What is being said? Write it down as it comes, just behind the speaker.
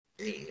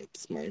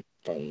It's my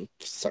phone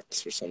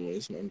sucks for some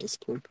reason on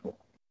Discord.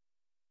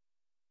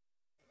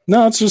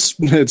 No, it's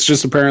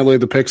just apparently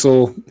the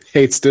Pixel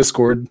hates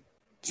Discord.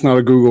 It's not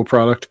a Google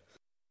product.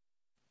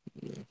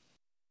 Yeah.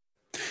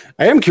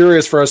 I am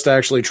curious for us to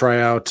actually try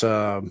out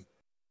Google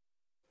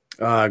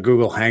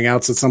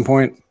Hangouts at some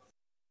point.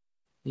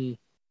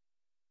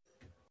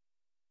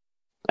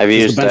 I've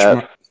used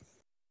that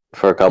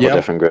for a couple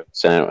different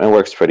groups, and it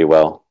works pretty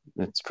well.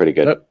 It's pretty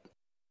good.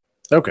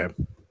 Okay.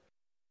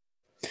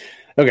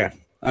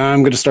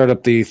 I'm going to start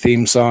up the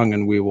theme song,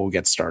 and we will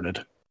get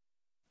started.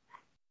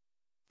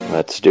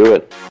 Let's do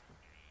it.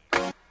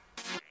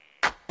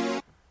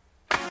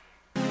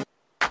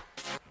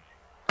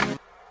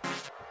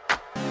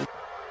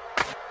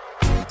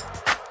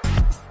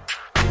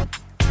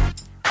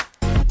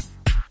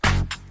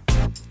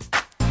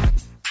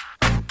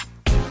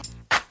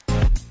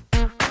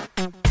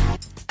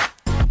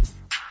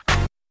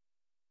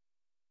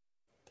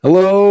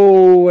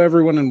 Hello,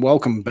 everyone, and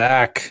welcome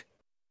back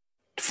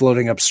to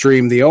Floating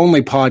Upstream, the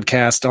only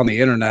podcast on the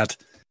internet.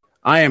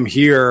 I am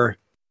here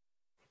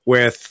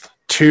with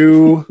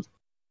two,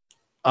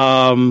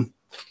 oh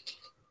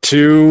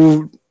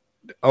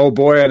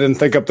boy, I didn't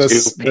think up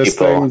this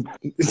thing.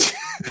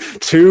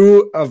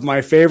 Two of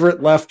my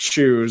favorite left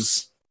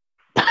shoes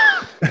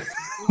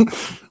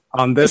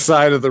on this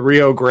side of the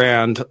Rio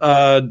Grande.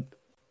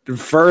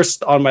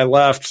 First, on my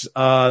left,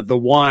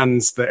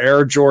 the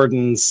Air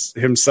Jordans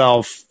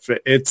himself.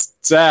 It's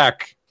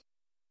Zach.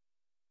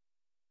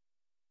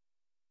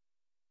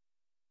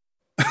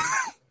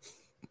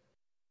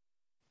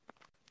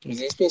 Is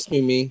that supposed to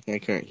be me? I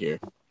can't hear.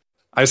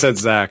 I said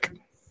Zach.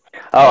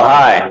 Oh,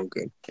 hi.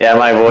 Okay. Yeah,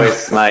 my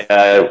voice, my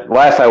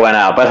Wi-Fi went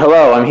out, but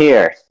hello, I'm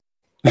here.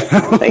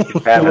 Thank you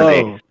for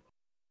having me.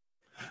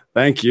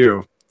 Thank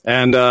you.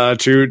 And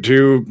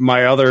to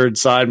my other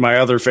side, my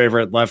other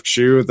favorite left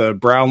shoe, the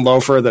brown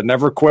loafer that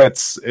never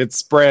quits.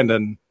 It's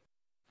Brandon.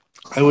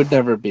 I would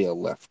never be a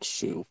left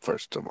shoe,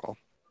 first of all.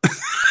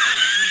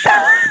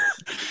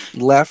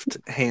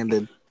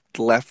 Left-handed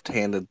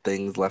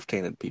things,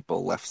 left-handed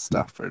people, left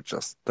stuff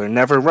they're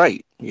never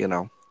right, you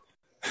know.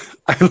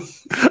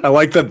 I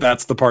like that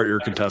that's the part you're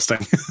contesting.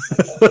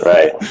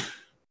 Right.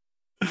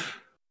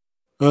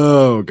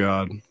 Oh,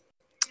 God.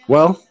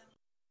 Well,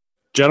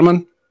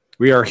 gentlemen,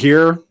 we are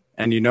here,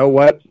 and you know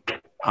what?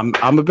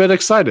 I'm a bit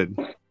excited.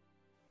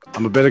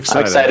 I'm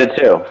excited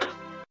too.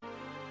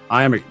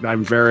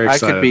 I'm very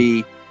excited. I could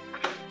be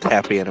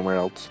happy anywhere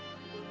else.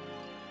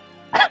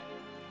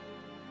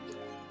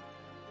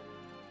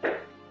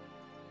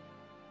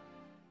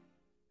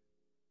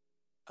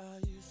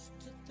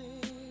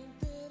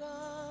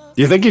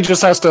 Do you think he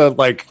just has to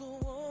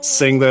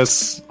sing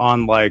this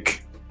on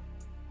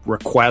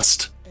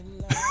request?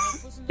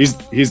 He's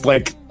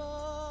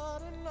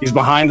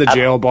behind the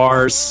jail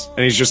bars,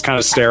 and he's just kind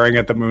of staring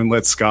at the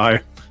moonlit sky.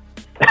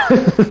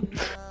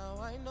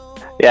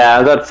 Yeah, I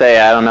was about to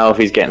say, I don't know if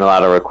he's getting a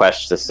lot of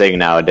requests to sing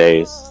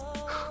nowadays.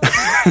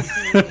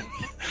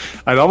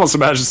 I'd almost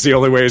imagine it's the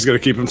only way he's going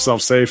to keep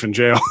himself safe in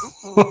jail.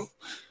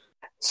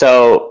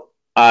 So,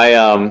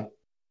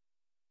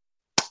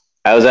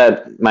 I was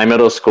at my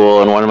middle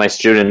school, and one of my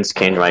students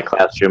came to my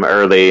classroom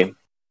early,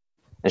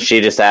 and she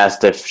just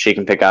asked if she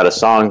can pick out a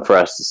song for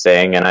us to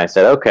sing, and I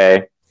said,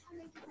 okay.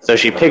 So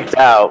she picked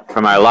out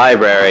from our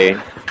library,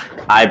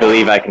 I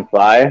Believe I Can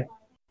Fly.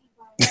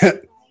 And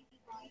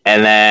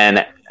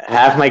then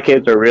half my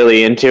kids were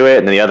really into it,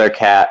 and the other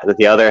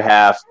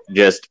half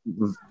just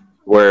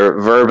were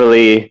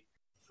verbally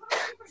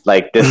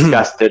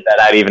disgusted that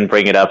I'd even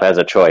bring it up as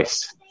a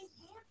choice.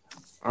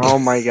 Oh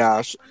my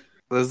gosh.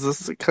 Is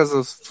this because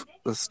of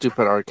the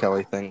stupid R.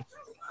 Kelly thing?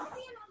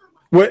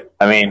 What?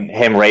 I mean,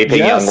 him raping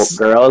young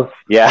girls?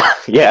 Yeah.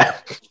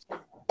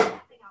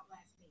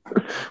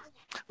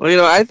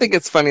 Well, I think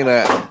it's funny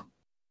that,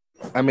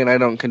 I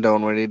don't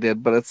condone what he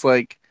did, but it's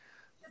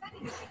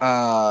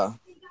I'm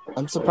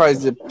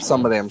surprised if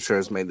somebody I'm sure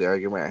has made the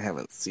argument. I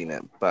haven't seen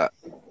it, but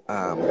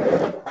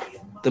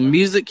the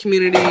music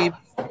community,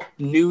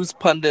 news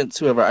pundits,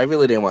 whoever, I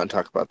really didn't want to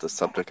talk about this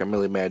subject. I'm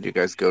really mad you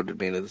guys goaded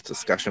me into this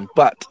discussion.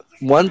 But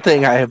one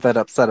thing I have been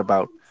upset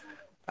about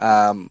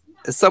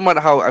is somewhat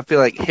how I feel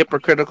like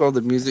hypocritical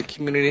the music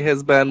community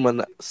has been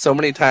when so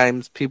many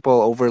times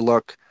people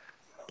overlook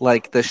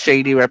the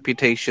shady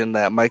reputation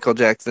that Michael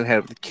Jackson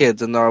had with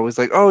kids, and they're always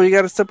like, oh, you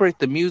got to separate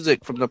the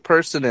music from the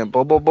person and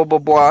blah, blah, blah, blah,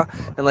 blah.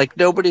 And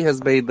nobody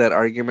has made that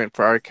argument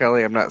for R.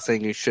 Kelly. I'm not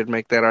saying you should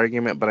make that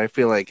argument, but I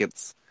feel like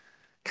it's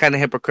kind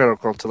of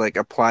hypocritical to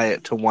apply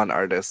it to one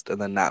artist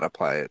and then not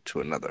apply it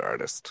to another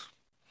artist.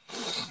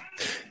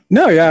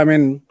 No, yeah,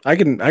 I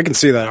can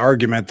see that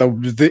argument. Though,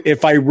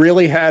 if I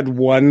really had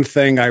one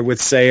thing I would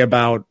say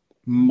about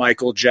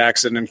Michael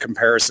Jackson in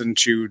comparison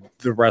to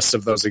the rest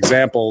of those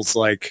examples,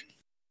 the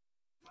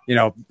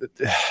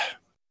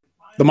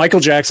Michael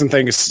Jackson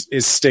thing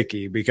is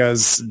sticky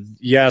because,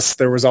 yes,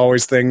 there was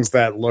always things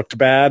that looked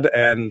bad,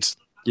 and,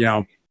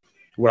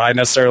 would I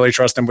necessarily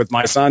trust him with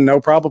my son?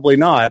 No, probably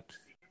not.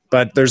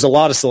 But there's a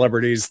lot of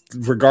celebrities,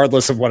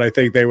 regardless of what I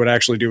think they would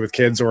actually do with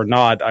kids or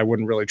not, I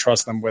wouldn't really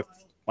trust them with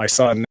my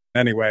son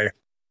anyway.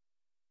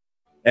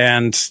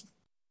 And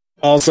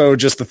also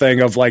just the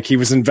thing of like he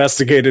was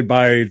investigated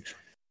by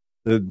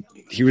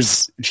he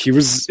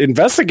was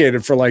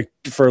investigated for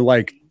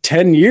like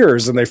 10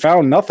 years and they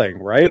found nothing,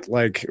 right?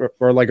 Like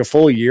or like a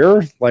full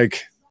year.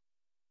 Like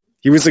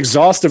he was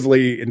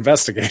exhaustively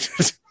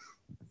investigated.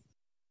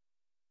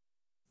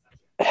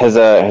 Has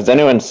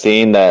anyone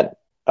seen that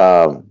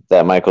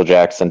Michael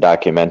Jackson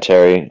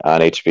documentary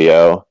on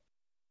HBO?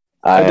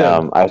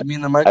 You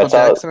mean the Michael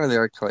Jackson or the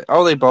R. Kelly?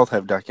 Oh, they both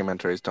have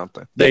documentaries, don't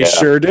they? They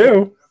sure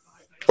do.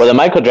 Well, the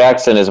Michael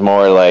Jackson is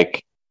more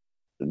like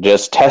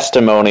just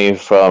testimony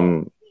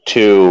from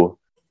two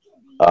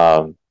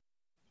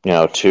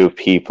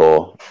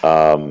people,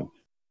 and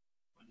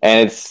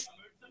it's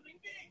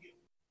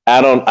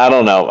I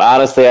don't know.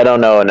 Honestly, I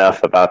don't know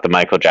enough about the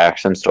Michael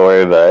Jackson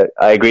story, but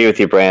I agree with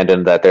you,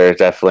 Brandon, that there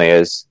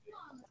definitely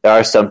there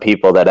are some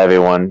people that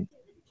everyone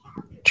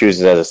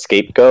chooses as a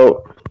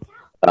scapegoat.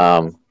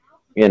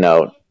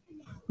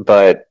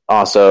 But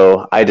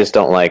also I just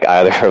don't like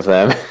either of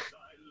them.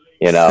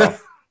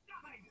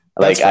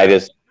 Like I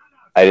just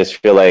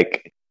feel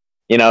like,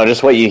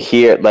 just what you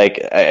hear,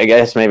 like I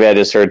guess maybe I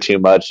just heard too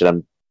much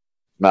and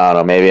I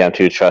don't know, maybe I'm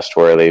too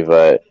trustworthy,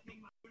 but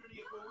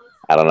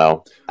I don't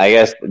know. I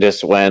guess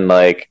just when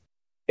like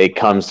it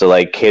comes to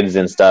like kids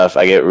and stuff,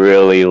 I get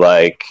really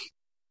like,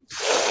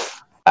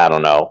 I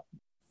don't know,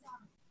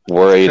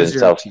 worried and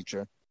stuff.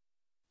 Teacher.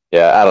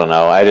 Yeah, I don't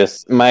know. I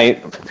just my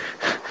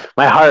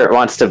heart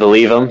wants to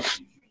believe him.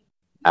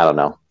 I don't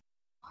know.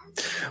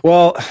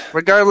 Well,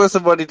 regardless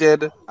of what he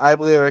did, I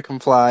Believe I Can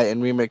Fly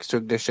and Remix to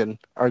Ignition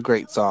are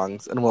great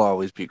songs and will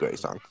always be great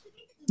songs.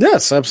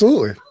 Yes,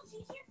 absolutely.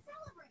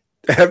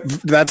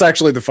 That's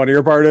actually the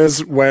funnier part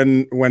is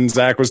when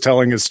Zach was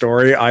telling his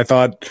story, I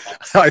thought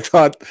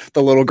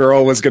the little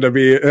girl was gonna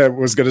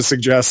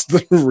suggest the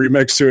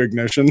Remix to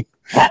Ignition.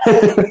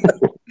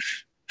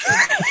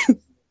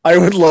 I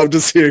would love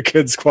to see a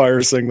kids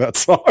choir sing that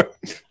song.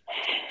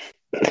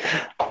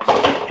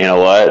 You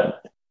know what?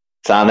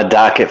 It's on the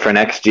docket for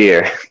next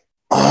year.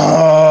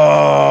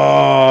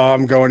 Oh,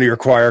 I'm going to your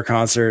choir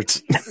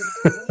concert.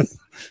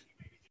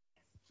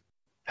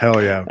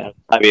 Hell yeah.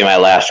 That'd be my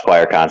last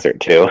choir concert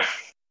too.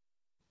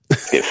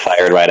 Get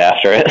fired right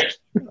after it.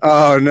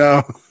 Oh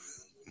no.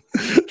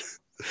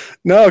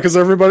 No, because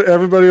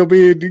everybody will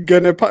be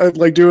getting it,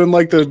 like doing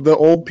like the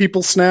old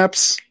people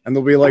snaps, and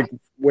they'll be like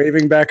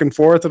waving back and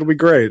forth. It'll be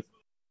great.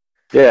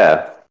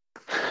 Yeah.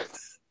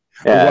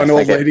 One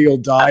old lady will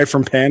die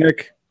from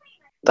panic.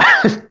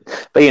 But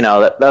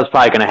that's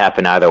probably going to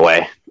happen either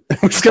way.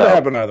 It's going to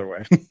happen either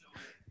way.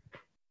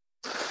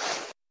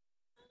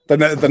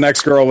 The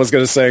next girl was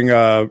going to sing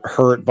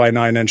 "Hurt" by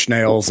Nine Inch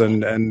Nails,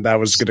 and that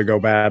was going to go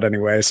bad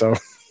anyway. So,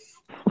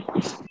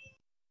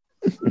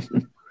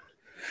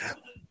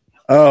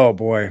 oh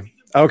boy.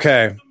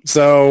 Okay,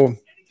 so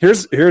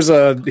here's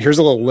a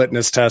little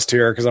litmus test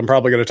here because I'm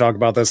probably going to talk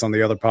about this on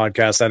the other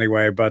podcast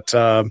anyway. But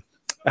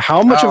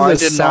how much of I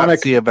this did Sonic? Not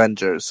see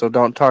Avengers, so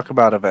don't talk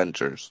about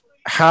Avengers.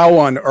 How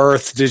on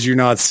earth did you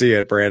not see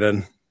it,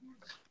 Brandon?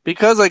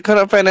 Because I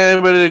couldn't find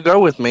anybody to go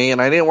with me,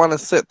 and I didn't want to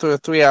sit through a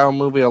 3-hour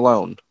movie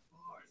alone.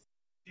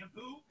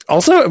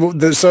 Also,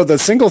 so the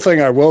single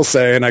thing I will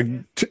say, and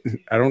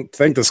I don't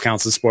think this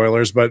counts as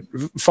spoilers, but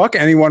fuck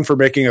anyone for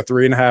making a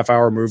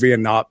 3.5-hour movie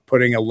and not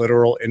putting a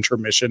literal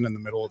intermission in the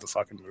middle of the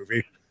fucking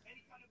movie.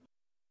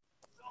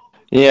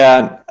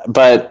 Yeah,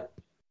 but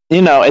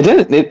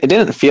it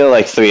didn't feel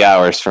like 3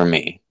 hours for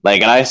me.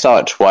 Like, and I saw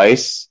it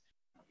twice,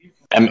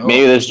 and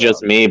maybe this is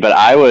just me, but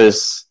I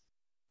was,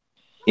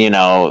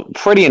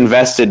 pretty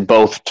invested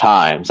both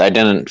times. I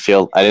didn't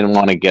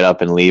want to get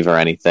up and leave or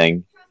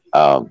anything.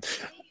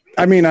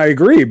 I mean, I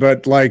agree,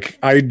 but like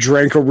I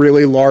drank a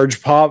really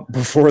large pop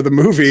before the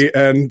movie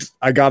and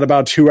I got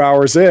about 2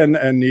 hours in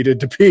and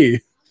needed to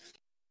pee.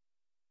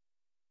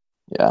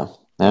 Yeah.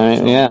 I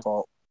mean, yeah.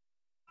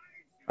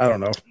 I don't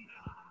know.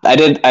 I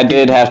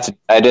did have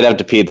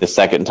to pee the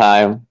second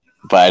time,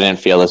 but I didn't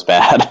feel as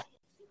bad.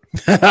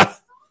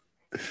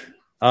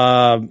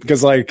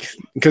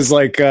 Because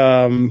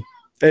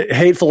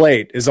Hateful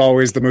Eight is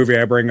always the movie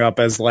I bring up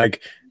as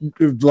like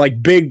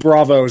big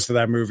bravos to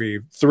that movie.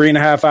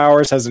 3.5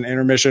 hours, has an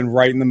intermission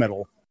right in the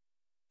middle.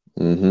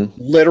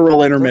 Mm-hmm.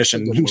 Literal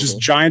intermission. Just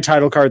giant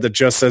title card that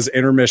just says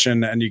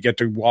intermission, and you get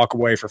to walk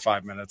away for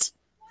 5 minutes.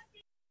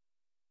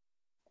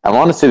 I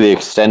want to see the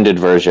extended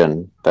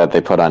version that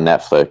they put on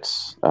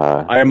Netflix.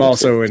 I am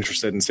also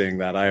interested in seeing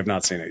that. I have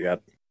not seen it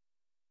yet.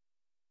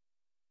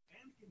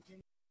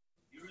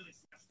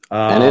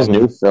 And his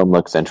new film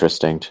looks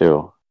interesting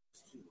too.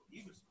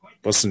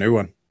 What's the new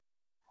one?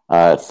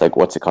 It's like,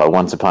 what's it called?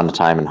 Once Upon a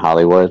Time in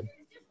Hollywood.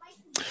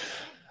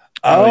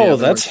 Oh, yeah,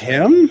 that's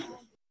him?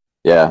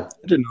 Yeah.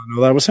 I did not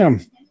know that was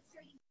him.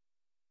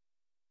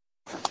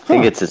 I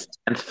think it's his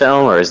 10th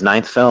film or his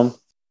 9th film.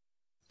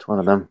 It's one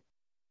of them.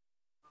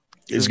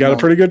 He's got a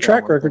pretty good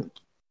track record.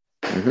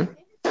 Mm-hmm.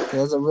 He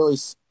has the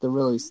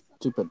really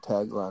stupid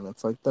tagline.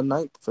 It's like the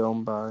 9th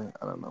film by,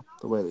 I don't know.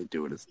 The way they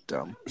do it is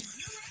dumb.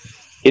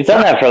 He's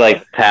done that for like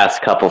the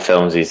past couple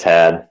films he's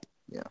had.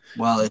 Yeah.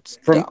 Well, it's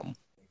From- dumb.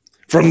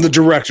 From the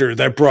director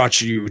that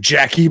brought you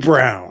Jackie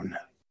Brown.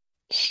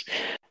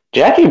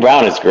 Jackie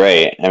Brown is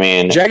great. I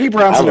mean, Jackie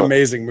Brown's I an love-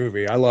 amazing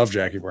movie. I love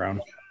Jackie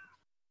Brown.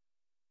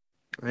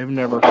 I've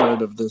never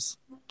heard of this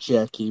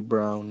Jackie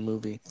Brown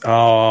movie.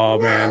 Oh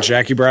man,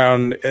 Jackie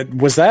Brown.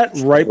 Was that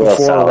right Well,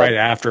 before or solid. right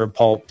after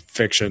Pulp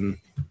Fiction?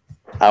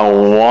 I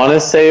want to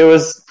say it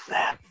was.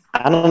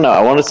 I don't know.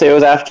 I want to say it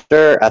was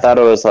after. I thought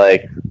it was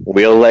like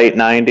real late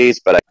 '90s,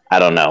 but I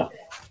don't know.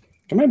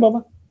 Come here,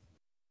 Bubba.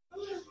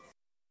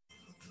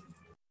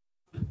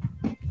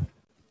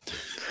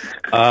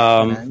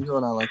 I'm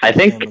going on like I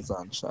think-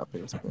 Amazon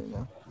shopping spree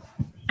now.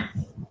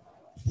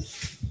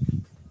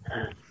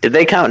 Did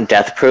they count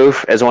Death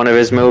Proof as one of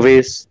his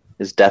movies?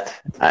 Is Death?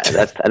 I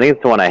think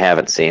it's the one I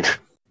haven't seen.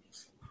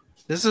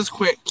 This is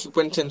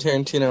Quentin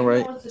Tarantino,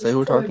 right? Is that who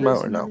we're talking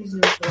about or no?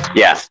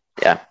 Yeah,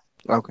 yeah.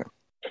 Okay.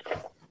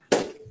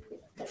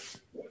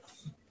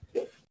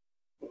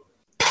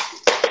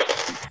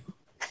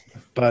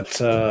 But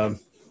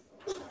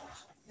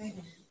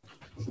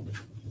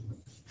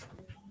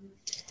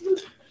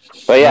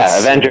But yeah, Let's see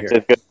Avengers here.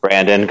 is good.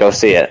 Brandon, go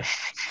see it.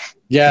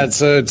 yeah,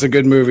 it's a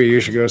good movie. You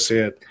should go see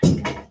it.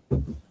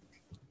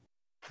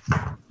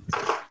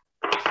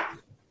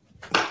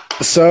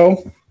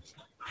 So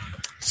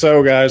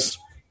guys,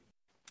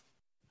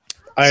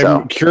 I'm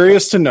So.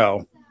 curious to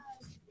know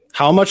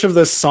how much of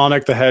this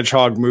Sonic the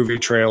Hedgehog movie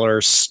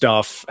trailer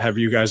stuff have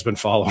you guys been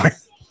following?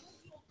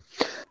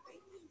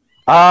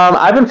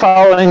 I've been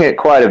following it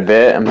quite a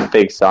bit. I'm a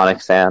big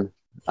Sonic fan.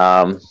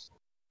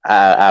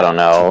 I don't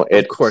know.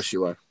 Of course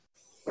you are.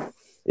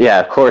 Yeah,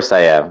 of course I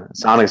am.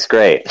 Sonic's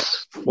great.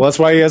 Well, that's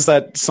why he has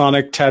that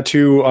Sonic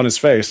tattoo on his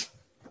face.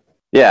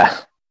 Yeah.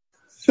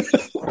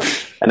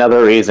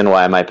 Another reason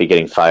why I might be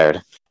getting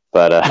fired.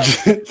 But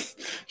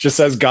Just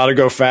says "gotta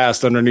go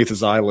fast" underneath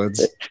his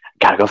eyelids.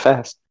 gotta go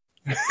fast.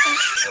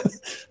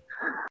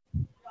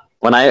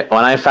 When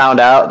I found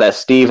out that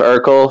Steve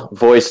Urkel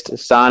voiced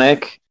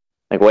Sonic,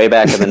 like way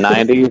back in the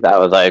 '90s, I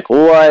was like,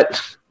 "What?"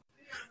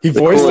 He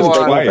voiced him coolest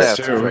thing twice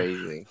That's too.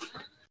 crazy.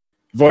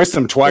 Voiced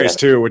him twice Yeah.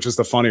 too, which is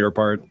the funnier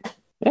part.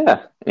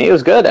 Yeah, and he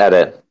was good at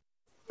it.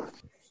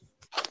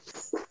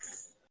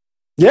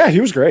 Yeah,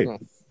 he was great. Hmm.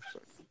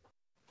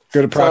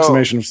 Good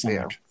approximation of So,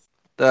 Sonic.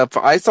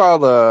 I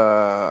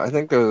saw I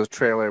think there was a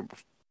trailer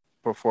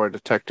before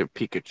Detective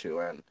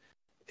Pikachu, and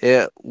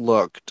it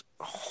looked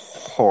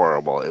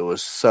horrible. It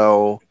was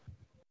so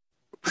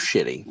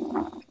shitty.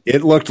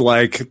 It looked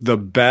like the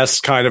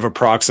best kind of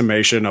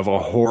approximation of a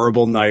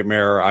horrible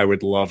nightmare I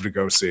would love to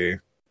go see.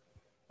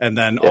 And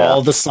then Yeah.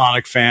 all the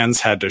Sonic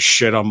fans had to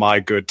shit on my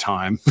good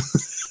time.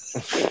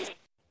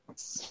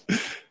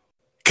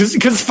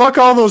 Because fuck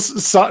all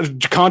those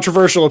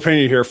controversial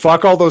opinion here.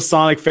 Fuck all those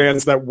Sonic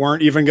fans that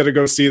weren't even going to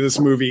go see this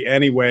movie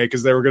anyway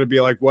because they were going to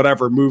be like,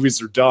 whatever,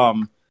 movies are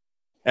dumb.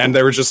 And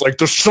they were just like,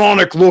 the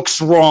Sonic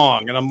looks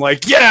wrong. And I'm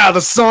like, yeah,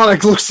 the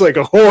Sonic looks like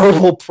a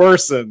horrible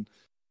person.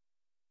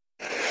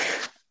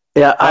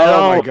 Yeah, I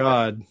Oh my don't.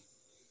 God.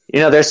 You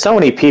know, there's so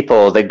many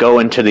people that go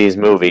into these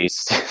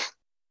movies.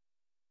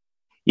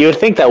 You would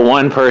think that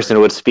one person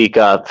would speak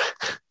up,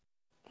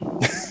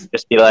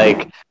 just be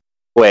like,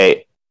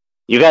 "Wait,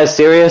 you guys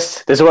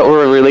serious? This is what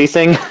we're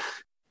releasing?"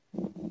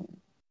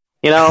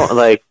 You know,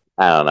 like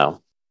I don't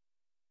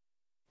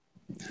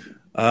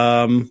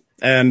know.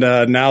 And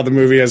now the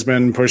movie has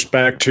been pushed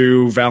back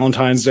to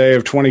Valentine's Day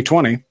of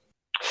 2020.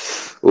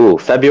 Ooh,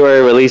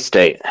 February release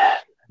date.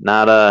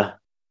 Not a.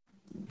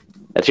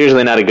 That's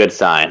usually not a good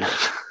sign.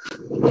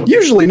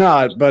 Usually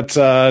not, but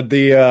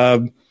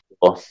the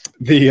Well,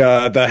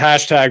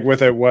 hashtag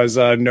with it was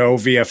no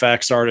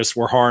VFX artists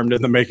were harmed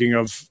in the making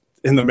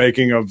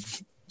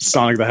of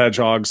Sonic the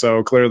Hedgehog.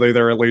 So clearly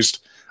they're at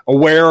least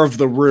aware of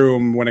the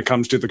room when it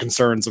comes to the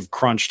concerns of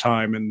crunch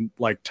time and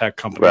like tech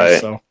companies. Right.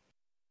 So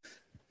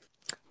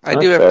I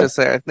do have Okay. to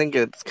say, I think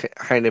it's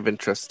kind of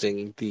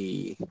interesting.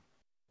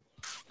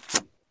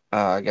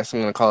 I guess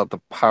I'm going to call it the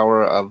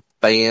power of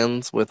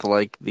fans with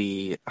like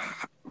the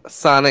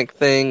Sonic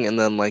thing and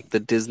then like the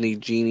Disney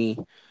Genie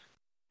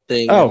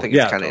thing. Oh, I think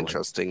yeah, it's kind of totally.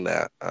 interesting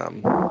that I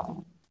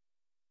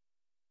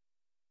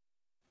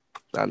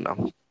don't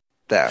know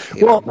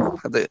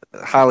that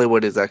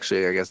Hollywood is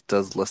actually, I guess,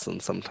 does listen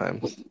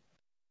sometimes.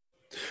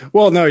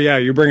 well, no, yeah,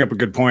 you bring up a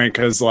good point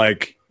because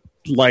like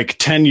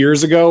 10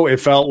 years ago, it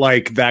felt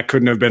like that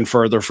couldn't have been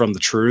further from the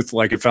truth.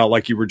 Like it felt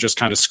like you were just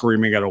kind of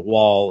screaming at a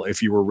wall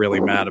if you were really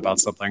mad about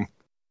something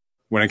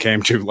when it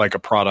came to like a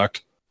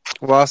product.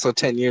 Well, also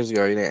 10 years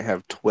ago, you didn't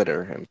have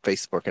Twitter and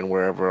Facebook and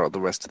wherever all the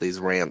rest of these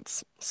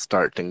rants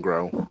start and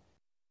grow.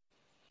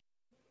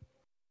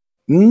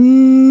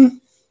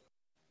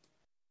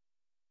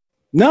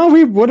 No,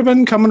 we would have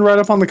been coming right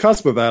up on the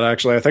cusp of that.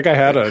 Actually, I think I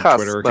had a Cusp,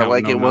 Twitter account, but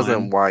like in it 09.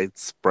 wasn't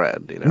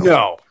widespread. You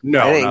know, No,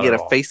 I didn't not get at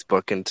a all.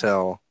 Facebook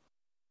until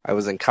I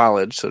was in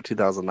college, so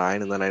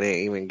 2009, and then I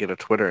didn't even get a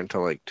Twitter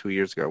until like 2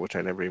 years ago, which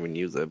I never even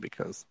use it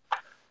because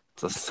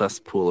it's a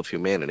cesspool of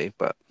humanity.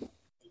 But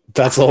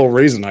That's the whole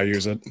reason I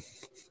use it.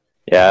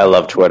 yeah, I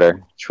love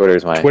Twitter.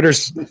 Twitter's my.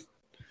 Twitter's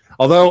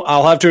Although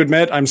I'll have to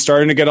admit, I'm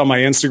starting to get on my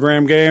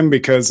Instagram game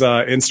because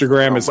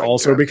Instagram is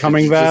also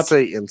becoming Did you that. just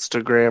say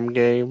Instagram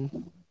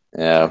game?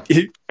 Yeah.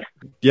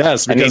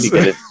 Yes, I need because to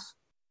get it.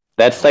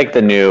 That's like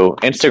the new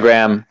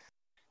Instagram.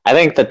 I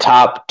think the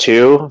top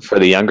two for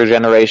the younger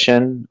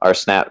generation are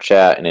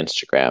Snapchat and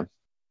Instagram.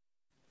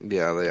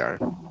 Yeah, they are.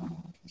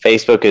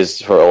 Facebook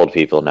is for old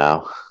people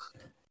now.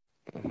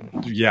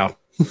 yeah,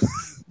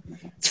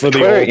 it's for the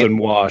Twitter, old and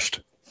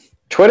washed.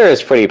 Twitter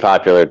is pretty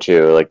popular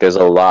too. Like, there's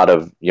a lot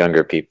of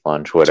younger people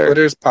on Twitter.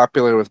 Twitter's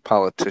popular with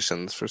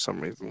politicians for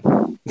some reason.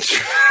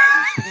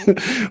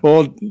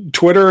 Well,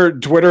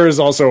 Twitter is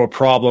also a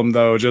problem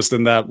though, just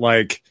in that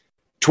like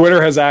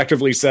Twitter has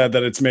actively said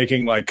that it's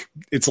making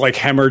it's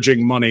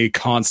hemorrhaging money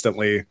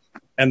constantly,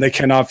 and they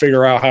cannot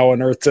figure out how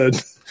on earth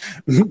to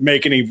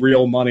make any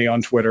real money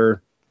on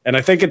Twitter. And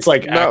I think it's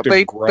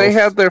active growth. They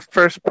had their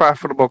first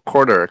profitable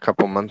quarter a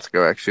couple months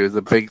ago. Actually, it was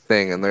a big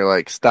thing, and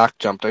their stock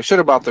jumped. I should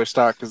have bought their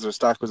stock because their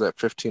stock was at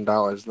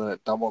 $15, and then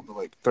it doubled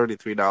to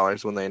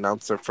 $33 when they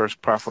announced their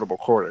first profitable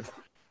quarter.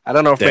 I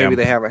don't know if maybe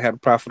they haven't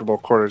had profitable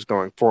quarters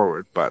going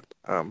forward, but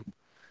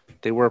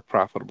they were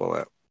profitable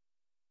at.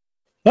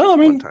 Well, I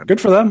mean,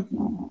 good for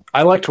them.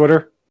 I like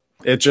Twitter.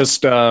 It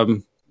just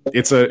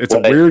it's a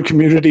weird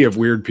community of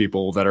weird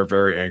people that are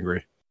very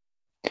angry.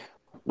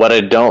 What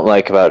I don't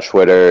like about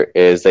Twitter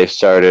is they've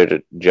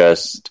started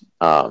just,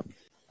 banning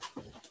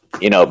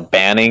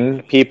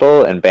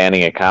people and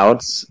banning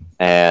accounts,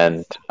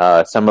 and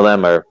some of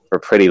them are for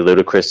pretty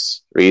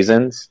ludicrous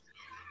reasons.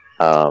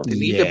 They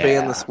need to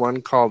ban this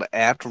one called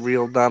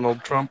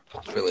 @RealDonaldTrump.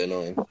 It's really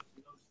annoying.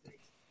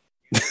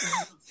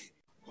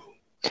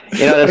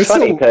 It's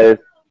funny because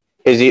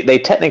they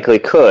technically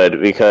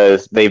could,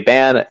 because they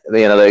ban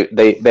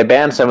they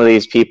ban some of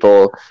these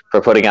people for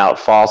putting out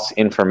false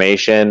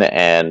information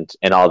and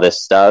all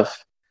this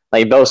stuff,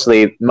 like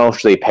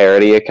mostly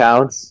parody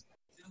accounts.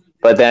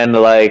 But then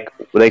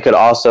they could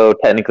also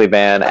technically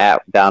ban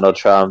 @Donald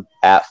Trump,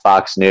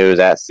 @Fox News,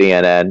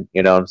 @CNN.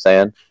 You know what I'm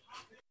saying?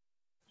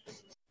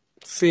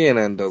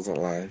 CNN doesn't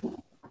lie.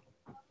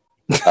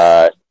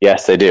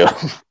 Yes, they do.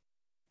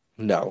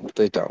 No,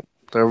 they don't.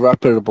 They're a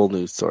reputable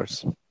news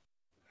source.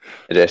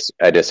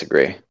 I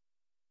disagree.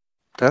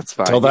 That's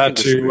fine. Tell that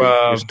to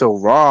you're still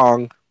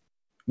wrong.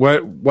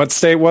 What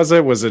state was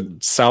it? Was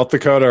it South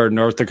Dakota or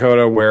North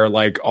Dakota where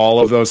all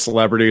of those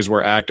celebrities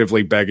were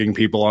actively begging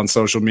people on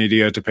social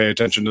media to pay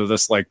attention to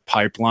this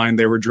pipeline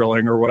they were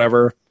drilling or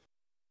whatever?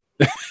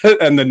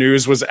 And the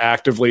news was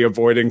actively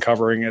avoiding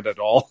covering it at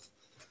all.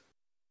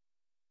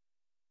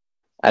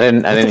 I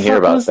didn't hear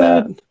about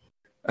that.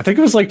 I think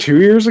it was 3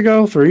 years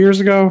ago.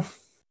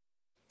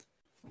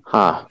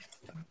 Huh.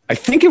 I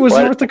think it was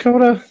North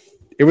Dakota.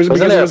 It was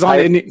because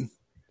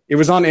it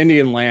was on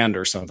Indian land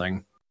or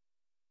something.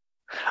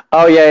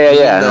 Oh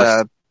yeah.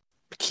 The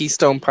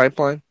Keystone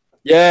Pipeline.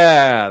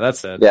 Yeah,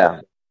 that's it.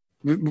 Yeah.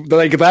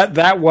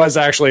 That was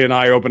actually an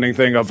eye-opening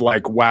thing of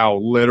wow,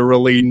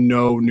 literally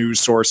no news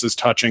sources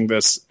touching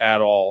this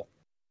at all.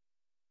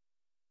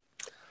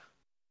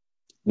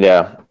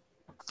 Yeah.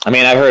 I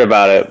mean, I've heard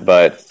about it,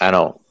 but I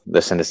don't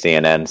listen to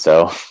CNN,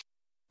 so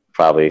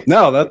probably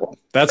no.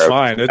 That's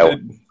fine.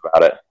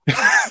 About it.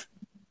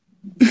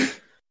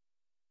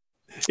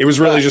 It was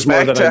really just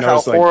more that I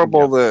noticed how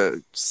horrible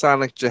the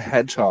Sonic the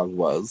Hedgehog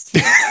was.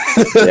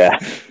 Yeah.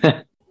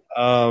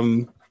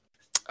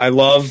 I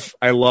love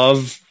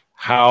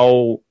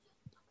how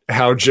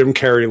Jim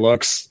Carrey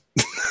looks.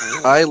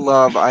 I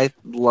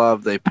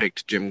love they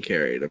picked Jim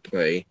Carrey to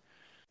play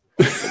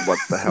what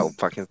the hell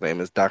fuck his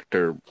name is,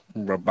 Dr.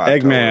 Roboto,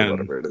 Eggman. or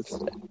whatever it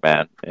is.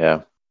 Man,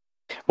 yeah.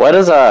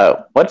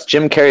 What's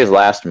Jim Carrey's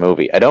last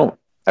movie? I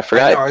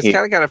forgot. I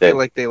kind of feel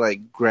like they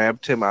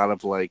grabbed him out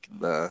of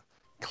the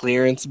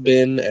clearance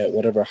bin at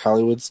whatever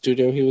Hollywood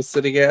studio he was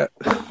sitting at.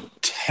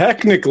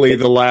 Technically,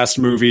 the last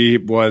movie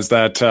was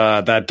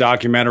that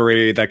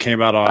documentary that came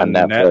out on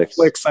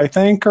Netflix, I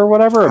think, or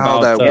whatever.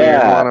 About that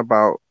weird one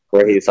about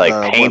where he's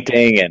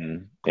painting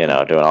and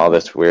doing all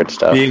this weird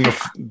stuff,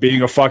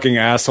 being a fucking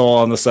asshole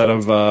on the set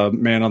of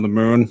Man on the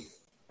Moon.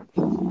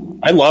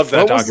 I love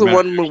that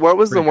documentary. What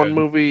was the one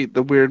movie,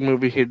 the weird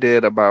movie he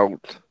did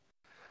about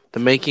the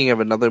making of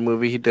another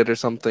movie he did or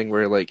something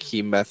where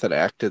he method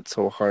acted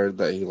so hard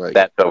that he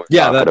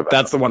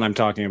that's the one I'm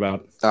talking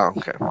about. Oh,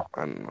 okay.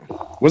 I don't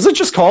know. Was it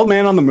just called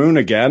Man on the Moon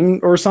again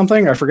or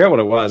something? I forget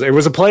what it was. It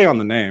was a play on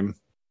the name,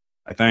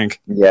 I think.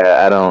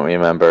 Yeah, I don't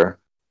remember,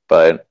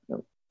 but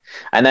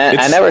I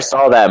never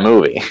saw that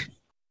movie.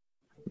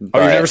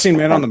 Oh, you've never seen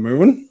Man on the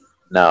Moon?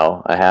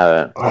 No, I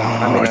haven't.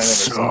 Oh, it's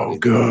so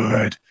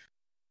good.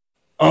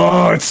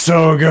 Oh, it's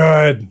so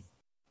good.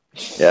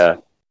 Yeah.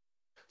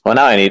 Well,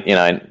 now I need,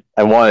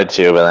 I wanted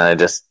to, but then I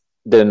just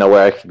didn't know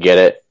where I could get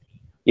it.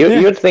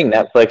 You would think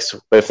Netflix,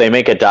 if they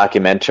make a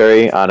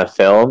documentary on a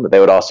film, they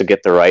would also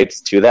get the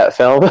rights to that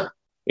film.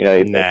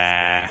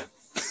 Nah.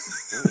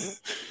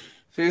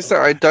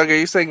 So, Doug, are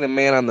you saying the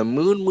Man on the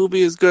Moon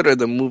movie is good, or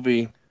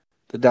the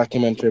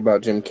documentary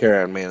about Jim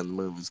Carrey on Man on the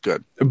Moon is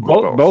good?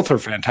 Both are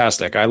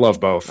fantastic. I love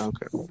both.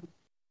 Okay.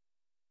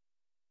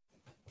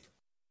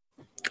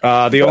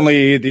 The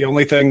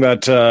only thing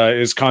that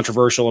is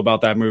controversial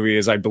about that movie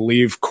is I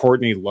believe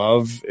Courtney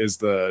Love is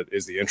the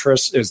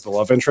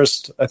love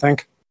interest, I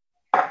think.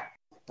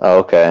 Oh,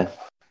 okay.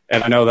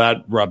 And I know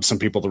that rubs some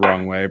people the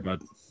wrong way,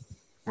 but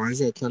Why is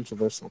that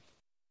controversial?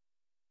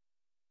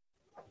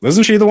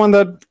 isn't she the one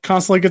that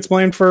constantly gets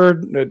blamed for?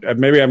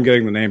 Maybe I'm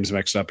getting the names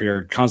mixed up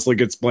here. Constantly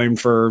gets blamed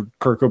for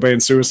Kurt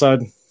Cobain's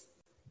suicide.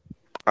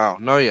 Oh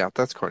no, yeah,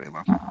 that's Courtney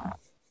Love.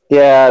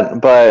 Yeah,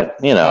 but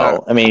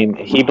I mean,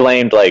 he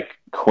blamed like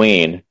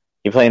Queen.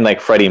 He blamed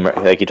like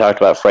he talked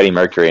about Freddie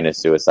Mercury in his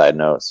suicide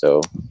note.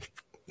 So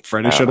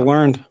Freddie should have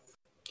learned.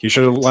 He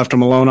should have left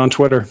him alone on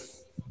Twitter.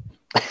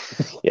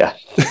 Yeah.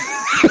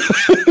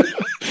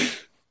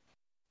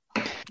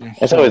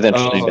 It's always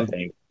interesting to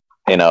think,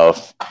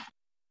 if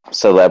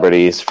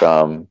celebrities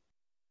from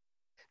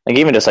like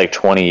even just like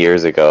 20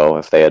 years ago,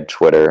 if they had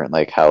Twitter,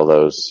 like how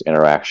those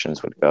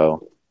interactions would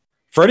go.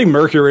 Freddie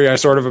Mercury, I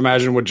sort of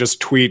imagine, would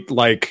just tweet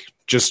like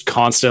just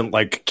constant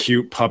like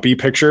cute puppy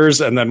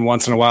pictures, and then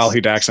once in a while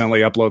he'd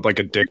accidentally upload like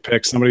a dick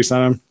pic somebody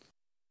sent him.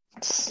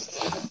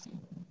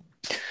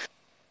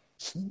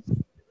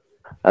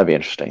 That'd be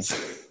interesting.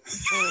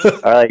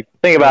 All right,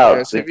 think about.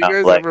 Have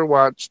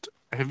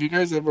you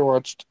guys ever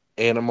watched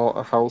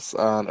Animal House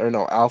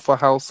Alpha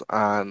House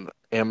on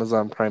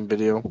Amazon Prime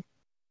Video?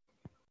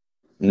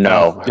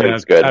 No,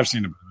 it's good. I've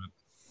seen it.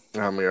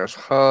 Oh my gosh,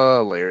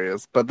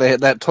 hilarious! But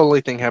that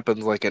totally thing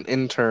happens. Like an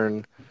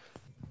intern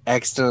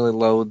accidentally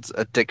loads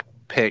a dick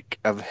pic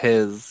of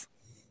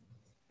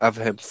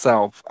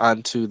himself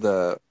onto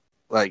the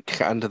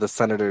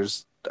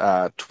senator's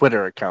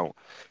Twitter account,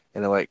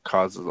 and it like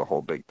causes a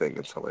whole big thing.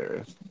 It's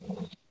hilarious.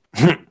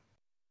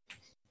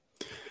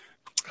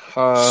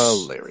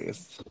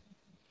 Hilarious.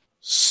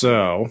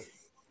 So,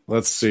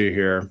 let's see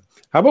here.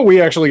 How about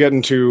we actually get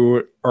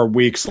into our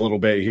weeks a little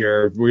bit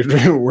here?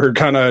 We're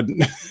kind of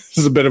this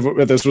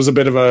was a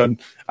bit of a.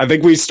 I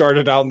think we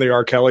started out in the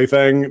R. Kelly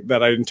thing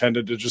that I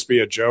intended to just be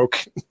a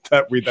joke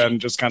that we then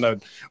just kind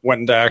of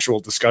went into actual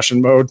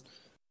discussion mode.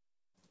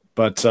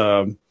 But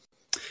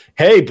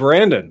hey,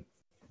 Brandon.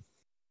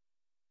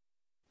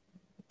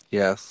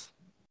 Yes.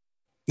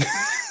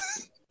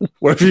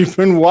 What have you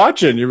been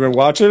watching? You've been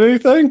watching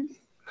anything?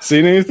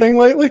 Seen anything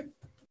lately?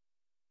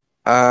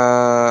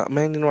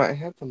 Man, you know what? I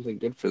had something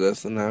good for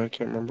this, and now I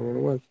can't remember what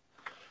it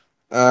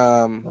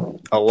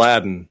was.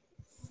 Aladdin.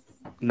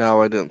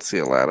 No, I didn't see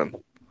Aladdin.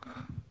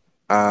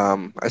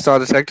 I saw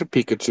Detective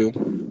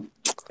Pikachu.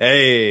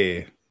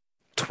 Hey.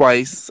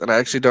 Twice, and I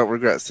actually don't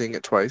regret seeing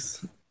it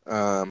twice.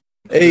 Hey.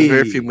 There's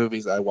very few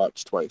movies I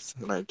watched twice,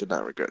 and I did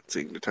not regret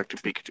seeing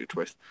Detective Pikachu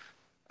twice.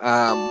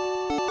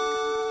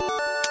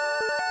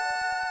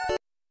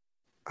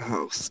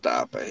 Oh,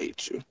 stop! I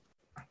hate you.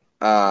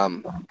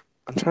 I'm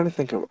trying to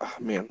think of. Oh,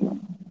 man,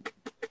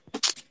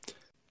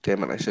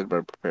 damn it! I should have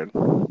been prepared.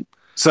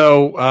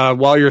 So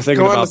while you're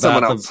thinking Go on about to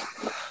someone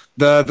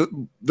that,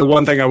 else. the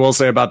one thing I will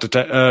say about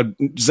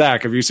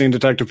Zach, have you seen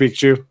Detective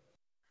Pikachu?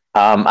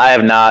 I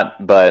have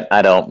not, but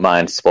I don't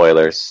mind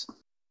spoilers.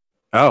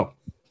 Oh,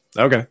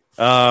 okay.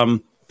 The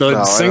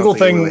No, single I don't think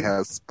thing it really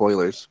has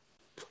spoilers.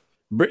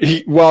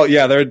 Well,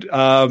 yeah, they're.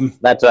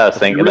 That's what I was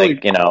thinking. Really,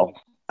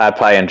 I'd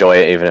probably enjoy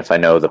it even if I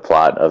know the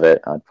plot of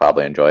it. I'd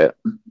probably enjoy it.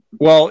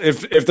 Well,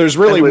 if there's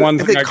really one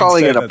thing, I think I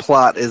calling can say it a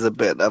plot is a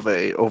bit of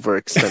a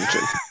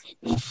overextension.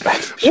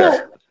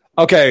 Sure.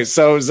 Okay,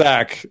 so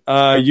Zach,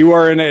 you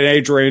are in an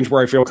age range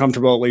where I feel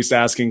comfortable at least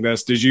asking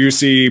this. Did you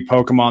see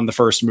Pokemon the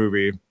first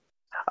movie?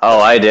 Oh,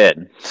 I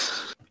did.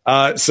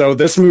 So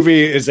this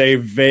movie is a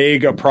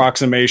vague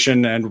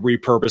approximation and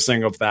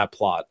repurposing of that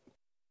plot.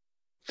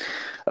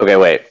 Okay,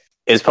 wait.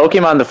 Is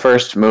Pokemon the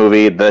first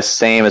movie the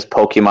same as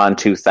Pokemon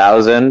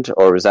 2000,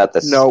 or was that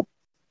the Nope.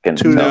 No,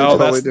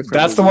 totally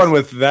that's the one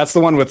with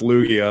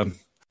Lugia.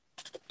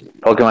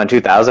 Pokemon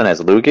 2000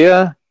 as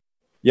Lugia?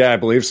 Yeah, I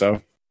believe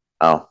so.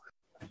 Oh,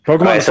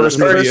 Pokemon Right, the so the first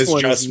movie first is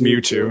one just is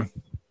Mewtwo.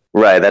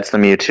 right. That's the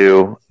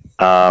Mewtwo.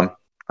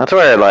 That's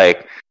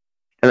where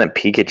doesn't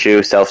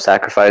Pikachu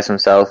self-sacrifice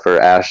himself,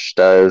 or Ash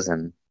does,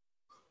 and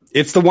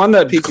It's the one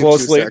that Pikachu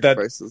closely that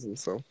sacrifices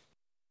himself.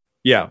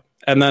 yeah,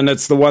 and then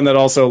it's the one that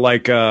also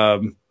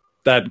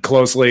that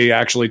closely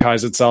actually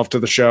ties itself to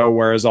the show,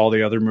 whereas all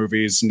the other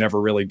movies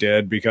never really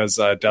did because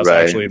it does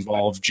Right. actually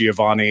involve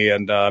Giovanni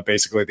and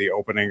basically the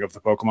opening of the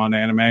Pokemon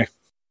anime.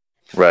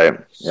 right.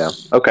 Yeah.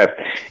 Okay.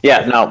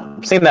 Yeah. No,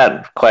 I've seen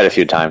that quite a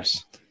few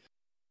times.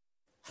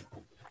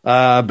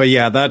 But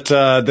yeah, that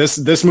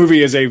this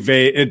movie is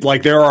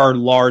there are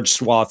large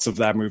swaths of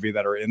that movie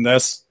that are in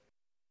this.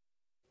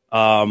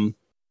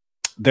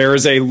 There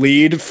is a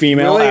lead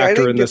female Really? I actor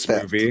didn't in get this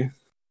that. movie.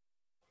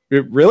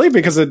 Really?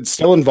 Because it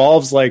still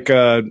involves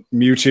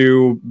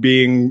Mewtwo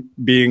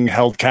being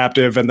held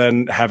captive and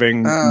then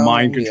having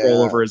mind control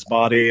yeah. over his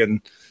body. And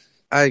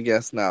I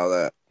guess now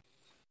that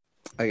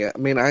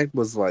I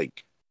was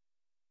like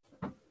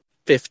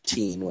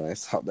 15 when I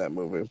saw that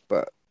movie,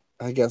 but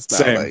I guess now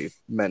Same. that you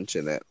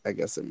mention it, I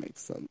guess it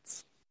makes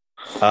sense.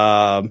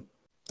 uh,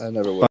 I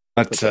never would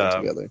put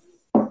that together.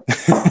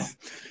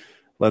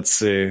 let's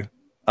see.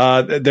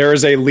 There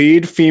is a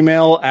lead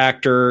female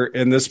actor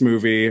in this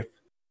movie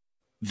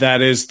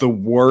that is the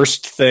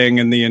worst thing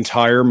in the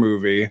entire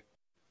movie.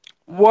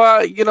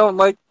 What? You don't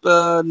like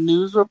the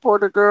news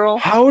reporter girl?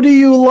 How do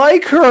you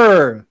like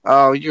her?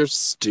 Oh, you're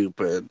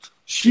stupid.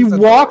 She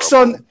walks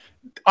on.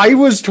 I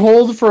was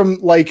told from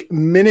like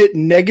minute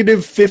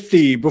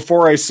 -50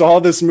 before I saw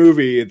this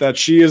movie that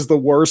she is the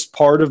worst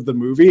part of the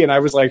movie. And I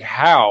was like,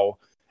 how?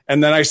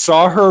 And then I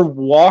saw her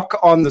walk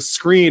on the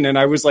screen and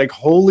I was like,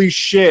 holy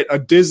shit, a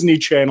Disney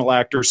Channel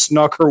actor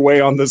snuck her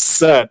way on this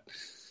set.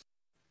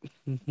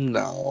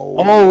 No.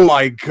 Oh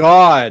my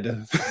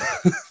God.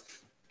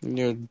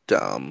 You're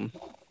dumb.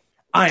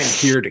 I am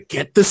here to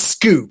get the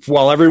scoop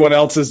while everyone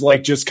else is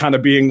like just kind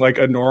of being like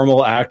a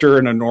normal actor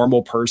and a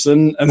normal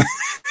person. And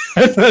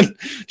then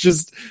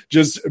just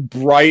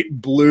bright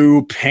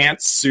blue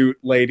pantsuit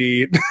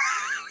lady.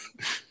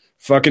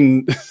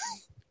 Fucking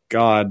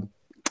God.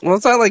 Well,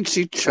 it's not like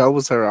she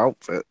chose her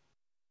outfit.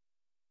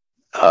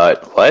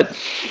 What?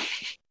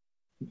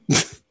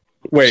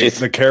 Wait,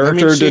 the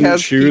character she didn't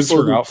has choose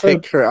people her who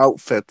outfit? pick her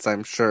outfits,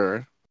 I'm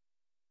sure.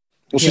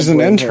 Well, she's an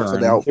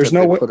intern. There's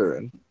no way. Put her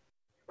in.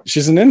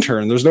 She's an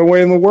intern. There's no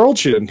way in the world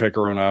she didn't pick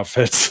her own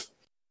outfits.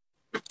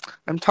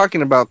 I'm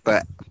talking about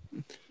the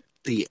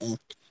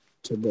act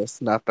to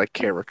this, not the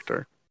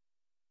character.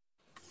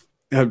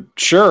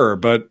 Sure,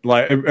 but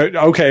like,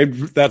 okay,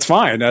 that's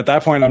fine. At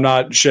that point, I'm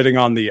not shitting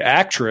on the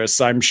actress.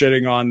 I'm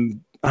shitting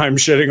on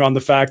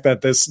the fact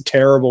that this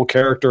terrible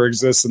character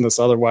exists in this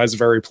otherwise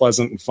very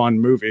pleasant and fun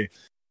movie.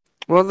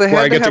 Well, they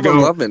had to have a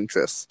love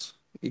interest.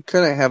 You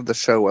couldn't have the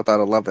show without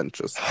a love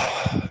interest.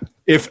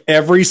 If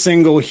every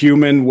single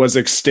human was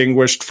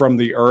extinguished from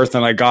the earth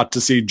and I got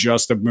to see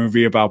just a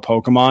movie about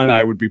Pokemon,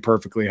 I would be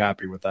perfectly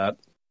happy with that.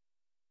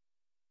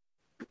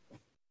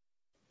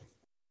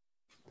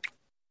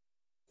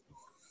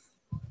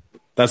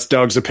 That's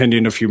Doug's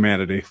opinion of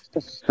humanity.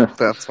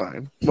 That's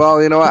fine. Well,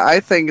 you know what?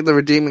 I think the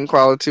redeeming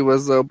quality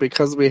was, though,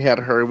 because we had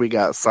her, we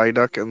got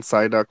Psyduck, and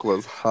Psyduck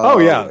was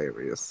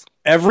hilarious.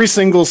 Every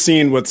single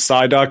scene with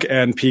Psyduck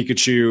and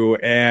Pikachu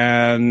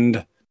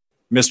and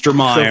Mr.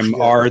 Mime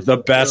are the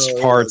best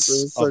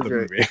parts of the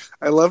movie.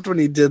 I loved when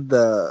he did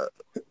the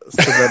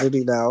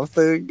Serenity Now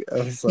thing. I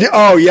was like,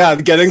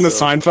 getting the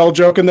Seinfeld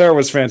joke in there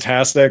was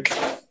fantastic.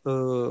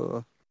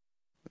 That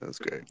was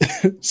great.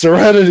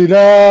 Serenity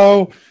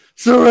Now!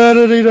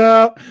 Serenity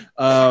Now!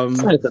 There's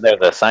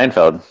a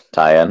Seinfeld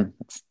tie-in.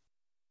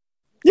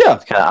 Yeah.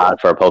 It's kind of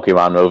odd for a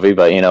Pokemon movie,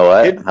 but you know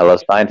what? I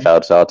love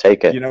Seinfeld, so I'll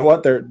take it. You know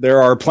what?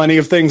 There are plenty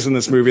of things in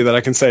this movie that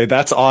I can say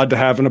that's odd to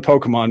have in a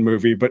Pokemon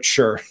movie, but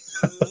sure.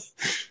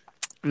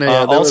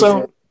 I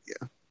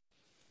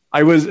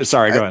was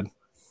sorry. Go ahead.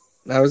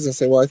 I was gonna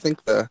say, well, I think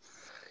I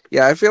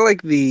feel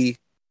like I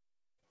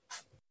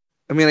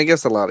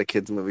guess a lot of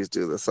kids movies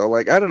do this. So,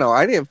 like, I don't know.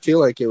 I didn't feel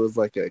like it was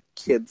like a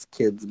kids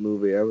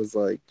movie. I was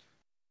like,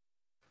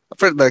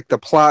 the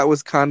plot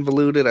was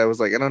convoluted. I was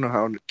like, I don't know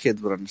how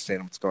kids would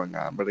understand what's going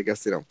on, but I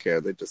guess they don't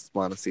care. They just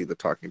want to see the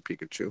talking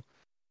Pikachu.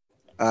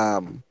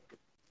 And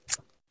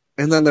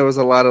then there was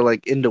a lot of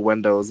like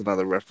innuendos and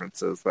other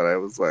references that I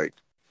was like,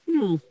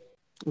 It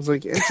was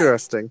like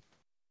interesting.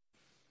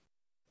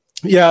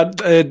 Yeah,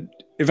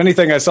 if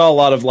anything, I saw a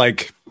lot of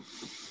like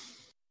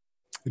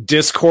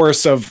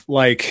discourse of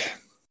like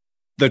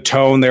the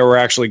tone they were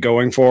actually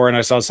going for, and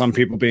I saw some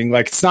people being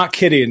like, it's not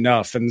kiddie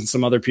enough, and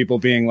some other people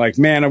being like,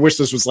 man, I wish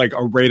this was like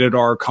a rated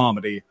R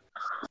comedy.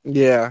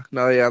 Yeah,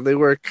 they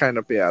were kind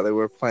of, they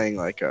were playing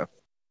like it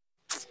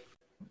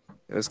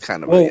was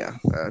kind of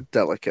a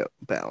delicate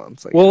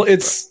balance.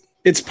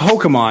 It's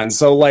Pokemon,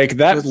 so like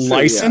that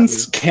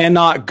license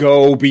cannot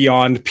go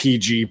beyond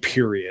PG,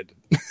 period.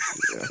 Yeah.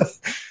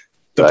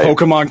 The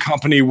Pokemon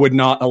company would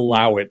not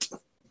allow it.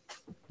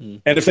 And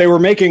if they were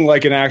making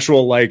like an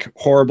actual like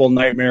horrible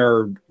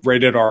nightmare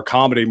rated R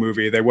comedy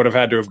movie, they would have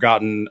had to have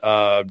gotten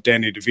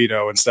Danny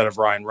DeVito instead of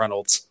Ryan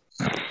Reynolds.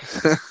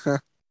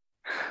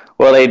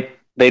 Well,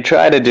 they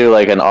try to do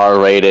like an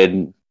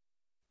R-rated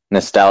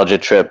nostalgia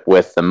trip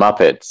with the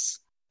Muppets.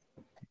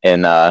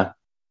 In remember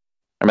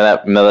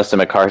that Melissa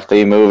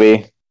McCarthy movie?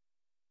 It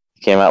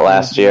came out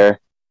last year.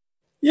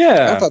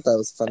 Yeah, I thought that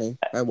was funny.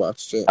 I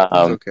watched it. It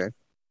was okay.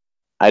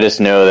 I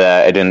just know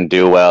that it didn't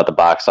do well at the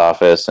box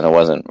office, and it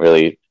wasn't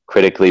really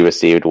critically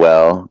received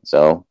well.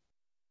 So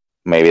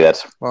maybe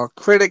that's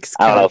critics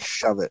can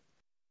shove it.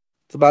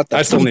 It's about the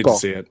I still need to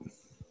see it.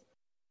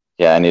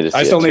 Yeah, I need to see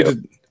it.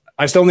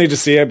 I still need to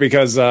see it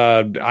because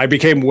I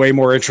became way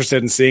more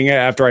interested in seeing it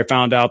after I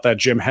found out that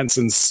Jim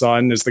Henson's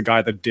son is the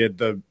guy that did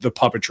the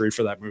puppetry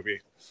for that movie.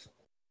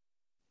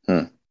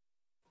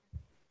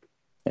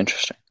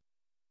 Interesting.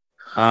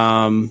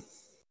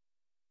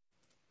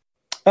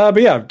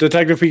 But yeah,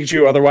 Detective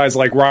Pikachu. Otherwise,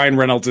 like Ryan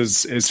Reynolds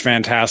is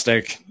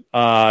fantastic.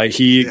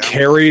 He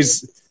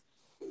carries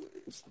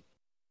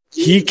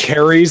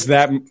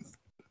that.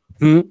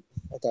 I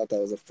thought that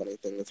was a funny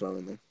thing to throw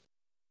in there.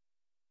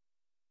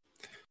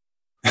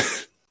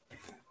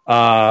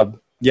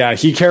 Yeah,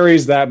 he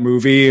carries that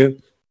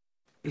movie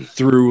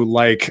through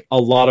like a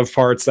lot of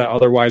parts that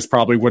otherwise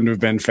probably wouldn't have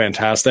been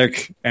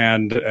fantastic,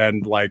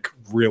 and like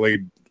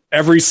really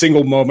every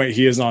single moment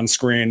he is on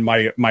screen,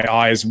 my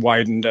eyes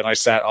widened and I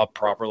sat up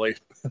properly.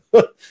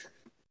 Well,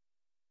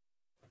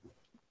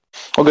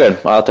 good.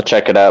 I'll have to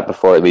check it out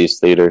before it leaves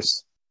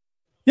theaters.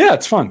 Yeah,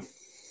 it's fun.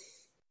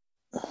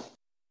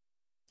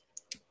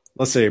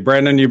 Let's see,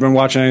 Brandon, you've been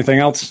watching anything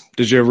else?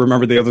 Did you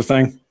remember the other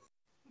thing?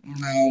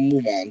 No,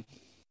 move on.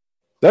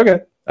 Okay.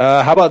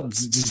 How about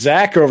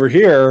Zach over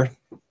here?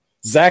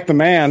 Zach the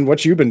man,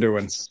 what you been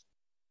doing?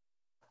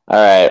 All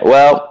right.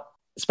 Well,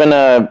 it's been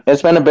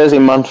a busy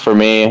month for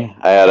me.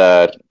 I had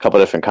a couple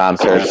different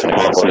concerts and a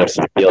couple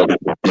different field.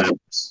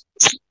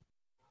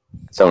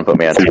 Someone put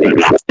me on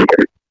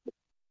speaker.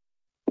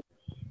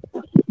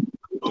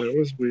 That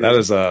was weird. That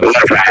is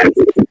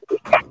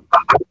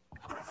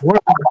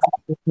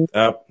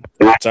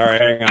sorry,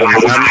 hang on.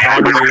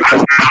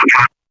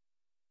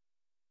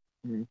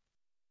 I'm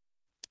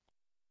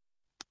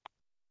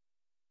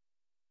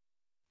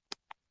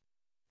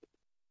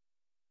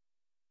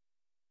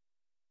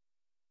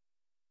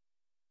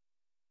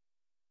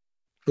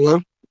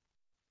Hello?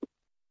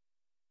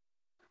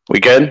 We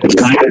good?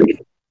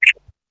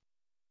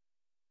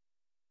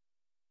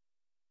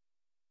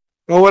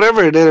 Well,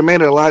 whatever it did, it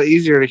made it a lot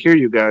easier to hear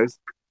you guys.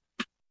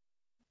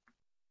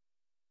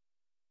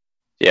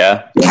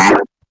 Yeah. I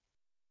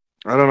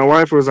don't know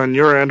why, if it was on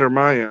your end or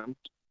my end.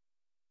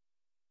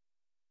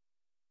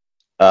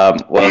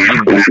 Well,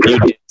 you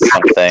did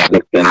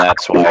something, and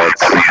that's why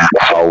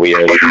it's all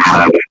weird.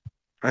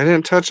 I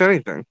didn't touch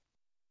anything.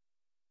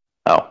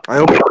 Oh. I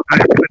opened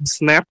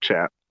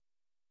Snapchat.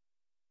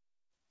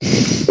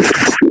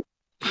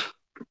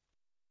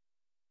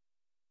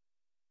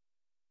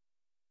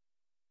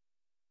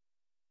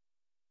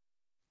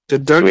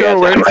 Did Doug go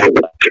away?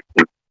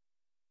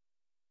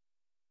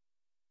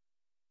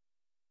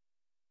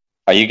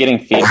 Are you getting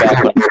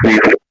feedback?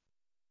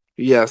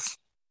 Yes.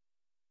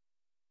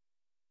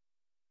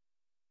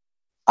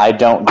 I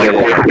don't get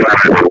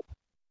it.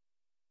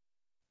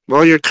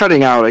 Well, you're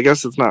cutting out. I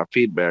guess it's not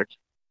feedback.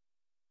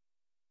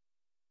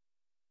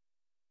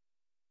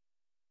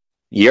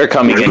 You're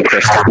coming in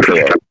crystal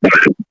clear.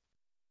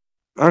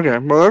 Okay,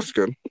 well, that's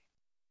good.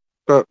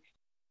 But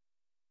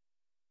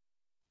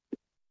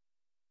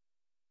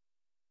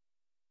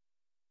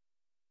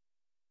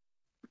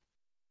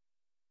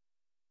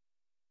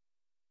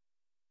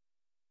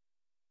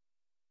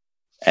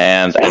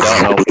and I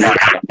don't know,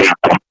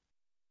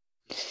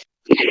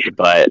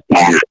 but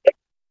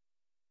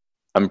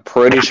I'm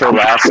pretty sure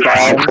last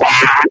time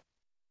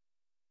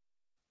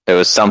there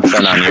was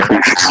something on your.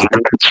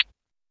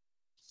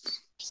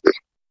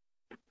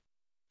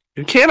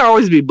 you can't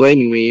always be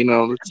blaming me. You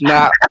know, it's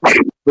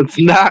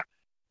not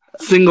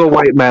single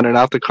white men are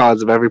not the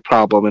cause of every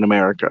problem in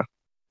America.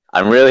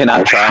 I'm really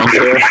not trying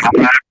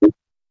to.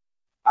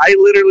 I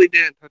literally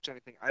didn't touch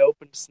anything. I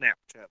opened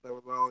Snapchat. That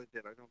was all I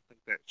did. I don't think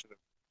that should have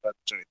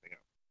touched anything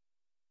else.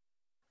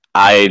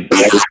 I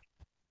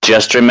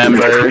just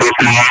remember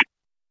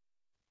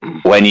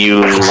when you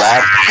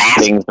left,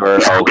 things were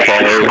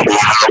okay.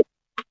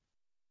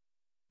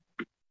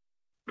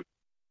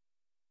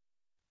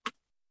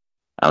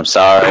 I'm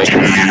sorry. Let's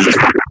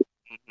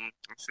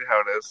see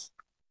how it is.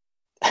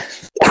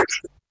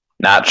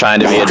 Not trying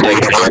to be a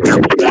dick.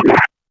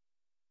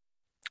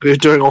 You're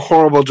doing a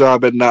horrible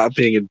job at not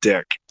being a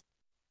dick.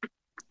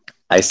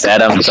 I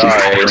said I'm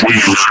sorry.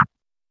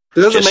 It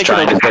doesn't Just make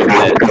trying it to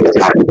okay. fix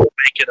it.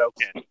 Make it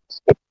okay.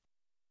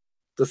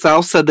 The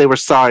South said they were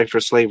sorry for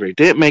slavery.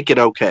 Didn't make it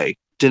okay.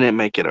 Didn't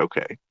make it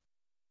okay.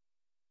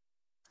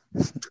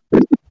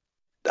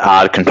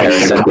 Odd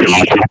comparison.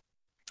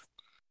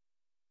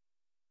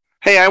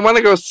 Hey, I want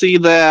to go see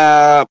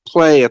the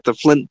play at the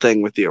Flint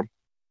thing with you.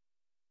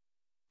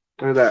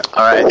 Or that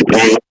All right.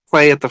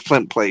 play at the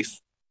Flint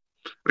place.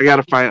 I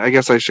gotta find. I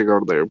guess I should go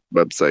to their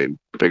website and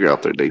figure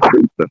out their dates.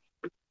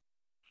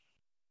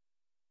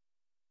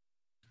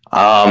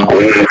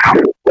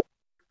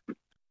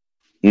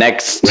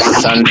 Next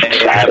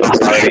Sunday I have a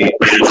party,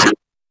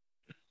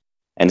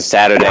 and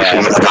Saturday I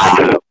have a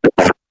party.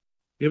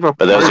 You have a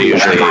But those are party?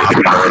 usually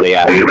early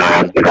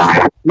afternoon.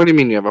 What do you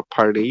mean you have a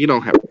party? You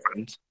don't have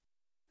friends.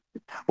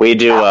 We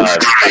do a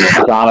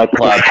Sonic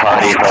Club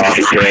party for all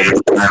the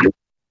kids.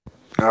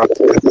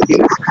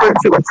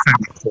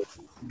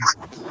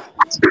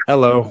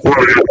 Hello.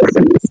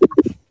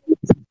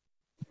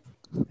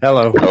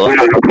 Hello.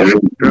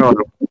 Hello?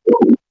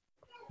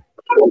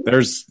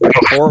 There's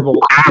horrible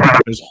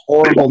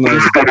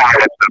noise.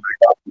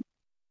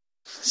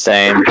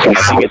 Same. I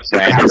think it's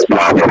Brandon's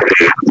fault.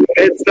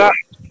 It's not.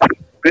 I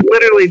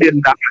literally did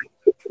nothing.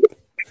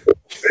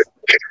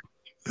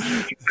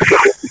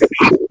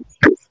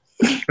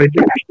 I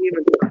didn't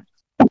even.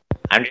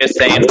 I'm just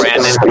saying,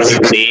 Brandon, if you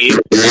leave,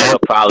 it'll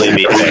probably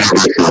be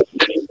fixed.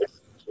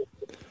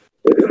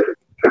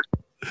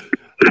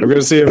 I'm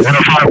gonna see if.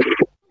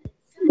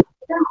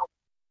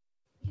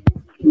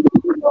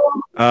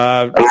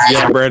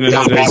 Yeah, Brandon,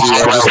 it is you.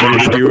 I just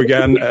muted you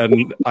again,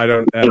 and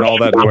all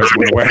that noise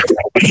went away.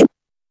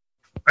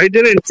 I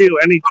didn't do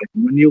anything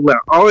when you left.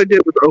 All I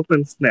did was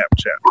open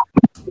Snapchat.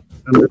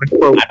 And then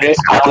I'm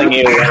just telling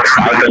you when I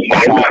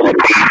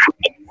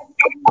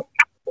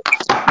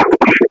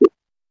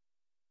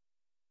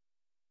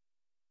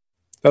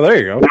Oh, there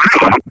you go.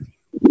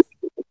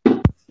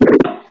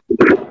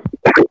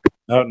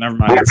 Oh, never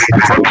mind.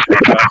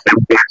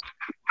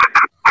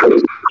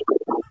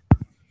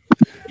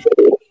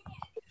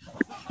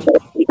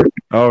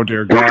 Oh,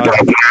 dear God.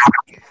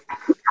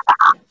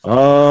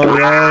 Oh,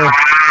 yeah.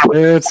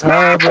 It's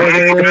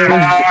happening.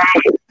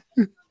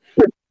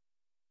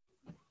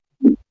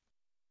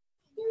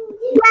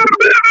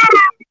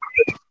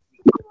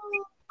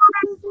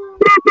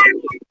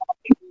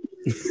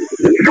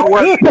 You know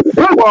what?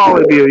 Screw all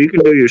of you. You can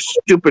do your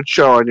stupid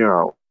show on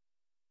your own.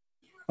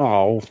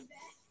 Oh,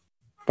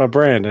 but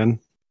Brandon.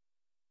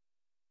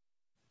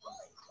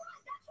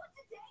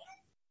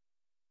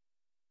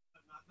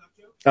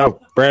 Oh,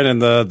 Brandon,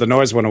 the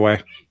noise went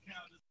away.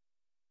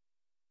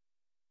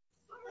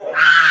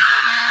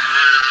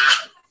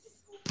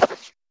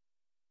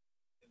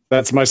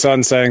 That's my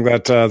son saying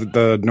that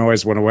the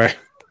noise went away.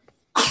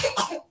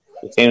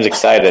 He seems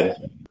excited.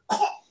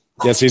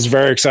 Yes, he's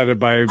very excited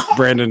by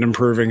Brandon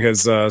improving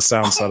his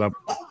sound setup.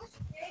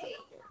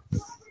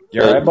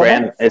 You all right,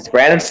 Bubba? Is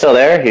Brandon still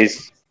there?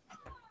 He's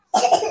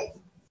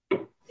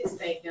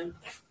taken.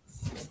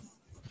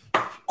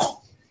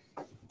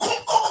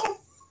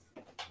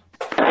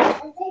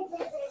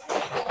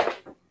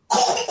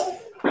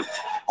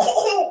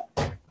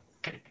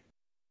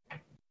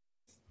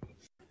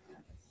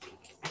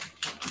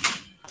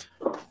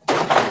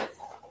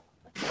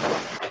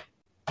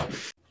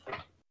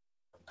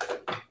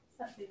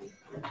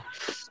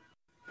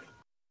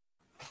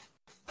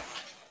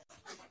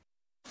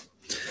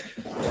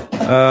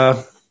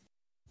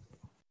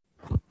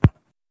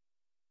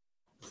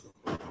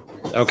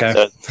 Okay.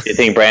 So, do you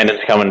think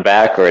Brandon's coming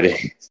back, or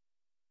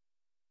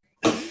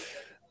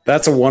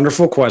That's a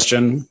wonderful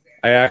question.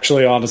 I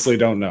actually honestly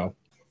don't know.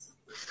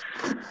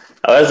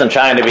 I wasn't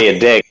trying to be a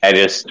dick. I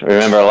just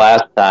remember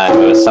last time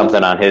it was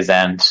something on his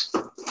end.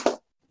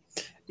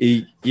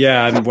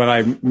 Yeah, and when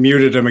I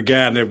muted him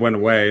again, it went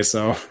away.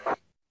 So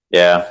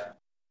yeah,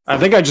 I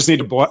think I just need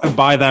to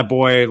buy that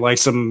boy like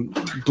some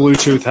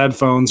Bluetooth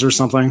headphones or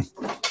something.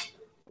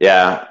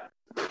 Yeah.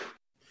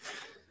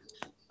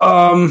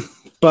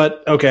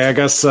 But okay, I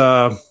guess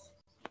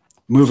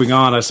moving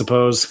on, I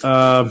suppose.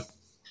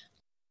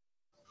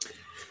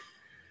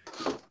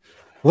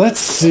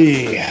 Let's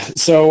see.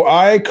 So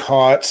I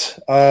caught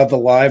the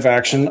live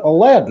action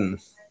Aladdin.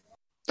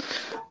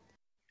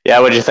 Yeah,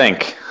 what'd you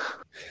think?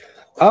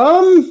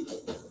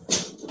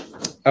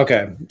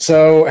 Okay.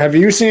 So have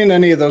you seen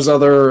any of those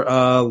other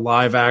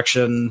live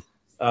action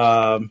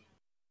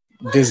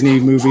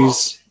Disney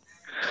movies?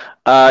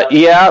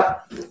 Yeah.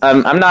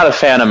 I'm not a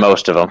fan of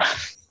most of them.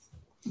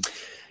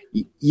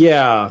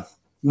 Yeah,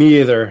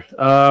 me either.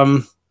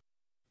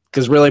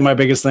 Because really my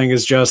biggest thing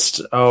is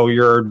just,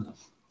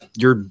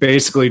 you're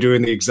basically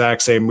doing the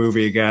exact same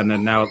movie again,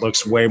 and now it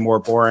looks way more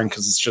boring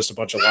because it's just a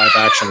bunch of live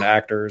action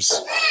actors.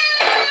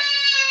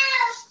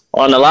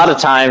 Well, and a lot of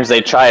times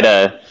they try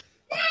to,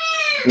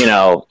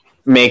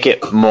 make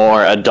it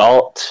more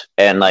adult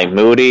and like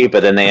moody,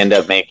 but then they end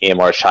up making it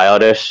more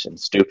childish and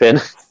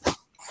stupid.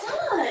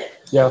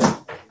 Yeah.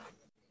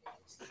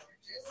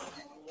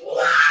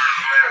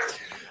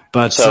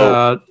 But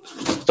so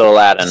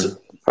Aladdin,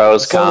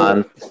 pros,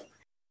 cons.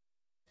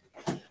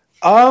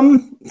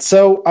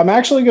 So I'm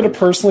actually going to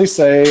personally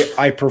say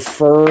I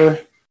prefer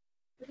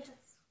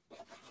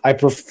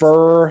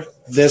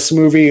this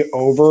movie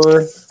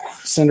over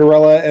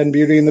Cinderella and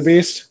Beauty and the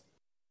Beast,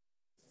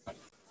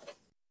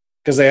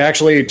 because they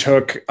actually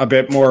took a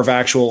bit more of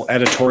actual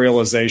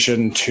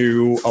editorialization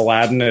to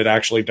Aladdin. It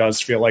actually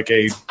does feel like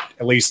a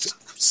at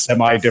least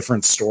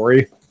semi-different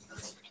story.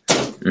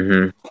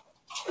 Mm-hmm.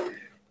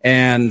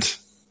 And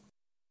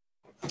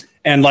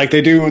like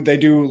they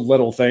do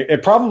little things.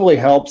 It probably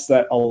helps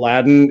that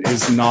Aladdin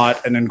is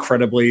not an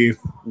incredibly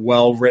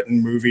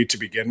well-written movie to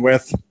begin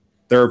with.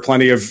 There are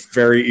plenty of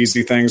very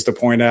easy things to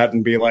point at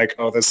and be like,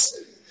 oh, this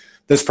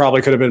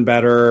probably could have been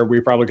better. We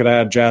probably could have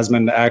had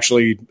Jasmine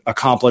actually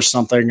accomplish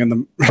something in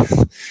the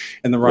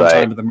in the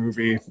runtime of the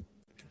movie.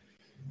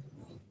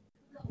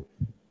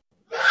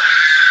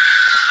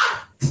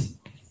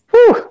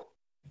 Whew.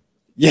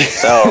 Yeah.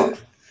 So,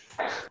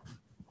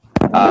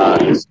 how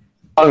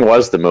long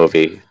was the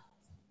movie?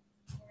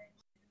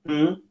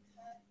 Mm-hmm.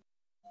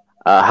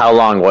 How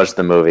long was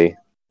the movie?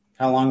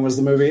 How long was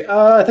the movie?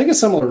 I think a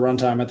similar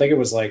runtime. I think it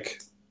was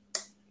like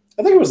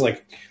an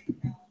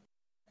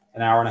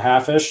hour and a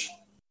half ish.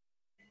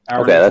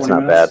 Okay, that's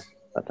not bad.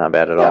 That's not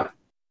bad at all.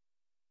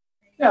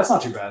 Yeah, it's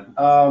not too bad.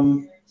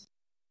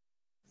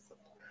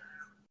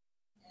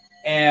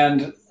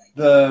 And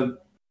the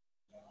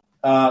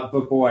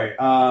but boy,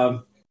 I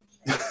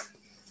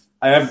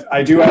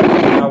do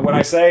have when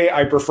I say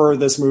I prefer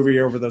this movie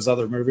over those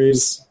other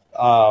movies,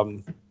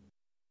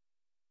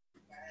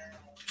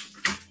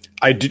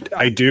 I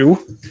do.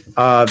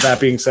 That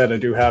being said, I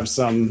do have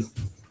some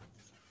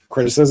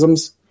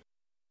criticisms.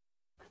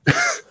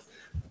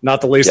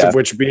 Not the least of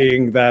which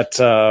being that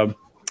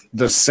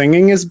the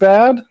singing is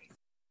bad,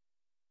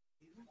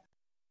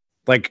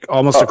 like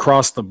almost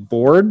across the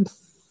board.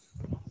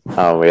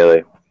 Oh,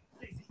 really?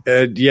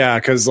 Yeah,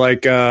 because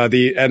like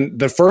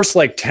the first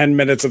like 10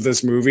 minutes of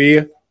this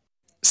movie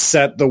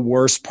set the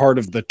worst part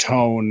of the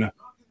tone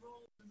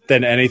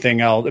than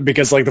anything else,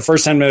 because like the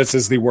first 10 minutes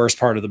is the worst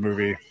part of the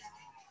movie,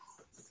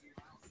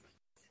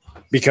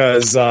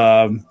 because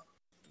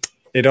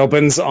it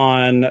opens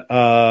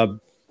on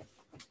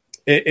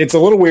it's a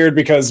little weird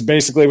because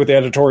basically with the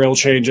editorial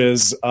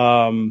changes,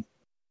 Will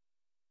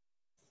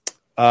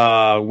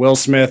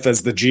Smith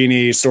as the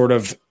genie sort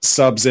of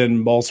subs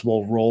in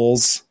multiple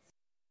roles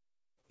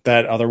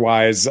that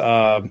otherwise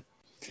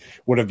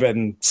would have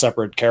been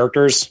separate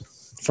characters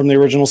from the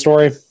original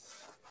story.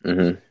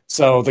 Mm-hmm.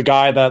 So the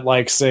guy that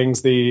like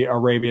sings the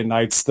Arabian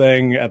Nights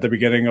thing at the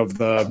beginning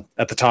of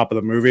at the top of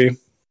the movie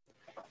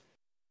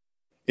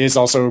is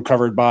also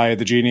covered by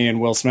the genie and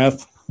Will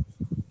Smith.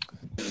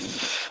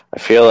 I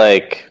feel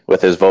like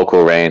with his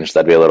vocal range,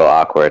 that'd be a little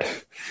awkward.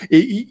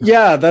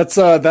 Yeah,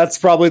 that's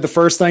probably the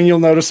first thing you'll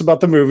notice about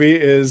the movie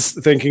is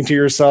thinking to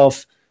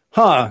yourself,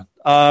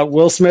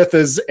 Will Smith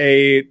is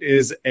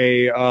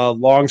a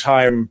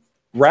longtime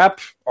rap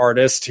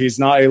artist. He's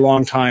not a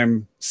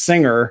longtime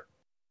singer.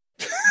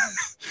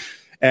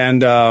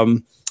 And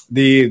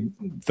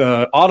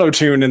the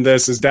auto-tune in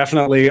this is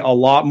definitely a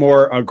lot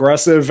more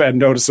aggressive and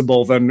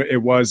noticeable than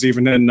it was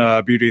even in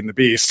Beauty and the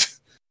Beast.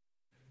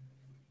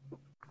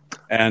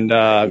 And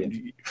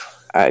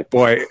I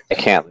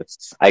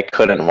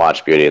couldn't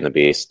watch Beauty and the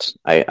Beast.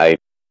 I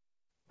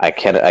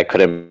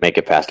couldn't make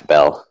it past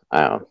Belle.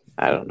 I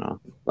don't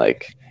know.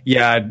 Like,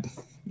 yeah,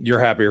 you're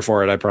happier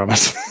for it, I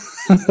promise.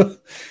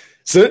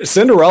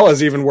 Cinderella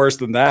is even worse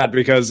than that,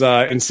 because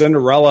in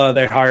Cinderella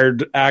they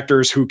hired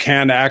actors who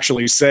can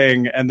actually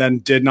sing and then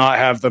did not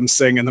have them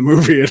sing in the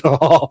movie at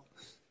all.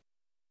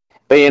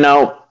 But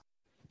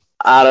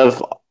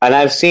and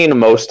I've seen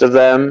most of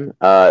them.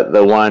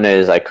 The one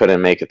is I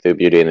couldn't make it through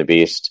Beauty and the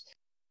Beast,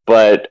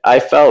 but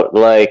I felt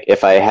like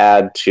if I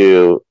had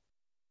to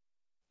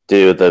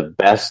do the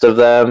best of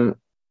them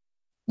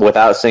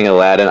without saying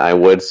Aladdin, I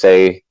would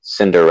say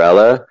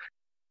Cinderella.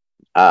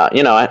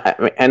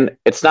 And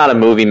it's not a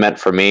movie meant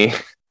for me,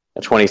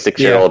 a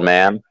 26-year-old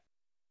man.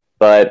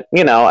 But,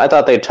 I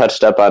thought they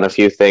touched up on a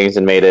few things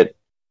and made it,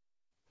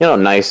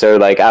 nicer.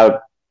 Like, I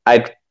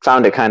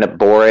found it kind of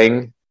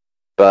boring,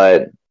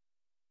 but,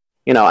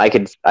 I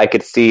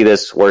could see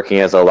this working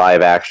as a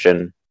live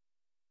action,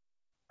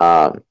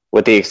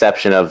 with the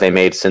exception of they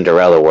made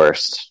Cinderella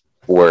worse.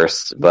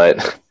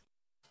 But,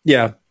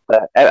 yeah.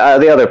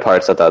 The other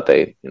parts I thought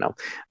they,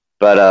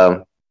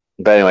 but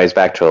anyways,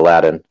 back to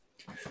Aladdin.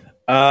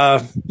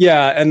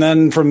 And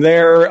then from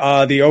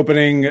there, the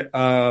opening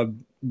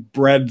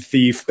bread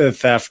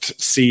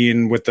theft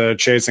scene with the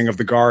chasing of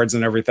the guards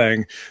and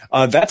everything,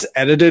 that's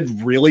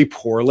edited really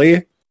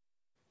poorly,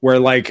 where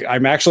like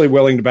I'm actually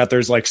willing to bet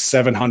there's like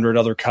 700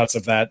 other cuts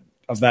of that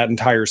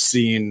entire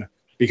scene,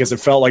 because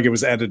it felt like it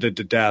was edited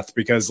to death,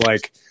 because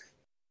like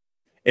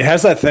it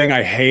has that thing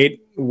I hate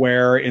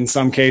where in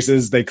some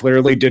cases they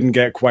clearly didn't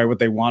get quite what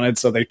they wanted,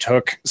 so they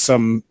took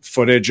some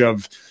footage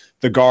of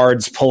the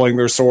guards pulling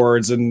their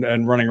swords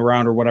and running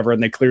around or whatever,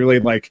 and they clearly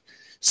like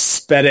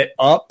sped it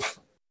up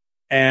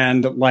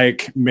and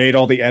like made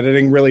all the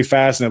editing really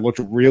fast, and it looked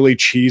really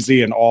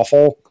cheesy and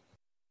awful.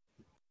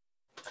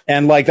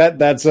 And like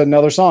that's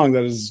another song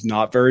that is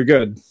not very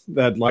good.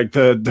 That like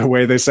the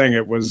way they sang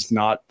it was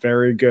not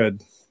very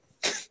good.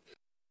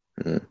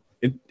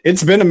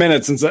 It's been a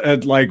minute since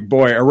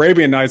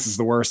Arabian Nights is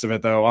the worst of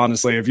it, though.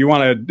 Honestly, if you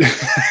want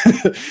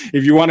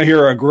to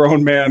hear a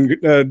grown man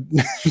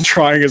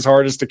trying his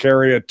hardest to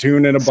carry a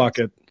tune in a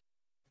bucket,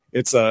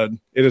 it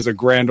is a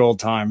grand old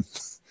time.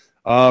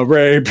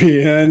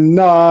 Arabian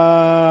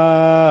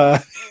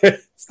Nights.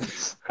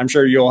 I'm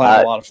sure you'll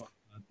have a lot of fun.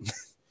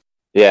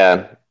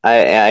 Yeah,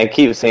 I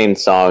keep seeing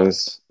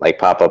songs like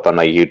pop up on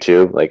my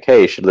YouTube, like,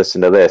 "Hey, you should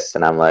listen to this,"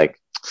 and I'm like,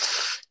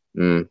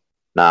 "Nah,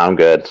 I'm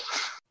good."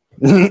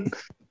 Yeah,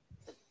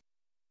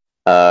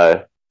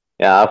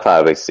 I'll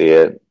probably see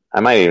it. I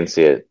might even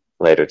see it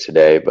later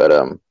today, but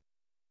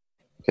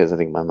because I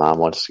think my mom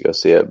wants to go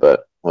see it,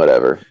 but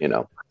whatever, I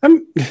don't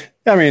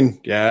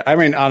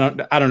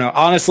know.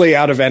 Honestly,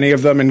 out of any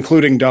of them,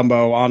 including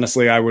Dumbo,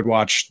 honestly, I would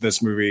watch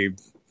this movie.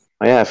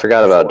 Oh, yeah, I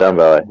forgot about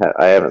Dumbo.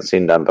 I haven't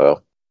seen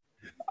Dumbo.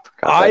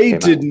 I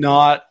did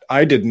not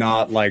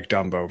like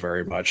Dumbo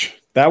very much.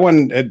 That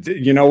one,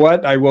 you know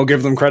what? I will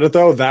give them credit,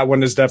 though. That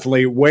one is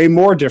definitely way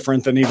more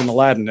different than even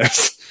Aladdin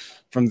is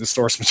from the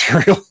source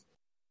material.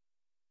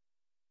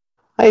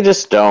 I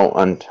just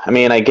don't.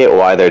 I get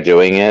why they're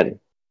doing it.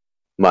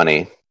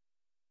 Money.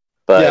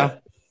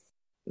 But,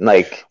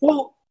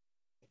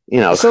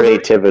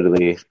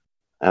 creativity,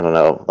 I don't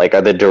know. Like,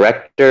 are the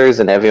directors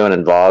and everyone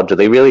involved, do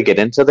they really get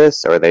into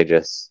this? Or are they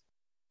just,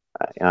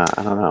 I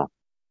don't know.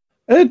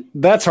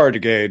 That's hard to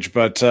gauge,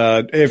 but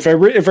if I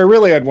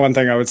really had one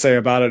thing I would say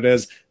about it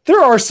is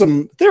there are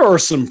some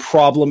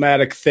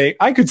problematic things.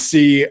 I could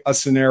see a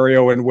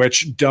scenario in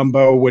which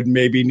Dumbo would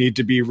maybe need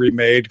to be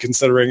remade,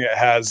 considering it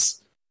has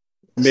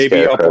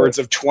maybe upwards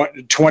of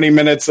 20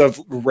 minutes of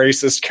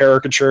racist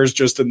caricatures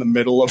just in the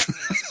middle of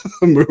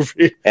the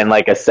movie, and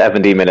like a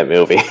 70-minute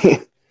movie.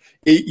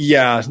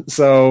 Yeah,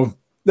 so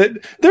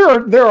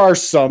there are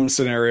some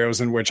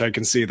scenarios in which I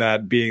can see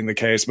that being the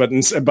case, but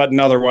in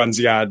other ones,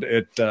 yeah,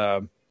 it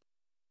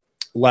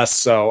less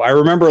so. I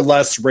remember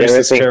less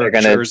racist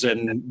caricatures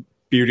in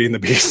Beauty and the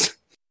Beast.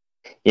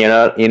 You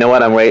know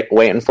what I'm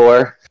waiting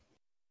for?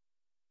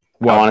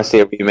 What? I want to see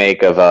a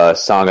remake of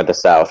Song of the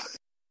South.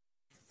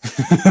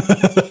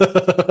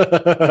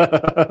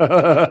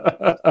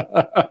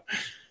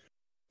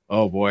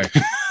 Oh boy.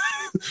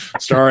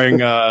 starring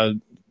Seth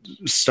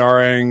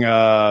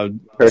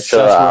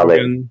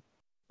Rogen.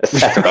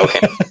 Seth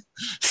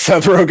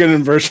Rogen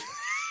and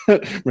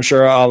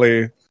Mahershala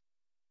Ali.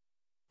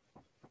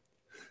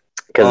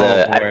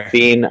 Because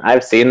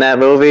I've seen that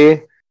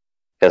movie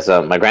because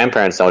my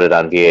grandparents owned it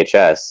on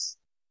VHS,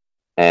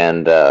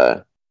 and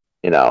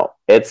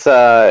it's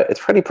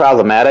pretty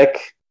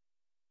problematic.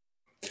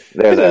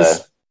 And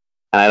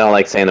I don't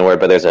like saying the word,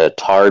 but there's a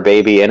tar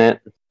baby in it.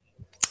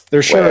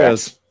 There sure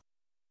is.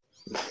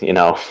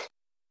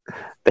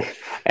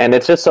 And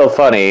it's just so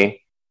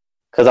funny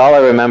because all I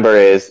remember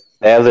is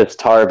they have this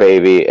tar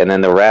baby, and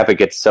then the rabbit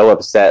gets so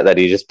upset that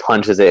he just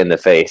punches it in the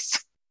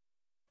face.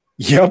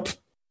 Yep.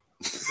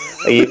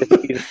 He's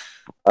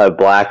a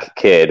black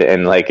kid,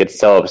 and like it's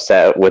so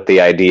upset with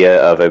the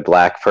idea of a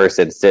black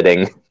person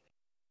sitting.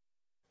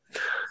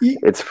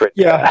 It's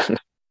pretty bad.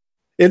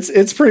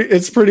 It's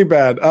pretty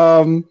bad.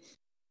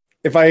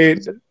 If I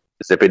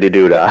zippity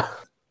doodah,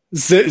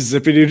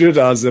 zippity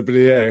doodah,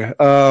 zippity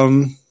a.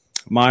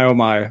 My oh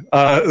my.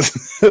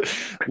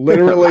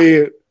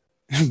 Literally,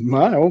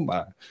 my oh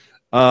my.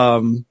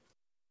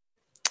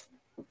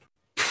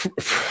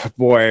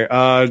 Boy,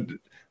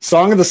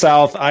 Song of the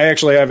South. I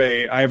actually have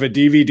a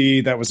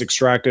DVD that was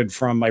extracted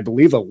from, I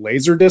believe, a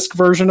Laserdisc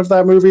version of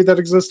that movie that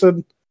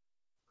existed.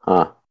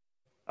 Huh.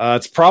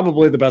 It's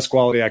probably the best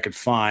quality I could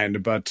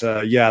find, but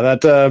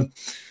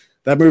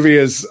that movie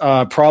is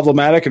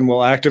problematic and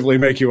will actively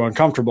make you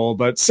uncomfortable.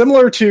 But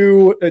similar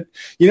to,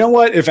 you know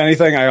what? If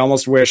anything, I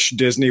almost wish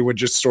Disney would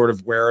just sort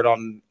of wear it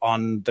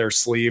on their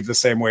sleeve the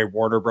same way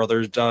Warner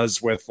Brothers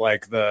does with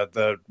like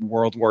the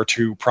World War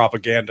II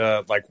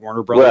propaganda, like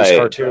Warner Brothers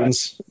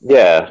cartoons.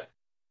 Yeah.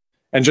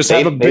 And just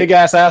have a big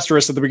ass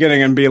asterisk at the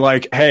beginning and be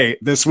like, hey,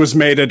 this was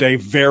made at a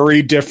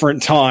very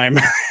different time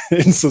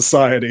in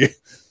society.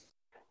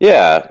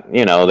 Yeah,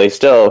 they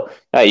still...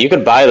 you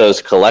could buy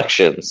those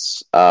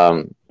collections,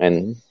 and,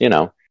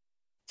 it's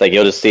like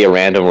you'll just see a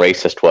random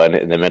racist one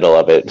in the middle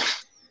of it.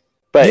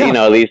 But,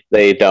 at least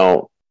they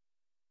don't...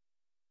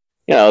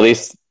 at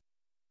least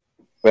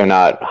they're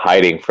not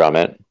hiding from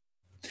it.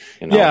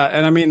 Yeah,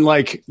 and I mean,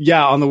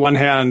 on the one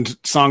hand,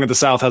 Song of the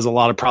South has a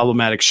lot of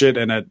problematic shit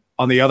in it.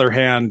 On the other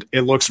hand,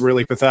 it looks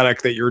really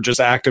pathetic that you're just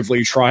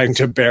actively trying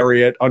to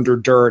bury it under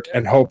dirt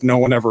and hope no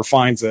one ever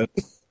finds it.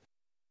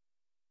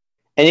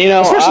 And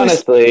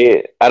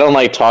honestly, I don't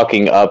like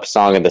talking up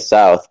Song of the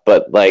South,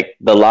 but like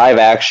the live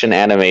action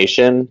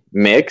animation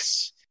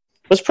mix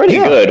was pretty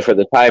good for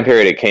the time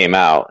period it came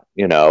out.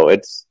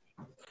 It's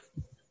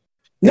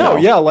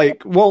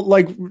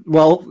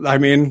I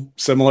mean,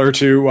 similar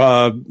to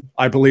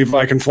I Believe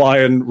I Can Fly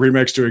and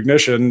Remix to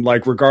Ignition,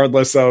 like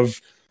regardless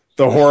of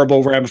the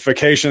horrible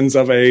ramifications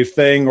of a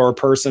thing or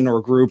person or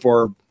group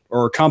or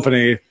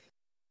company,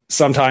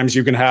 sometimes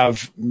you can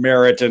have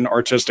merit in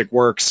artistic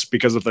works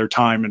because of their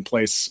time and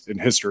place in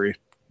history.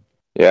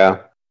 Yeah.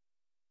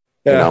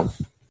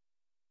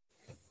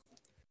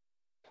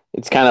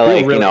 It's kind of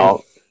like,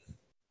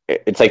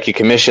 it's like you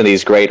commission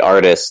these great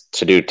artists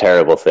to do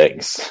terrible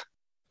things.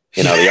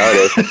 The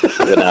artist,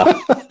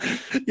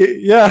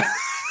 Yeah.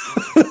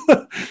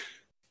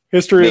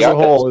 History as a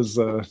whole is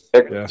they're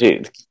going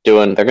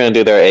to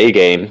do their A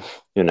game,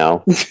 They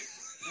got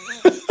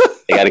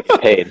to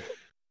get paid.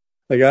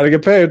 They got to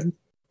get paid.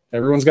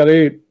 Everyone's got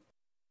to eat.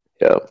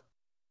 Yep.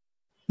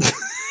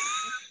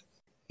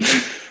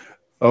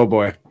 Oh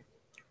boy.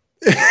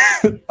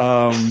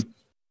 Now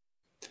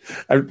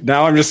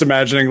I'm just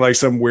imagining like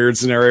some weird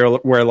scenario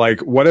where like,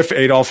 what if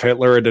Adolf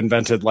Hitler had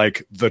invented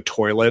like the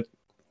toilet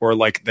or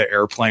like the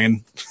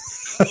airplane?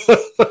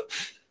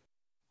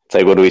 It's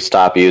like, would we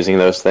stop using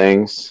those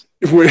things?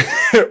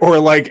 Or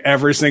like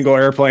every single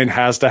airplane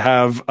has to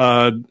have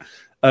a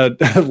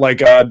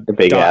big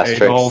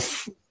asterisk.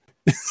 Adolf.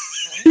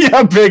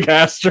 Yeah, big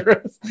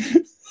asterisk.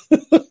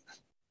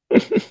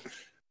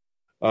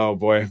 Oh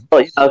boy.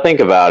 Well, think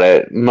about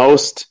it.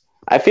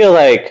 I feel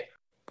like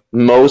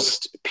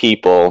most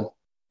people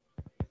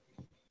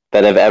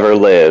that have ever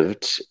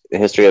lived in the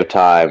history of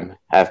time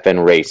have been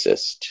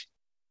racist.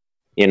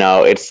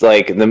 It's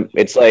like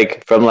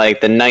from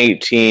like the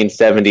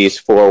 1970s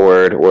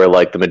forward, where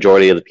like the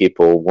majority of the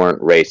people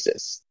weren't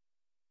racist.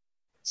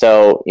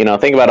 So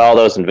think about all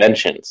those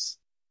inventions.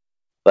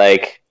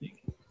 Like,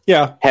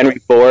 Yeah. Henry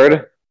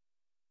Ford,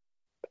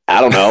 I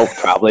don't know,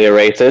 probably a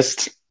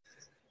racist.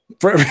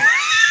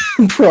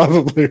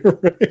 Probably a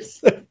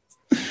racist.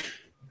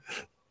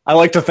 I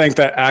like to think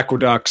that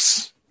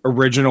Aqueduct's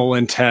original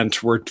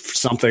intent were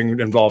something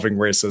involving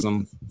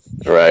racism.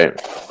 Right.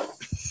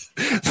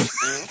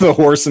 The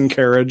horse and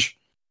carriage.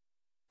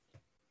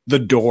 The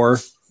door.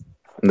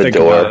 The Think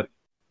door,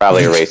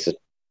 probably a racist.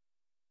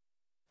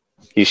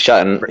 He's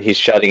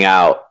shutting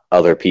out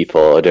other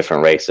people of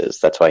different races.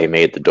 That's why he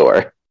made the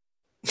door.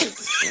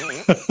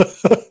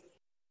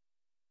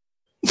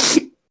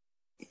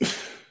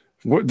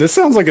 This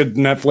sounds like a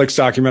Netflix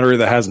documentary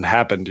that hasn't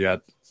happened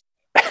yet.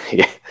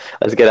 Yeah,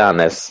 let's get on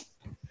this.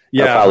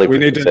 Yeah, we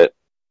need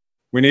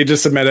to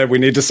submit it. We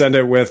need to send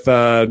it with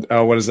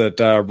what is it?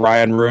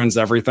 Ryan Ruins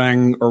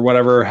Everything or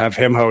whatever. Have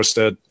him host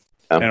it,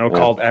 and it'll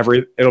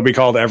be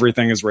called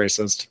Everything is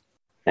Racist.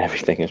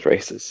 Everything is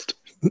racist.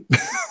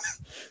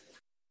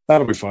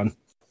 That'll be fun.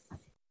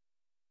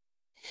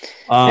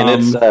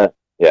 And it's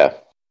yeah.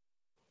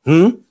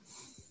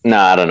 No,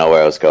 I don't know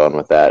where I was going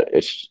with that.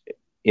 It's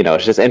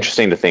it's just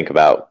interesting to think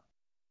about.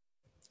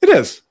 It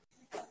is.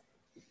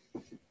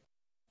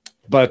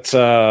 But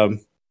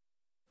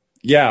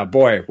yeah,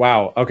 boy,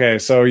 wow. Okay,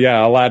 so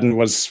yeah, Aladdin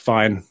was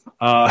fine.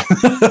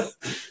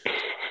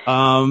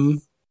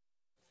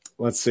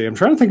 Let's see. I'm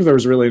trying to think if there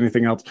was really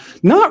anything else.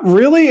 Not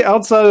really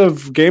outside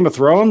of Game of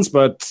Thrones,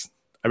 but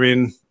I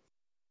mean,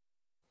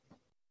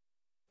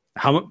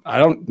 I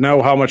don't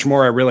know how much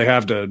more I really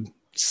have to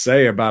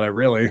say about it,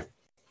 really.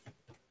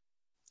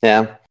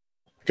 Yeah,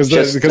 because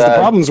the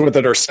problems with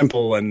it are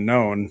simple and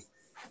known.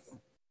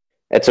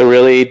 It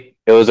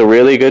was a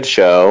really good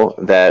show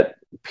that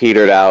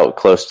petered out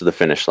close to the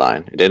finish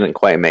line. It didn't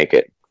quite make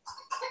it.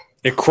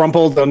 It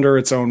crumpled under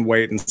its own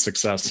weight and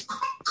success.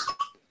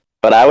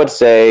 But I would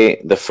say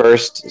the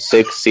first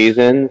 6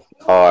 seasons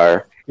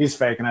are... He's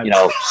faking it.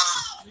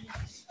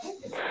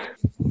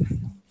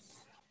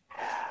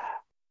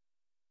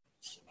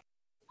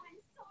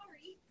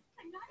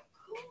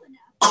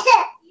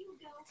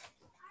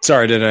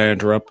 Sorry, did I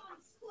interrupt?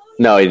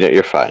 No,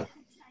 you're fine.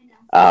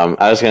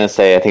 I was going to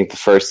say, I think the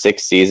first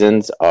 6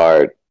 seasons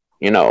are,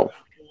 they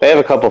have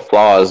a couple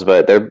flaws,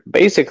 but they're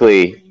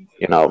basically,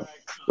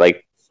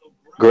 like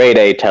grade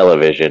A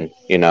television.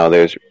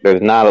 There's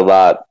not a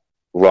lot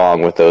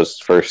wrong with those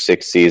first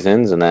 6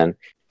 seasons, and then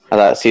I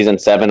thought season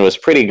 7 was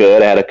pretty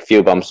good. I had a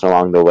few bumps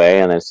along the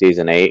way, and then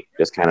season 8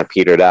 just kind of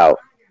petered out.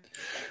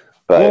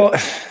 But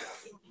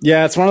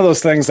yeah, it's one of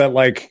those things that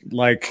like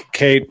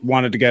Kate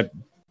wanted to get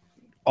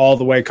all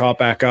the way caught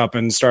back up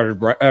and started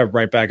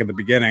right back at the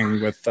beginning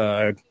with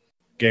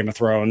Game of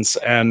Thrones,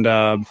 and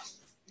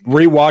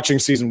rewatching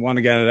season 1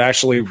 again, it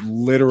actually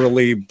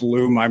literally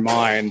blew my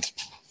mind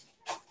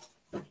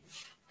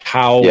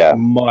how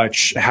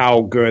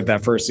good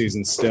that first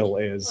season still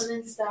is.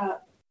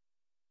 Stop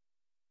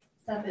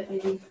it,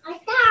 baby.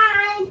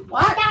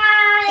 What?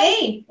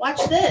 Hey,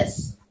 watch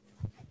this.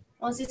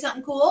 Want to see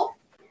something cool?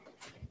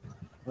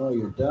 Oh,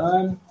 you're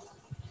done?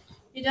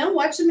 You done?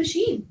 Watch the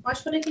machine.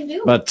 Watch what it can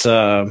do. But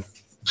oh,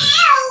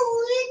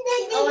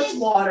 it's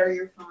water.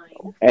 You're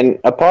fine. And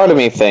a part of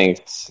me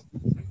thinks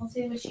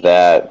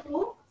that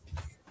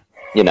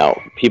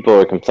people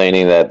were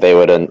complaining that they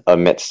would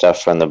omit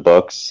stuff from the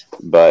books,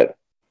 but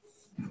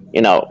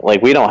we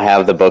don't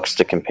have the books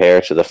to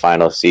compare to the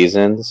final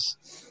seasons.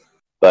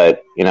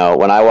 But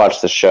when I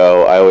watched the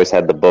show, I always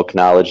had the book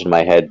knowledge in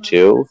my head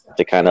too,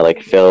 to kind of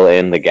like fill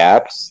in the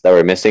gaps that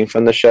were missing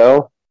from the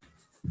show.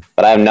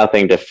 But I have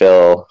nothing to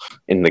fill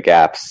in the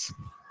gaps,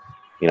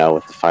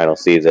 with the final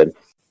season.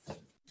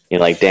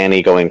 Like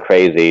Dany going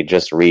crazy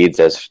just reads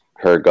as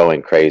her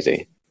going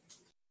crazy.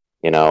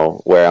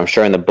 Where I'm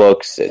sure in the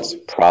books it's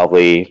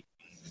probably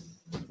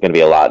going to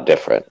be a lot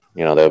different.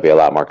 There'll be a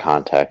lot more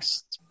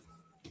context.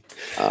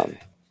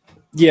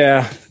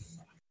 Yeah,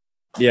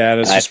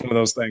 it's just one of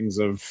those things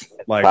of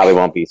like probably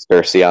won't be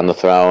Cersei on the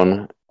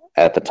throne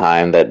at the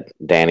time that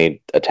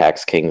Dany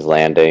attacks King's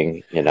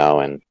Landing.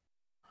 And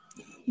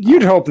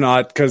you'd hope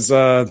not, because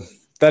that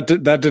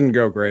didn't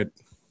go great.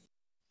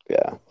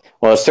 Yeah,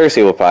 well,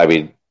 Cersei will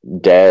probably be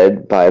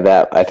dead by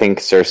that. I think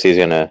Cersei's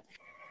gonna.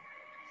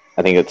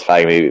 I think it's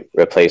probably gonna be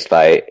replaced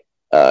by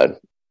Aegon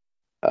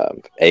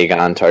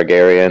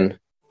Targaryen,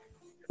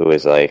 who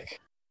is like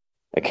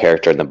a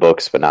character in the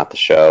books but not the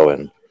show.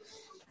 And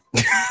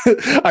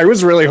I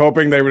was really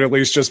hoping they would at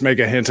least just make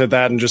a hint at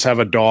that and just have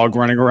a dog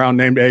running around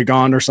named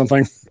Aegon or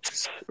something.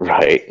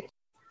 Right.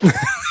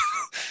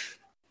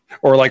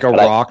 Or like a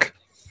rock.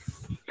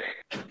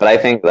 But I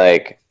think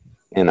I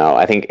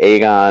think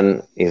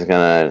Aegon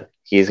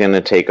he's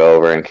gonna take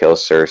over and kill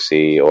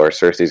Cersei, or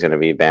Cersei's gonna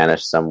be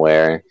banished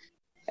somewhere.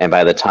 And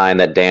by the time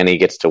that Dany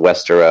gets to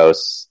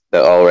Westeros,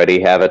 they'll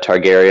already have a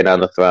Targaryen on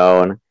the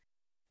throne,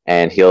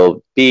 and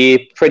he'll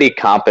be pretty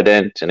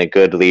competent and a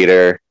good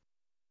leader.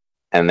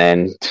 And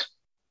then,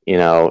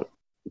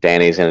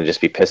 Dany's gonna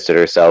just be pissed at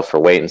herself for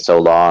waiting so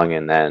long,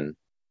 and then,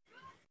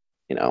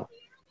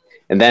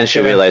 and then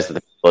she'll realize that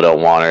the people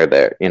don't want her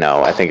there.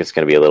 I think it's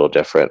gonna be a little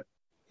different.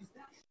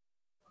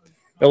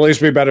 At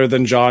least be better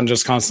than John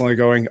just constantly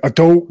going, I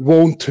don't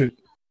want it.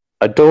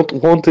 I don't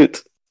want it.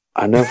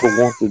 I never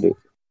wanted it.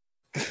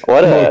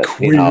 What a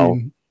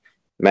queen.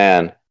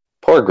 Man,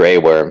 poor Grey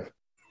Worm.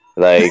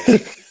 Like,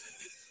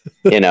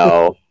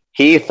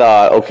 he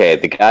thought, okay,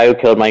 the guy who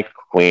killed my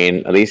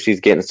queen, at least he's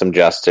getting some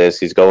justice.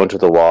 He's going to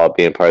the wall,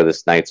 being part of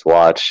this Night's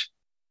Watch.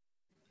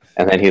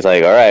 And then he's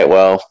like, all right,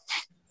 well,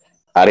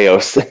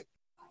 adios.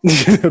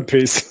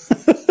 Peace.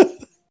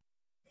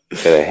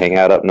 Gonna hang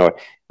out up north.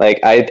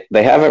 Like,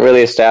 they haven't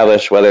really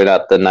established whether or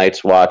not the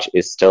Night's Watch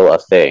is still a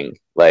thing.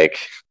 Like,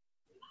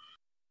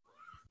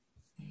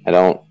 I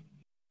don't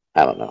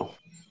know.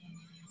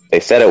 They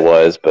said it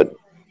was, but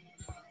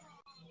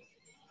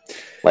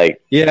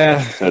like,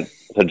 yeah. So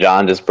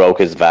John just broke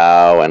his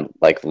vow and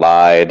like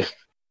lied,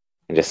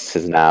 and just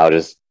is now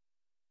just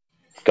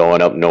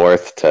going up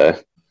north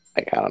to,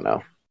 like, I don't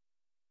know.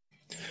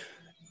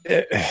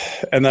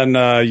 And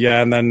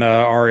then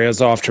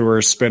Arya's off to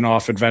her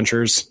spin-off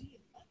adventures.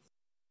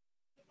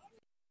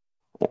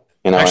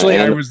 Actually,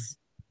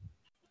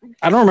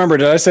 I don't remember.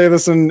 Did I say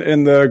this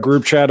in the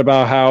group chat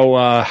about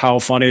how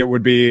funny it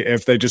would be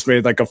if they just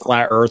made like a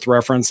flat Earth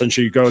reference and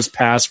she goes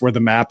past where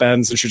the map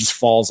ends and she just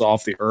falls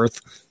off the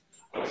Earth?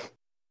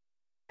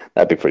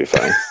 That'd be pretty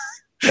funny.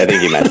 I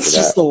think you mentioned that. It's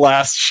just the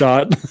last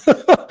shot.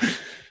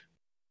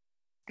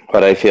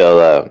 But I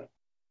feel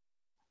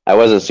I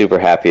wasn't super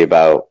happy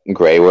about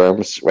Grey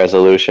Worm's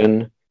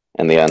resolution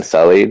and the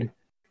Unsullied.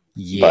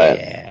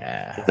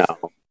 Yeah. But,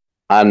 no.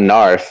 On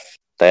Narth,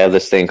 they have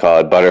this thing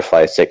called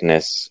butterfly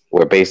sickness,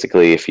 where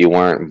basically if you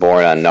weren't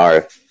born on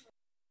Narth,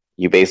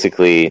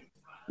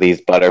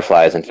 these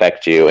butterflies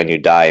infect you and you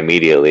die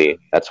immediately.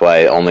 That's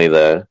why only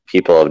the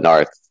people of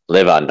Narth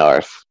live on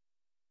Narth.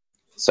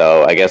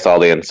 So I guess all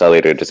the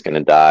Unsullied are just going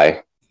to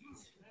die.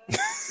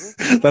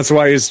 That's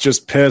why he's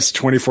just pissed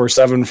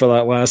 24/7 for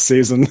that last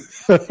season.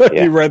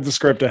 He read the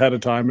script ahead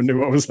of time and knew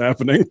what was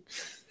happening.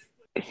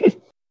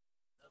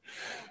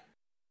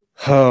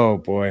 Oh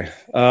boy.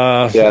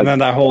 And then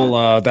that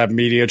whole that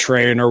media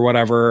train or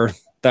whatever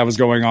that was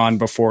going on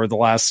before the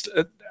last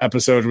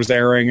episode was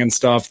airing and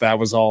stuff, that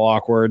was all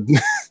awkward.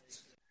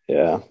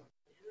 Yeah.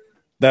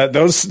 That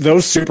those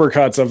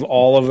supercuts of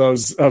all of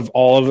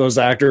those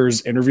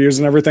actors' interviews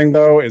and everything,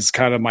 though, is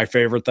kind of my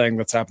favorite thing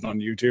that's happened on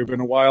YouTube in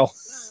a while.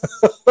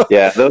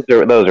 Yeah, those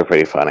are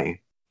pretty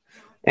funny.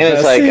 And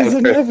it's like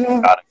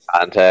out of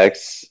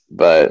context,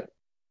 but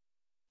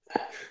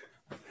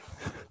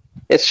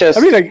it's just,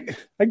 I mean,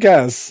 I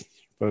guess,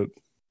 but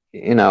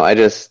it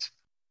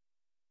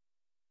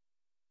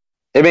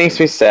makes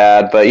me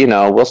sad, but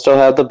we'll still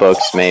have the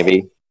books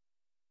maybe.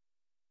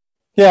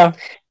 Yeah.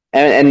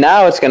 And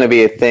now it's going to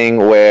be a thing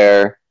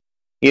where,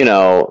 it's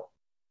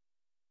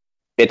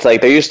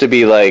like there used to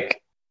be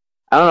like,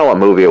 I don't know what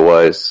movie it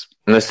was,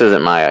 and this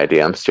isn't my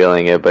idea, I'm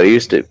stealing it, but it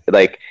used to,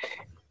 like,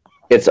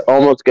 it's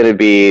almost going to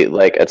be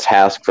like a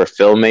task for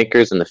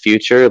filmmakers in the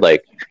future.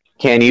 Like,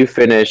 can you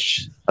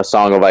finish A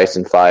Song of Ice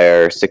and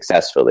Fire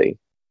successfully?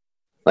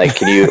 Like,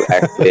 can you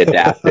actually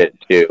adapt it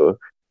to,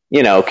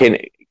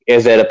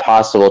 is it a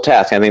possible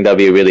task? I think that'll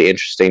be really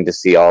interesting to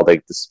see all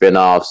like the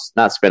spin-offs,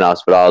 not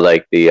spin-offs, but all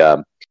like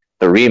the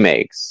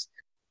remakes.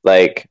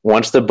 Like,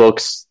 once the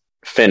books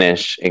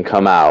finish and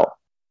come out,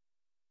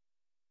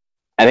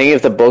 I think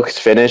if the books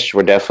finish,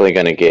 we're definitely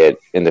going to get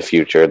in the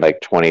future,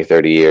 like 20,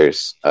 30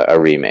 years, a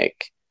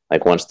remake.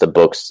 Like, once the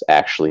books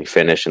actually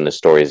finish and the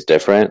story is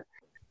different.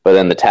 But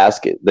then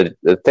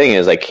the thing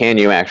is, like, can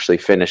you actually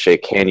finish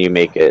it? Can you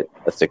make it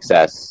a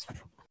success?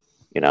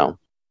 Can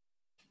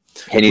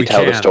you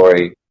tell the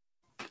story?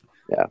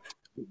 Yeah.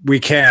 We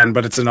can,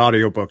 but it's an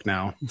audiobook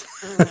now.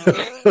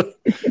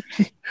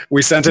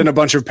 We sent in a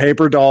bunch of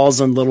paper dolls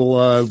and little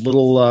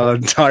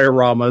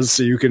dioramas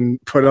so you can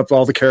put up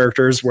all the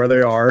characters where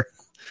they are.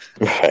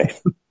 Right.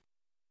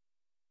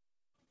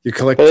 You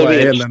click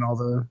play and then all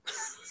the...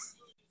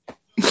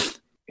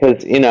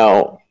 Because,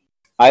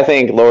 I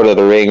think Lord of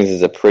the Rings is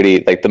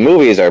the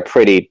movies are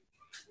pretty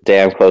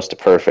damn close to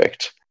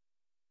perfect.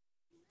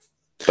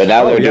 But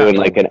now they're doing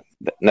like an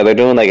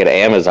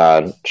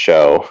Amazon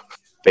show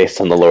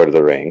based on the Lord of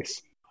the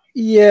Rings.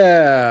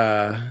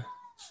 Yeah.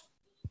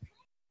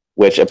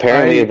 Which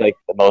apparently is like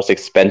the most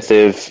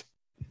expensive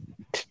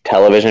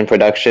television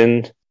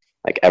production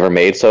like ever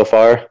made so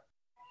far.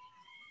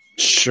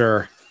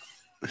 Sure.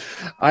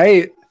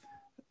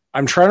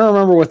 I'm trying to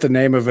remember what the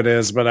name of it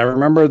is, but I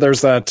remember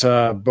there's that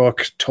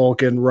book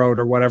Tolkien wrote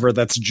or whatever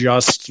that's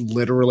just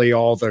literally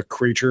all the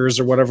creatures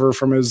or whatever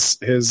from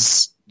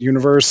his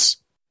universe.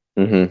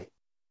 Mm-hmm.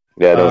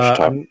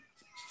 Yeah,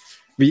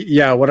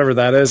 yeah, whatever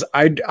that is.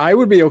 I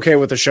would be okay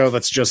with a show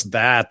that's just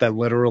that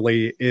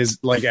literally is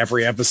like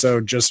every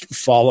episode just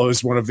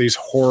follows one of these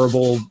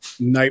horrible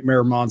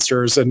nightmare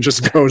monsters and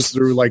just goes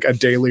through like a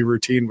daily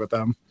routine with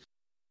them.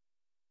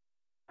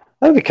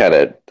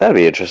 That'd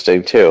be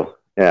interesting too.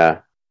 Yeah.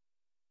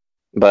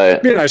 But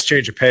it'd be a nice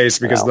change of pace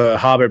because the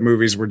Hobbit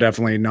movies were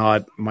definitely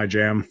not my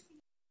jam.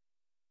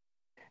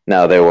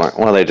 No, they weren't.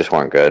 Well, they just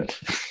weren't good.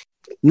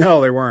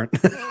 No, they weren't.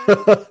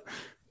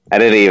 I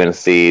didn't even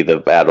see the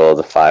Battle of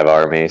the Five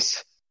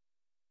Armies.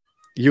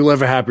 You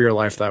live a happier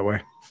life that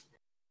way.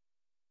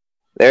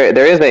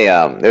 There's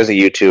a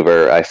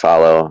YouTuber I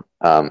follow.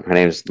 Her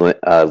name's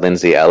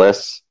Lindsay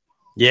Ellis.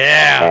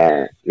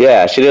 Yeah.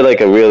 Yeah, she did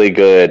like a really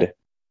good.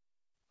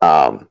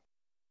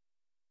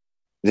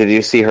 Did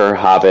you see her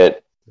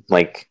Hobbit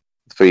like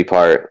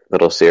 3-part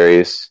little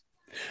series?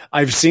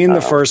 I've seen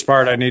the first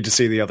part. I need to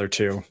see the other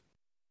two.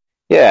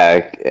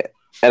 Yeah,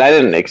 and I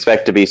didn't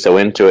expect to be so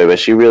into it, but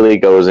she really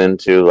goes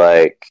into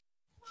like,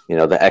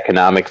 the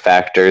economic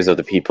factors of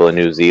the people in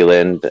New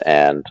Zealand,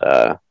 and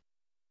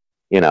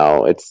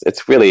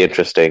it's really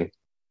interesting.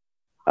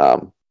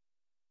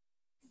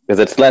 Because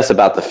it's less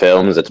about the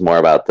films; it's more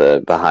about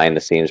the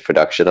behind-the-scenes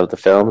production of the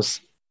films.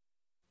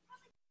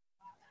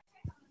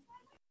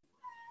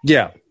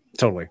 Yeah,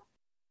 totally.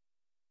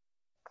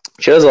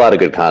 She does a lot of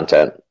good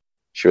content.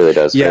 She really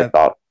does. Yeah.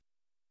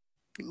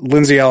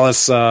 Lindsay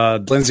Ellis,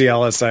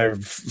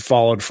 I've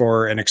followed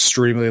for an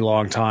extremely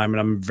long time, and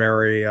I'm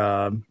very,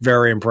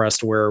 very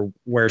impressed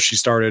where she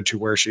started to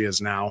where she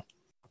is now.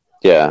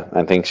 Yeah,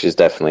 I think she's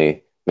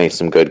definitely made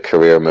some good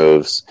career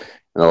moves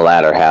in the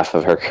latter half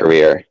of her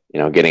career.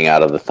 Getting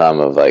out of the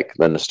thumb of like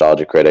the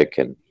Nostalgia Critic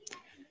and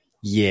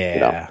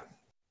yeah.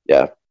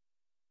 Do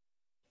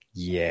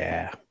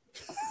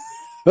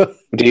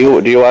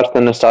you watch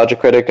the Nostalgia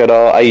Critic at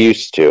all? I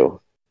used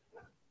to.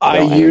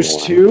 I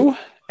used to,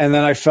 and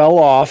then I fell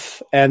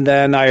off, and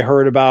then I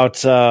heard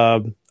about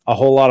a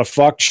whole lot of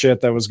fucked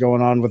shit that was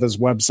going on with his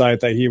website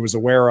that he was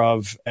aware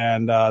of,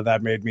 and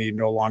that made me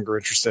no longer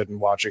interested in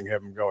watching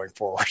him going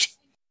forward.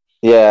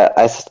 Yeah,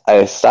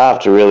 I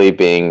stopped really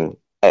being.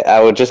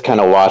 I would just kind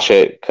of watch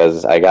it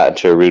because I got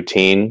into a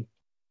routine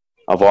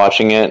of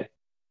watching it,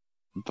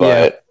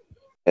 but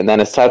and then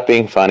it stopped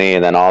being funny,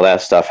 and then all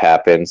that stuff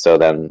happened. So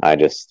then I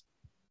just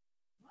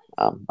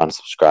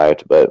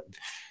unsubscribed. But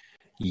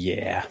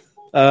yeah,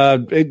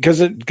 because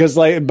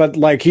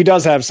he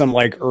does have some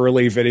like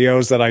early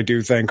videos that I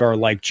do think are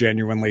like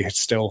genuinely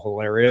still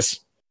hilarious.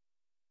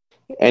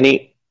 And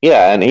he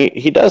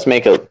does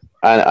make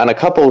on a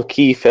couple of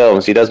key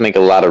films. He does make a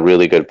lot of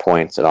really good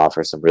points and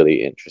offer some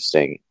really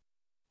interesting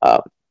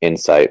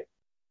insight.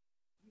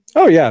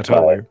 Oh yeah,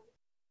 totally.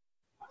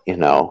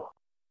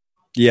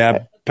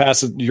 Yeah,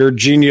 your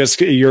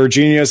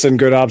genius and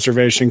good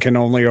observation can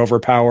only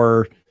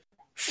overpower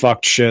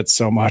fucked shit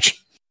so much.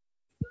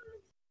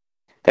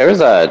 There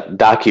was a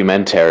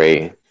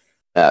documentary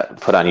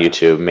put on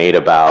YouTube made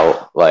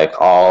about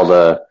like all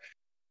the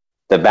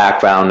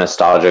background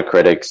Nostalgia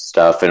Critic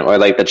stuff or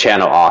like the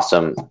Channel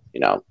Awesome,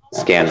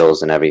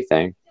 scandals and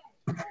everything.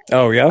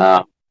 Oh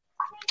yeah.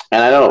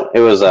 And I don't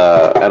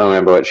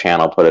remember what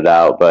channel put it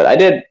out, but I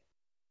did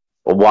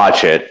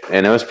watch it,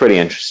 and it was pretty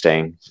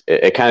interesting.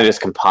 It kind of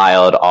just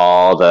compiled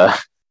all the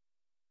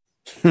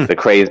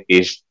crazy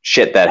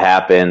shit that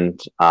happened,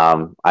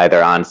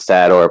 either on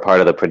set or part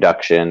of the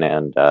production,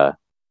 and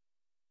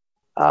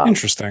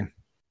interesting.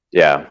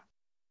 Yeah.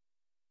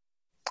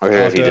 Or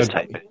if you just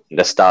type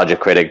Nostalgia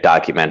Critic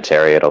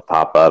documentary, it'll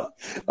pop up.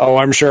 Oh,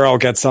 I'm sure I'll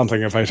get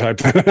something if I type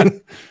that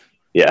in.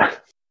 Yeah.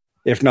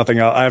 If nothing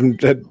else,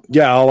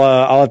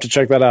 I'll have to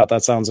check that out.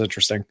 That sounds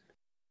interesting.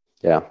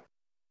 Yeah.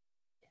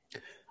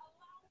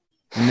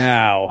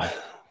 Now,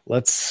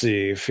 let's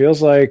see.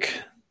 Feels like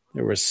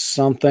there was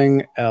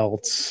something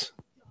else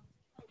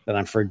that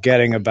I'm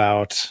forgetting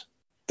about.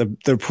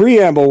 The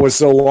preamble was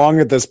so long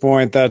at this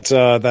point that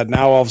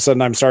now all of a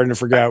sudden I'm starting to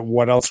forget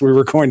what else we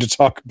were going to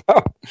talk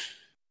about.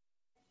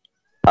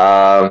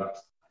 I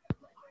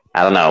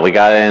don't know. We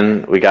got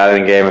in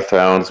Game of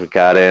Thrones. We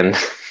got in.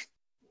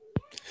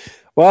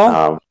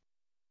 Well,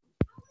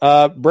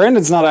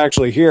 Brandon's not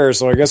actually here,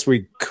 so I guess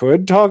we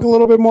could talk a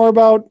little bit more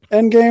about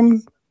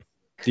Endgame.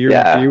 Do you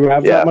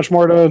have that much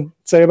more to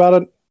say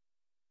about it?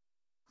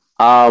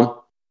 I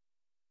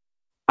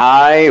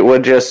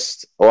would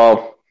just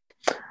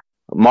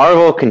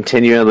Marvel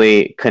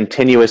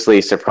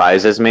continuously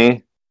surprises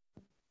me,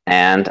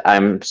 and I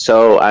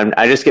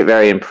just get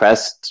very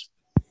impressed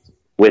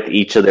with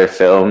each of their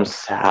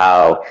films,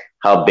 how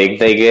big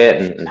they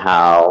get, and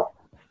how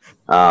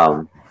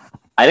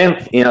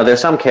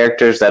there's some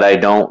characters that I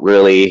don't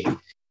really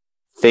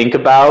think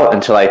about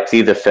until I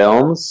see the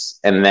films,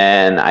 and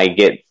then I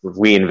get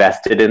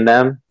reinvested in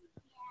them.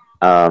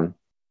 And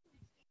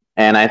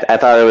I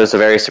thought it was a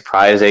very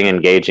surprising,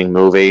 engaging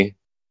movie.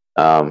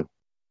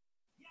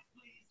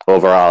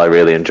 Overall, I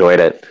really enjoyed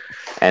it,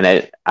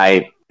 and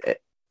I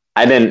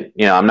didn't,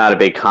 I'm not a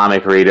big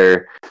comic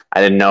reader.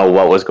 I didn't know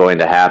what was going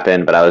to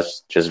happen, but I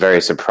was just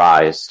very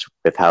surprised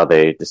with how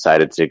they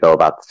decided to go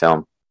about the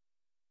film.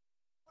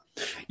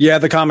 Yeah,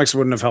 the comics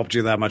wouldn't have helped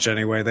you that much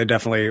anyway. They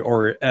definitely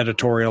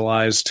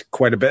editorialized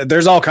quite a bit.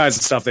 There's all kinds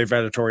of stuff they've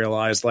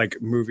editorialized, like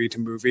movie to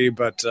movie,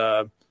 but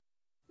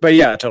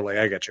yeah, totally,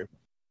 I get you.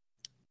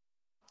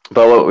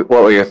 But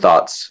what were your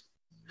thoughts?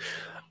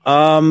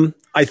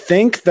 I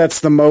think that's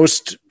the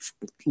most,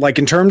 like,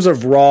 in terms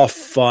of raw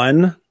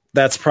fun,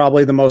 that's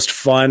probably the most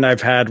fun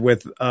I've had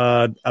with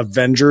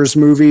Avengers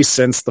movie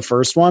since the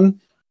first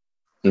one.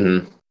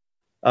 Mm-hmm.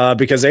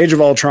 Because Age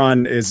of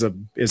Ultron is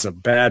a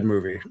bad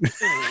movie.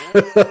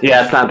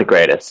 Yeah, it's not the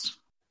greatest.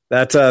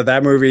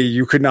 That movie,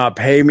 you could not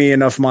pay me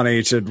enough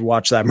money to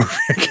watch that movie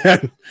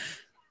again.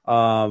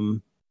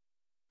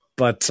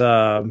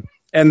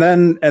 And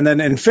then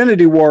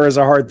Infinity War is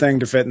a hard thing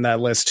to fit in that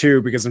list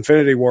too, because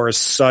Infinity War is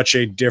such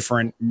a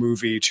different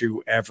movie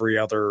to every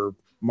other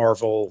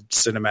Marvel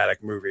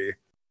cinematic movie.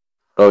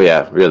 Oh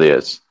yeah, it really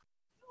is.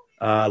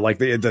 Like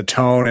the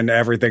tone and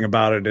everything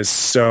about it is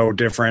so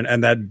different,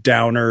 and that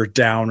downer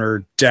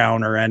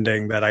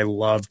ending that I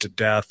love to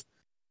death.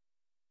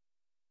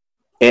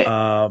 It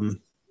was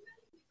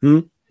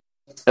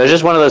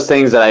just one of those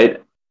things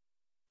that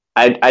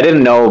I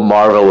didn't know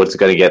Marvel was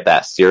going to get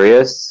that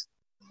serious.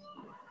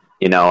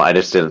 You know, I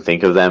just didn't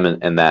think of them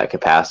in that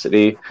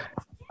capacity.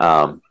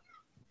 You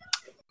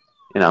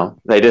know,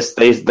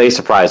 they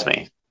surprise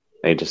me.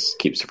 They just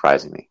keep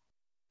surprising me.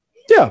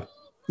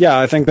 Yeah,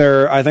 I think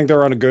they're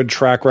on a good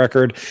track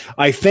record.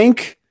 I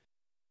think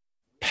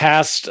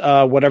past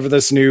whatever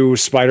this new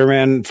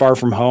Spider-Man Far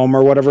From Home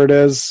or whatever it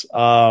is,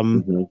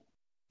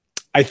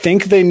 I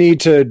think they need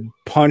to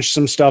punch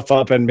some stuff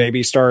up and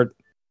maybe start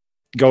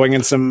going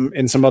in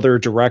some other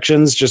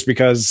directions, just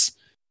because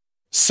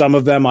some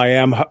of them I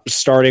am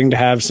starting to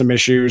have some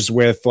issues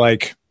with,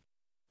 like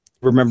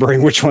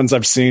remembering which ones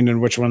I've seen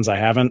and which ones I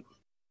haven't.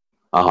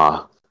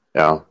 Yeah.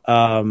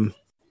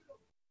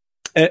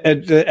 And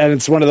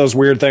it's one of those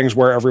weird things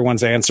where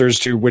everyone's answers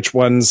to which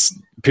ones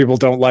people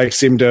don't like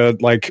seem to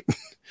like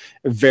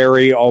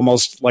vary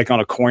almost like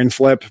on a coin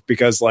flip,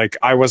 because like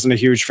I wasn't a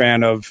huge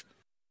fan of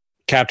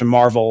Captain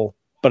Marvel,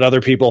 but other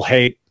people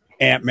hate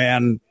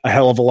Ant-Man a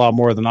hell of a lot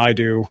more than I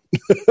do.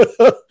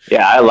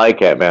 Yeah, I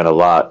like Ant-Man a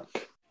lot.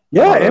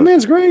 Yeah,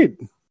 Ant-Man's great.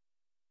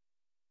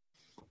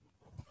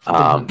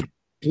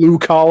 Blue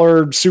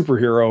collar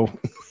superhero.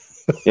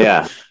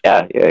 yeah,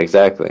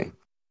 exactly.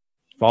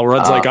 While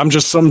Rudd's like, I'm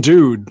just some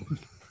dude.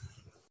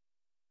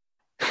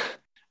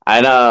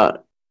 I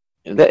don't.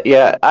 You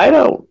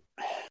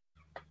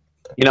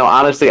know,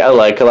 honestly, I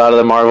like a lot of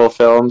the Marvel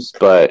films,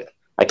 but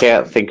I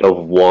can't think of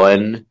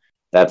one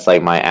that's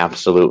like my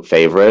absolute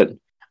favorite.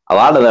 A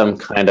lot of them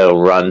kind of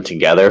run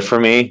together for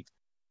me,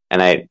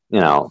 and you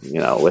know,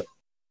 with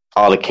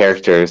all the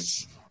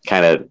characters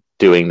kind of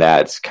doing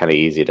that, it's kind of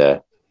easy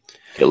to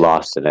get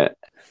lost in it.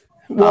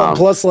 Well,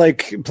 plus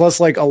like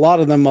a lot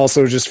of them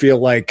also just feel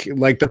like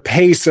the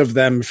pace of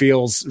them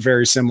feels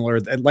very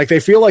similar. Like they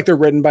feel like they're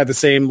written by the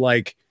same,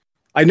 like,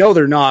 I know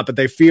they're not, but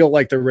they feel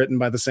like they're written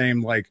by the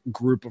same like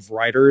group of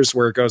writers,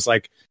 where it goes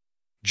like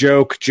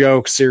joke,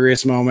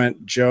 serious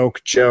moment,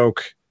 joke,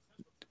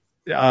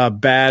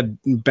 bad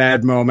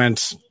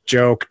moment,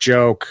 joke,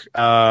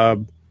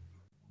 third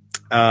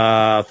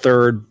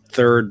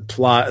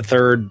plot,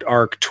 third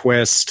arc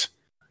twist,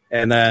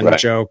 and then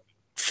joke,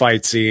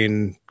 fight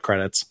scene,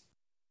 credits.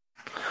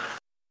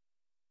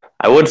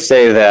 I would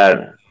say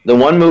that the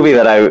one movie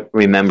that I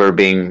remember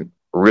being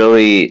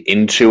really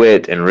into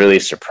it and really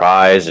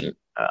surprised and,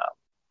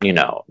 you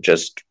know,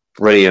 just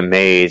really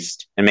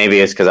amazed, and maybe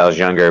it's because I was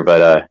younger,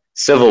 but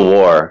Civil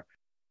War,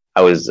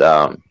 I was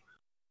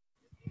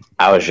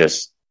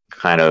just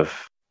kind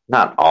of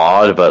not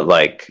awed, but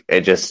like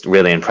it just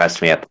really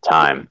impressed me at the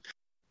time.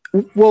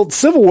 Well,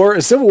 Civil War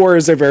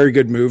is a very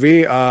good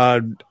movie.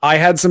 I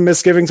had some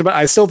misgivings about it.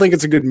 I still think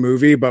it's a good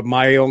movie, but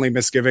my only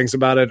misgivings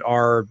about it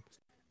are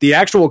the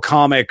actual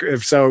comic.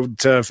 If so,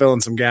 to fill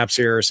in some gaps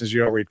here, since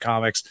you don't read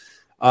comics,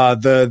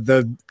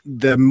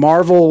 the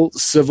Marvel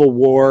Civil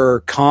War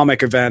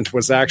comic event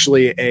was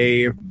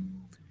actually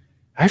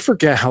I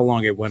forget how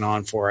long it went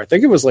on for. I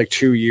think it was like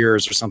 2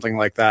 years or something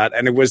like that.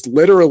 And it was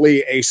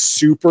literally a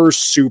super,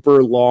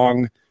 super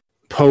long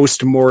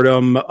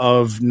post-mortem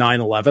of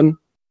 9/11.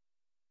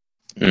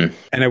 And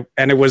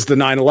it was the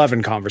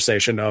 9/11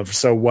 conversation of,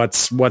 so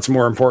what's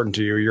more important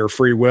to you, your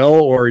free will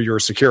or your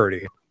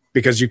security?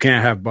 Because you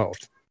can't have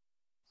both.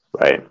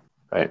 Right.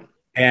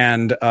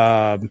 And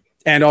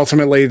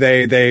ultimately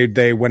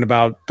they went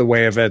about the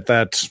way of it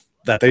that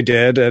they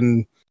did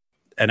and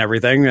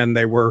everything, and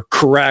they were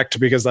correct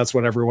because that's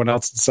what everyone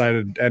else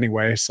decided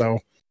anyway. So,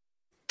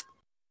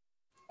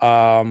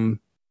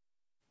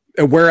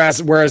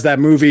 whereas that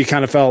movie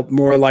kind of felt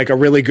more like a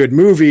really good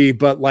movie,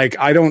 but like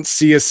I don't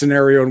see a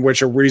scenario in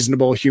which a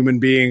reasonable human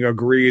being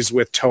agrees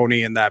with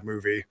Tony in that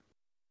movie.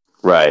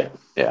 Right.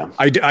 Yeah.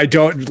 I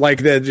don't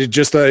like that.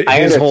 Just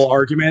his whole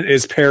argument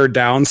is pared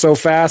down so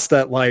fast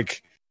that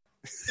like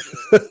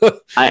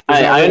I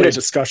understand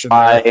discussion.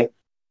 I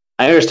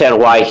understand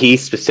why he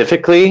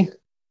specifically.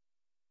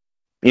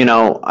 You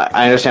know,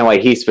 I understand why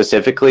he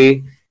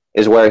specifically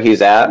is where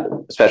he's at,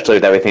 especially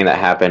with everything that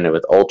happened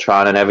with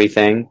Ultron and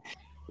everything.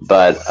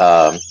 But,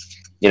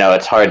 you know,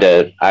 it's hard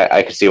to...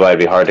 I could see why it'd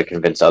be hard to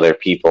convince other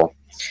people.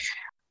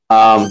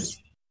 What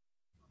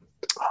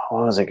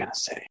was I going to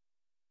say?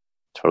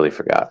 Totally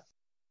forgot.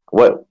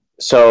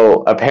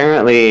 So,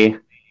 apparently,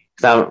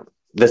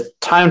 the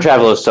time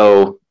travel is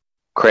so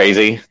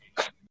crazy.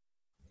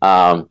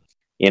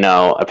 You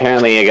know,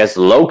 apparently, I guess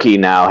Loki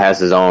now has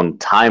his own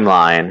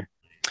timeline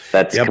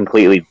that's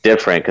completely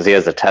different because he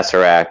has the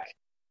Tesseract.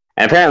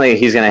 And apparently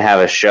he's going to have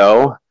a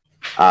show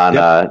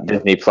on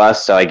Disney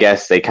Plus. So I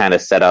guess they kind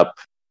of set up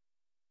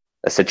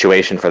a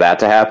situation for that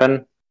to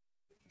happen.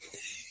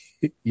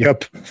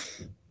 Yep.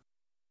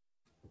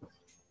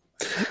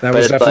 That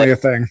was definitely a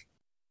thing.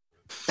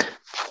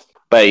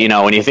 But, you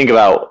know, when you think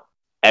about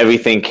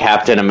everything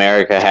Captain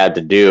America had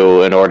to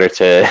do in order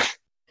to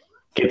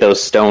get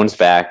those stones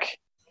back,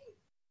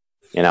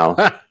 you know,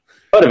 that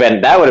would have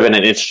been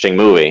an interesting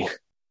movie.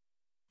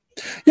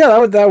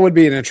 Yeah, that would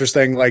be an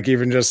interesting, like,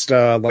 even just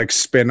like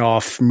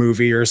spin-off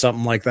movie or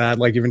something like that.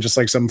 Like even just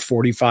like some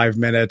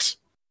 45-minute.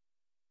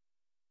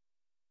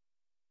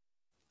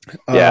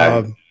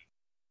 Yeah.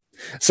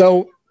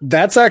 So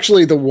that's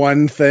actually the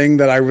one thing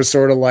that I was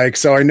sort of like.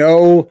 So I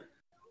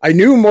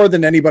knew more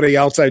than anybody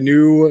else. I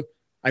knew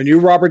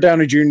Robert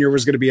Downey Jr.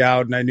 was going to be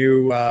out, and I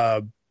knew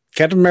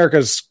Captain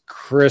America's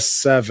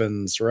Chris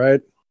Evans,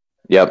 right?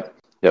 Yep.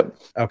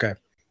 Okay.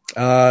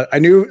 I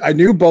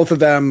knew both of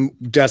them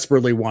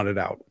desperately wanted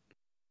out.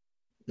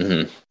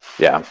 Mm-hmm.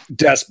 Yeah.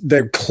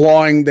 They're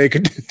clawing. They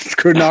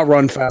could not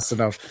run fast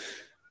enough.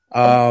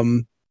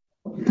 The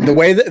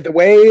way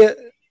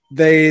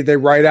they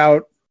write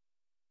out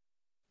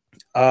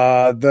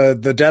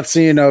the death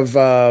scene of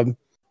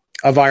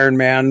Iron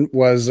Man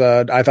was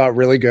I thought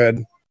really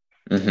good.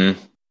 Mm-hmm.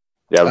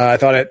 Yeah. I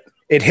thought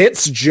it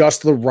hits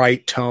just the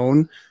right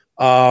tone.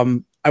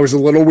 I was a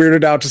little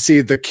weirded out to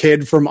see the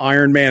kid from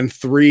Iron Man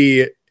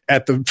 3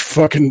 at the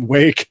fucking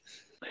wake.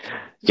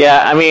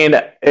 Yeah, I mean,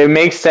 it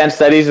makes sense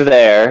that he's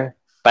there,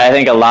 but I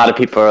think a lot of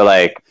people are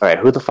like, all right,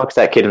 who the fuck's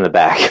that kid in the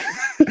back?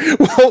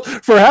 Well,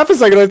 for half a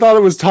second, I thought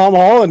it was Tom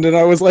Holland, and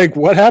I was like,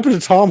 what happened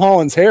to Tom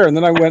Holland's hair? And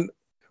then I went,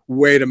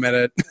 wait a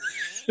minute.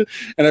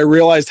 And I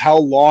realized how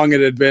long it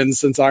had been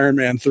since Iron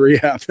Man 3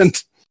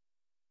 happened.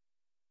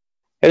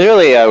 It's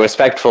really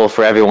respectful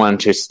for everyone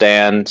to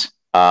stand,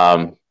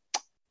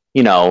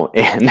 you know,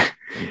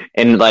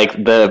 in like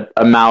the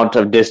amount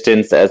of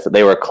distance as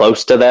they were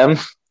close to them.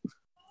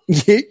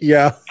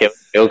 Yeah.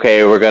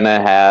 Okay, we're going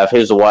to have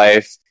his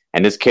wife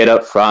and his kid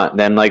up front,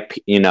 then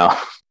like, you know,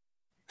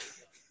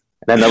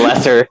 then the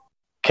lesser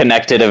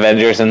connected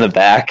Avengers in the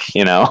back,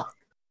 you know.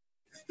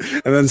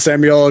 And then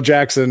Samuel L.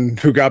 Jackson,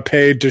 who got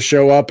paid to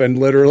show up and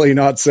literally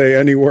not say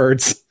any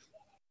words.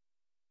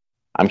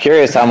 I'm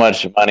curious how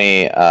much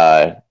money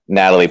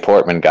Natalie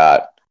Portman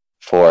got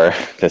for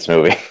this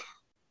movie.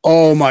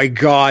 Oh my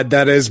God,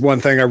 that is one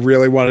thing I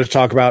really wanted to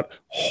talk about.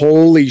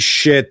 Holy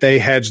shit, they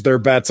hedged their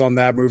bets on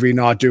that movie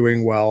not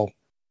doing well.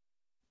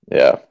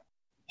 Yeah.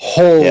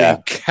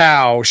 Holy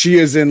cow. She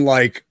is in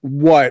like,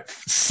 what,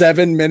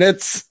 7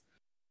 minutes?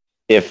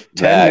 If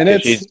 10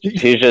 minutes?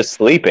 She's just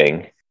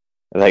sleeping.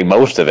 Like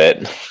most of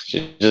it.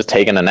 She's just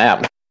taking a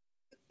nap.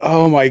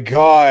 Oh my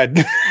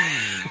God.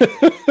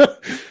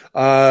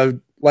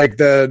 Like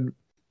the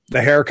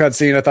haircut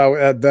scene, I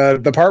thought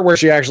the part where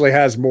she actually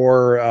has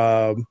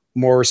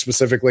more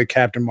specifically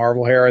Captain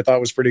Marvel hair, I thought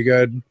was pretty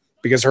good,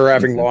 because her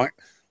having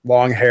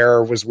long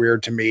hair was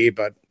weird to me,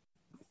 but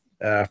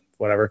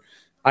whatever.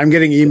 I'm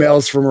getting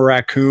emails from a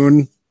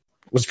raccoon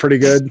was pretty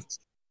good.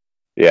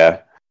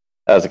 Yeah,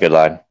 that was a good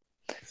line.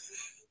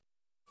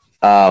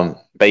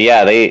 But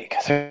yeah,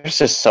 there's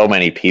just so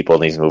many people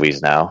in these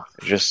movies now.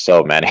 There's just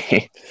so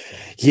many.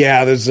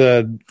 Yeah, there's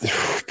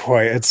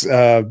it's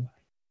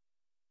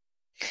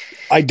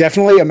I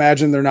definitely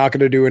imagine they're not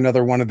going to do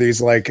another one of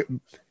these like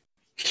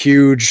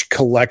huge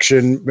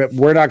collection.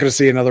 We're not going to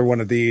see another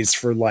one of these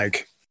for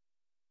like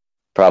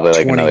probably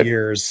like 20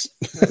 years.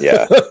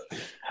 Yeah.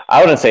 I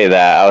wouldn't say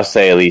that. I would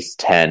say at least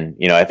 10.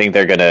 You know, I think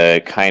they're going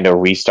to kind of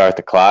restart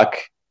the clock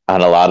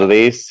on a lot of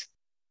these.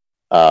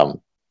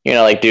 You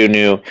know, like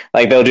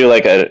they'll do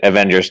like a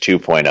Avengers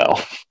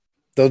 2.0.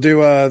 They'll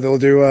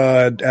do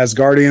as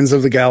Guardians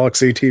of the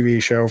Galaxy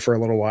TV show for a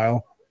little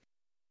while.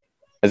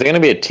 Is it going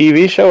to be a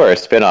TV show or a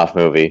spin-off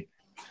movie?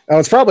 Oh,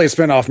 it's probably a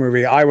spin-off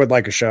movie. I would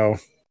like a show.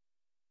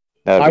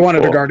 I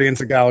wanted a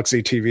Guardians of the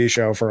Galaxy TV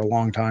show for a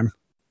long time.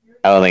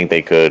 I don't think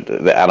they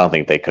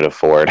could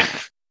afford.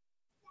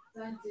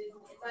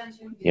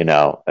 You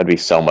know, that'd be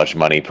so much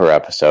money per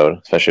episode,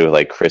 especially with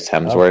like Chris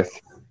Hemsworth.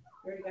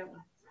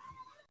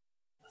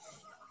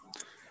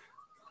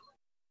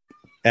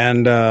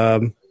 And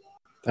I've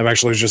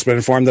actually just been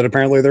informed that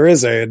apparently there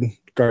is a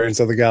Guardians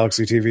of the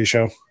Galaxy TV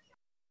show.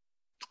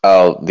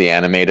 Oh, the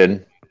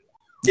animated?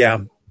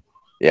 Yeah.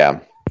 Yeah.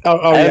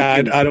 Oh yeah.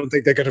 I don't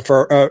think they could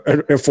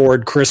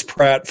afford Chris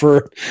Pratt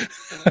for.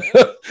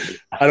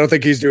 I don't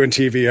think he's doing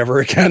TV ever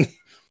again.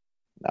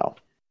 No.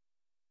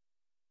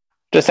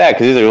 Just sad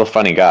because he's a real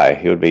funny guy.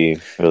 He would be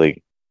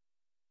really.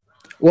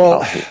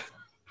 Well,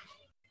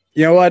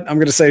 you know what? I'm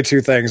going to say two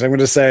things. I'm going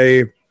to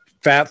say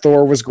Fat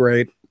Thor was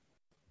great.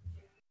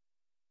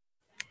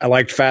 I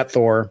liked Fat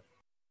Thor.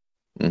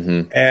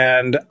 Mm-hmm.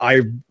 And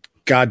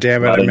God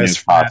damn it, I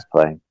miss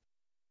cosplay.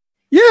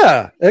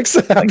 Yeah,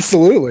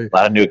 absolutely. A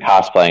lot of new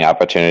cosplaying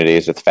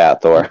opportunities with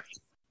Fat Thor.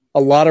 A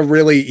lot of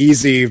really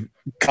easy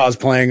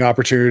cosplaying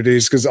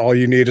opportunities because all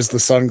you need is the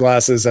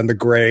sunglasses and the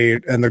gray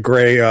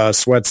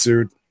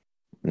sweatsuit.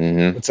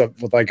 Mm-hmm. It's up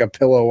with like a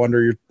pillow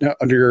under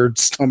your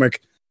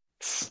stomach.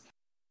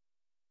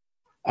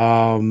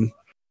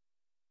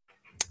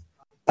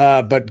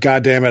 But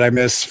goddamn it, I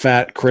miss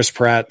fat Chris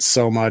Pratt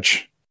so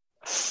much.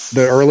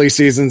 The early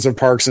seasons of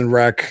Parks and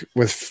Rec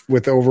with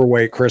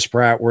overweight Chris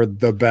Pratt were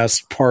the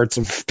best parts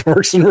of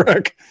Parks and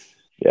Rec.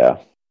 Yeah.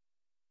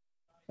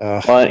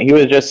 Well,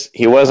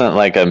 he wasn't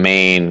like a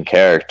main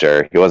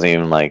character. He wasn't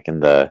even like in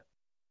the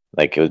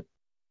like it was,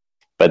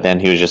 but then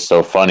he was just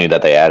so funny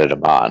that they added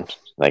him on.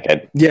 Like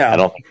I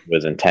don't think he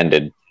was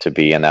intended to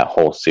be in that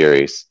whole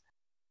series.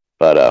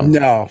 But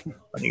no.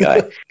 Funny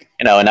guy.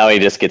 And now he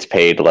just gets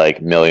paid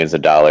like millions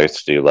of dollars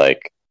to do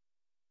like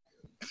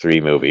 3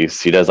 movies.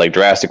 He does like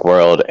Jurassic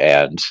World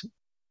and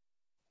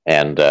he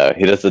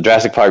does the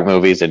Jurassic Park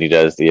movies and he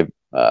does the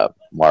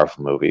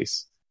Marvel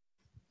movies.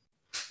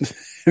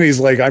 And he's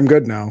like, I'm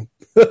good now.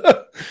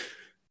 I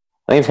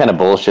think it's kind of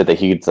bullshit that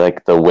he's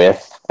like the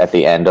with at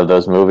the end of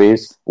those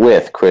movies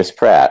with Chris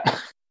Pratt.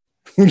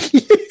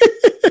 He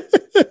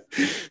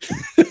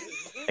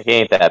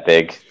ain't that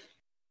big.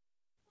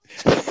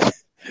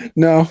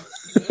 No.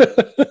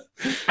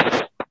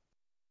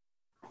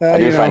 I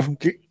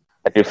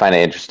do find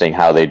it interesting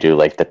how they do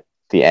like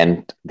the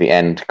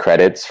end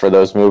credits for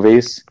those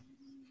movies.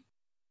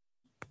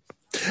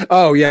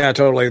 Oh yeah,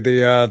 totally.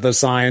 The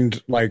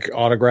signed like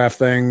autograph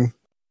thing.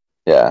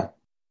 Yeah.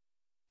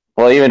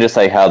 Well, even just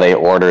like how they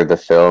order the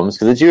films,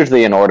 because it's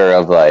usually in order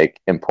of like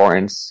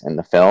importance in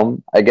the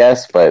film, I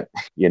guess. But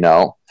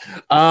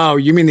Oh,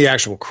 you mean the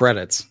actual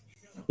credits?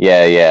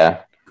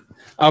 Yeah.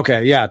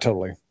 Okay, yeah,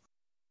 totally.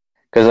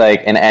 Because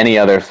like in any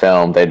other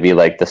film, they'd be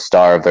like the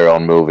star of their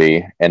own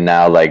movie, and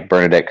now like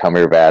Benedict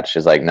Cumberbatch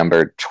is like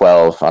number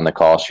 12 on the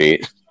call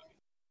sheet.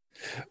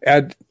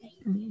 And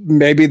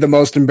maybe the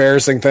most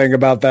embarrassing thing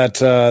about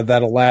that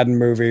Aladdin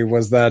movie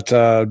was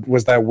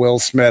that Will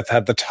Smith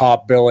had the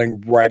top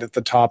billing right at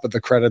the top of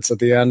the credits at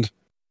the end.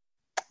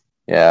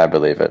 Yeah, I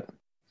believe it.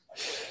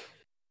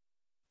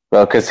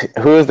 Well, because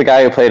who is the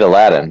guy who played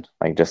Aladdin?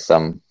 Like just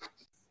some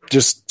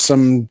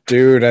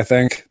dude, I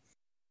think.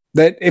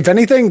 That if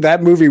anything,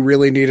 that movie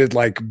really needed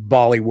like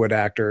Bollywood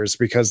actors,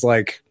 because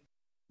like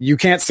you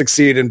can't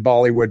succeed in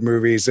Bollywood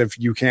movies if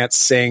you can't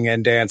sing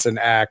and dance and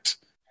act.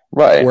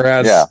 Right.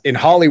 Whereas in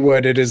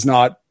Hollywood, it is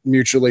not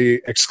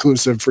mutually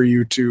exclusive for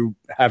you to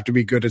have to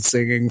be good at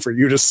singing for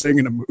you to sing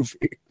in a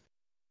movie.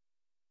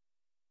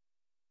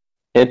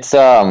 It's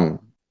it'd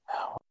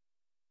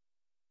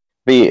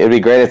be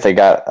great if they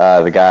got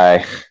the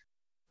guy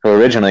who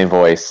originally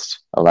voiced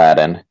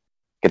Aladdin,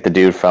 get the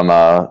dude from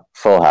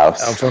Full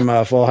House. Oh,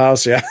 from Full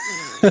House, yeah.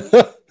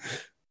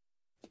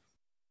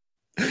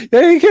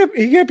 Yeah, he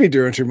can't be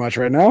doing too much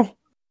right now.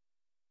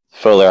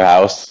 Fuller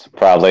House,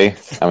 probably.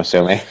 I'm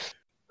assuming.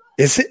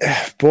 Is it?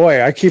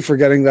 Boy, I keep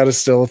forgetting that is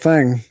still a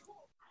thing.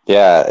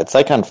 Yeah, it's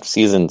like on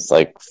seasons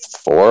like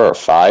 4 or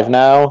 5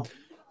 now.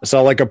 I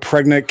saw like a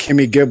pregnant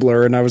Kimmy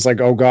Gibbler, and I was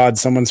like, "Oh God,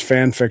 someone's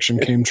fan fiction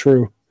came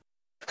true."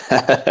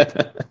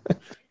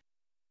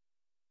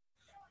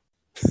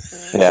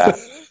 Yeah.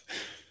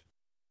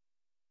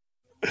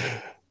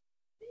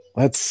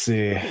 Let's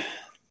see. I'm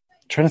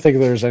trying to think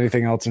if there's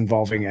anything else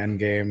involving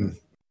Endgame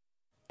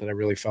that I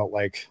really felt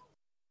like.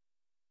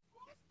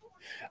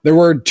 There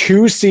were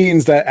 2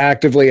 scenes that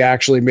actively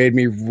actually made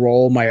me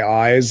roll my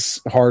eyes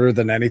harder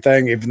than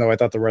anything, even though I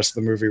thought the rest of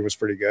the movie was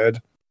pretty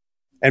good.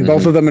 And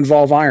both of them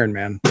involve Iron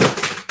Man.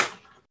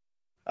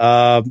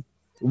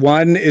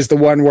 One is the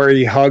one where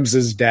he hugs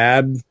his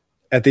dad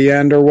at the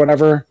end or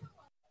whatever.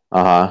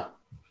 Uh-huh.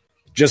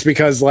 Just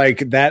because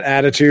like that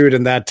attitude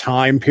and that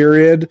time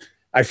period,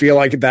 I feel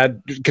like that,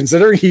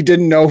 considering he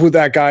didn't know who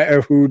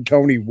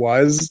Tony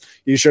was,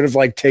 he should have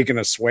like taken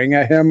a swing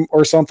at him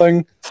or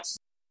something.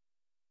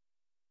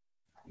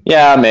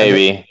 Yeah,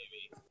 maybe.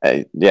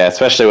 Yeah,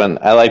 especially when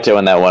I liked it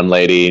when that one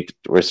lady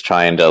was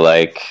trying to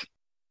like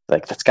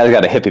this guy's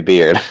got a hippie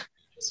beard,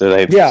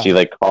 so she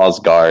like calls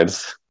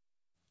guards.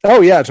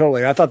 Oh yeah,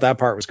 totally. I thought that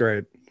part was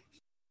great.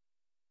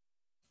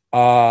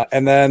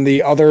 And then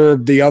the other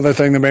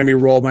thing that made me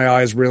roll my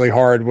eyes really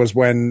hard was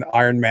when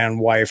Iron Man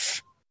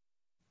wife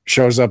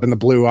shows up in the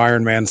blue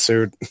Iron Man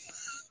suit.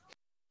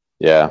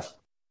 Yeah.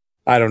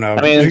 I don't know.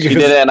 I mean, she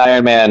did it in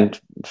Iron Man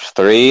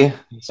 3,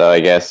 so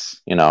I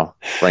guess,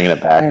 bringing it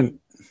back.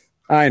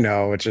 I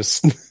know. It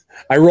just...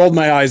 I rolled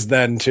my eyes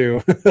then,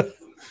 too.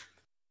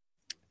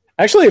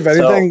 Actually, if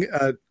anything,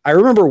 I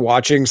remember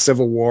watching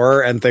Civil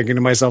War and thinking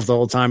to myself the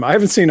whole time, I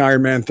haven't seen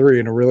Iron Man 3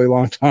 in a really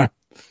long time.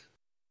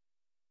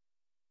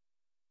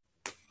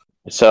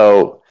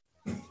 So,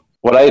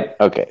 what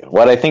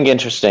I think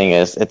interesting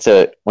is,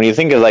 when you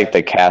think of like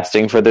the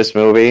casting for this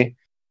movie,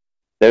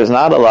 there's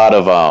not a lot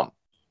of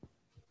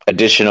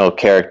additional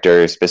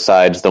characters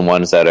besides the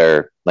ones that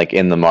are like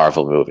in the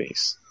Marvel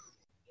movies.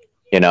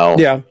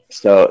 Yeah.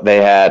 So they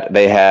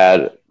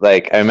had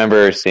like, I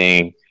remember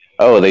seeing,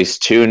 these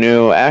 2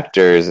 new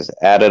actors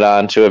added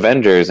on to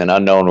Avengers in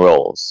unknown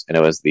roles, and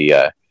it was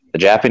the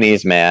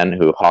Japanese man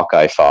who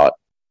Hawkeye fought,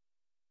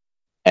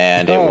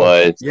 and it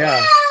was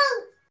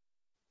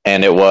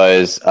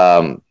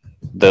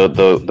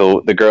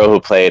the girl who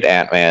played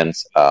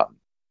Ant-Man's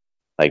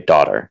like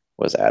daughter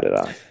was added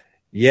on.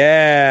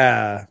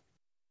 Yeah.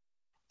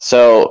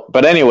 So,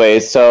 but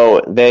anyways,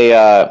 so they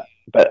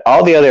But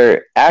all the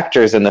other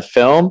actors in the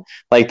film,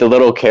 like the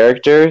little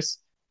characters,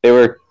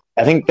 I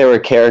think there were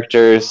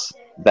characters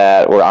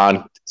that were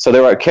on. So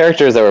there were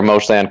characters that were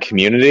mostly on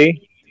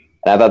Community.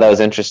 And I thought that was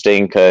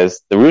interesting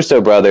because the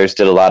Russo brothers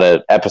did a lot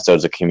of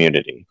episodes of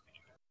Community.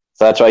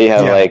 So that's why you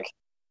have like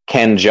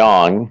Ken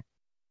Jeong,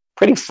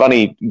 pretty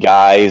funny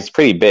guy, he's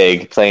pretty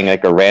big, playing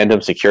like a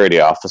random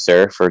security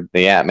officer for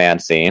the Ant-Man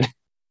scene.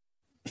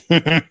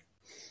 And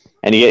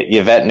you get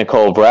Yvette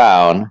Nicole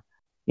Brown,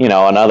 you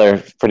know,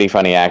 another pretty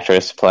funny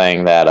actress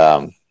playing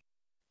that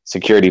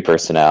security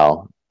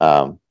personnel.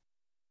 Well,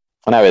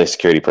 not really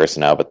security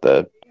personnel, but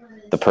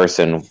the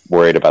person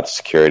worried about the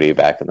security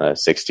back in the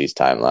 60s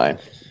timeline.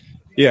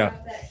 Yeah.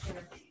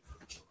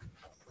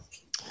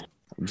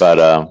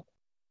 But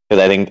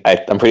because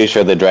I'm pretty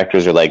sure the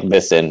directors are like,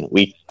 listen,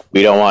 we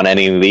don't want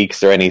any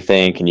leaks or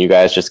anything. Can you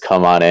guys just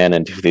come on in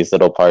and do these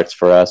little parts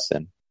for us?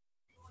 And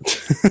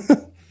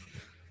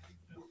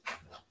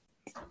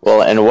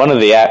well, and one of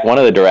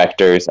the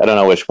directors, I don't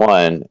know which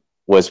one,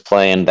 was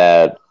playing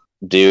that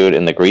dude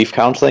in the grief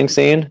counseling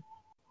scene.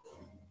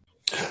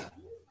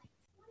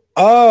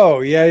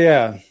 Oh,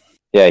 yeah.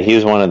 Yeah, he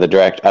was one of the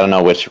directors. I don't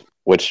know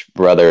which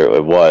brother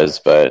it was,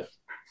 but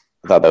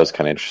I thought that was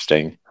kind of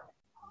interesting.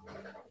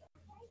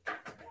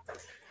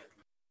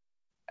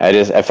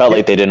 I felt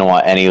like they didn't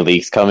want any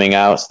leaks coming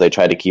out, so they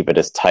tried to keep it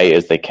as tight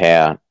as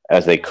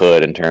they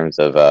could in terms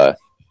of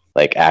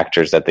like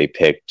actors that they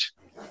picked.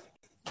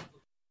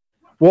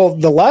 Well,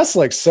 the last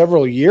like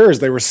several years,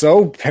 they were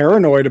so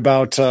paranoid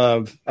about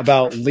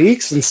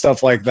leaks and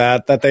stuff like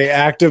that they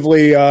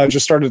actively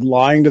just started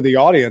lying to the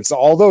audience.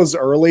 All those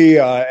early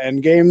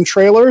Endgame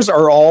trailers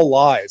are all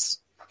lies.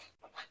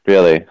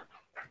 Really?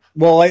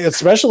 Well,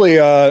 especially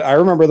I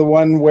remember the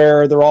one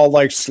where they're all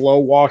like slow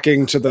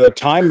walking to the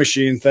time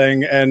machine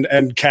thing,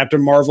 and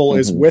Captain Marvel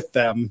is with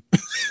them.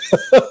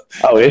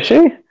 Oh, is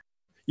she?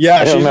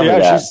 Yeah,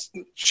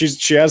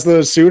 she has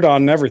the suit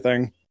on and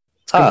everything.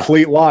 It's a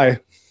complete lie.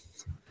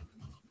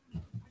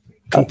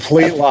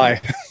 Complete lie.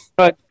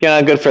 But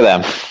yeah, good for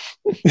them.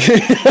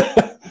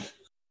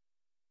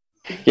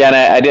 Yeah, and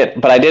I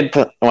did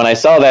when I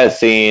saw that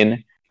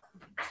scene,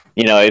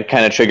 you know, it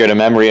kind of triggered a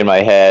memory in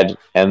my head,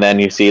 and then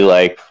you see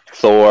like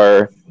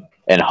Thor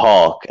and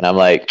Hulk, and I'm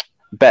like,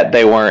 bet you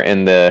they weren't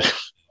in the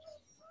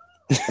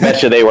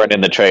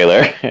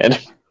trailer.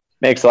 It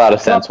makes a lot of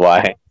sense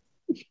why.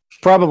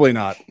 Probably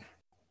not.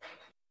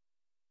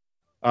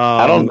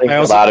 I don't think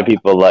a lot of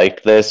people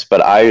liked this,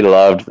 but I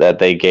loved that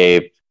they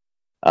gave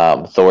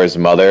Thor's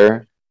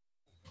mother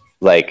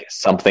like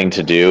something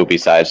to do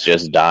besides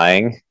just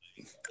dying.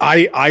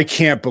 I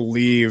can't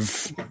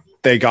believe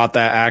they got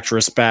that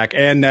actress back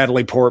and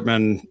Natalie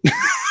Portman.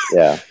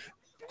 Yeah.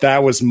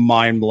 That was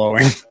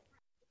mind-blowing.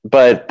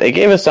 But they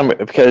gave us some,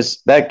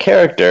 because that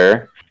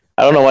character,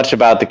 I don't know much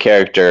about the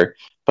character,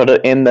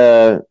 but in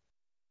the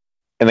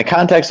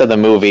context of the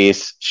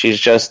movies, she's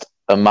just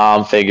a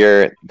mom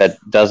figure that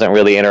doesn't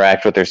really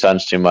interact with her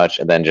sons too much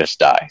and then just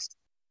dies.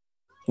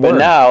 But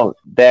now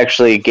they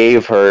actually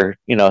gave her,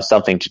 you know,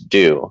 something to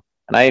do.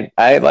 And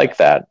I like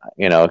that.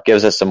 You know, it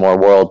gives us some more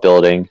world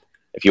building.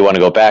 If you want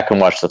to go back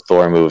and watch the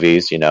Thor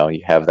movies, you know,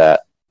 you have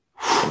that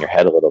in your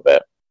head a little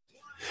bit.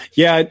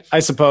 Yeah, I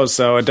suppose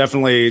so. It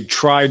definitely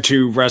tried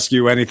to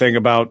rescue anything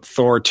about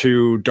Thor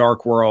 2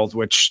 Dark World,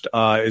 which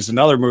is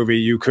another movie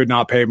you could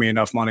not pay me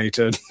enough money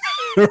to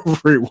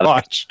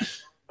rewatch.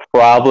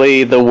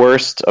 Probably the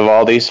worst of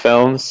all these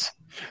films.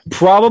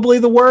 Probably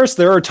the worst.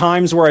 There are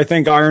times where I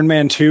think Iron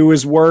Man 2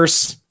 is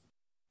worse.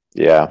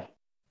 Yeah.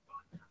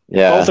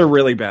 Both are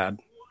really bad.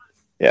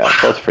 Yeah,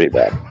 both pretty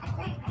bad.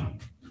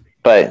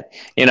 But,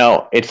 you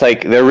know, it's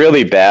like they're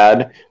really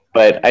bad,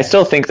 but I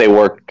still think they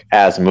work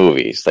as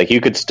movies. Like,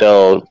 you could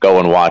still go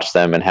and watch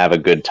them and have a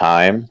good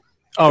time.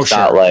 Oh, it's sure.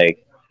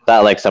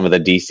 not like some of the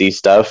DC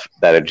stuff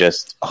that are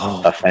just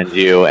offend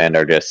you and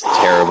are just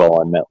terrible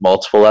on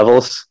multiple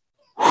levels,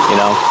 you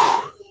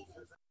know?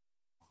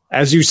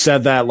 As you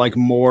said that, like,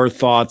 more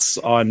thoughts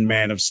on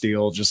Man of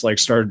Steel just like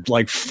started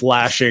like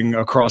flashing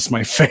across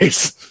my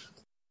face.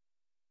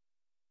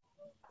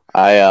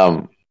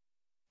 I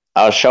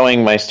was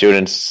showing my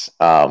students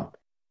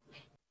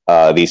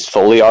these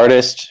Foley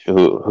artists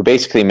who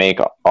basically make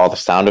all the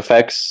sound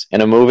effects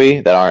in a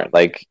movie that aren't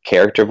like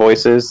character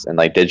voices and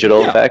like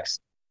digital effects.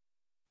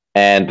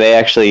 And they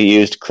actually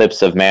used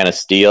clips of Man of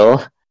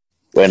Steel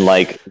when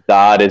like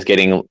God is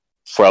getting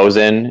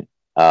frozen,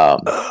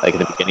 like at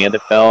the beginning of the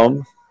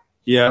film.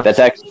 Yeah, that's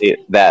actually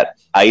that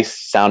ice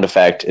sound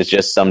effect is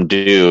just some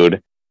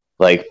dude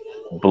like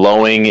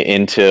blowing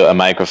into a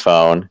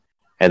microphone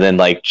and then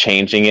like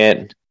changing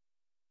it.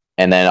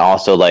 And then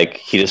also, like,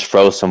 he just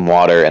froze some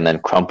water and then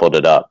crumpled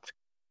it up.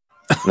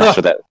 And that's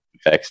what that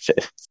effect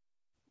is.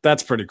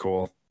 That's pretty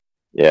cool.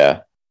 Yeah.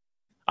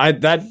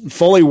 That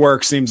Foley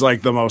work seems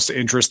like the most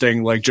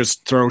interesting, like,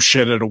 just throw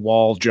shit at a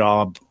wall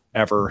job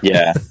ever.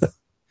 Yeah.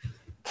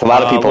 It's a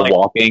lot of people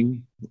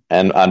walking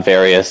and on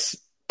various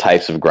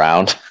types of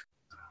ground.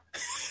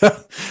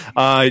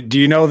 Do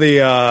you know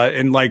the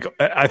in like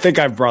I think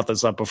I've brought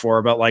this up before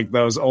about like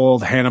those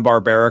old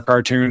Hanna-Barbera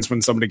cartoons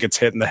when somebody gets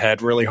hit in the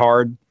head really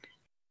hard?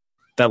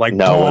 That like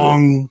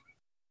bong.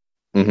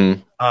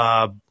 Mm-hmm.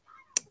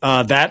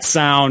 That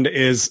sound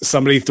is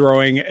somebody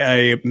throwing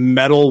a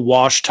metal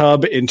wash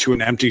tub into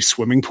an empty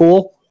swimming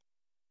pool.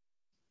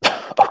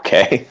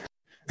 Okay.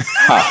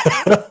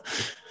 Huh.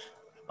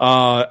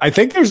 I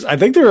think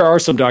there are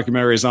some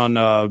documentaries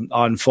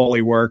on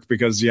Foley work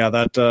because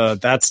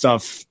that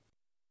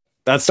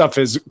stuff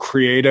is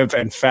creative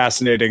and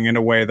fascinating in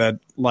a way that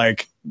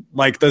like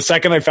the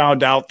second I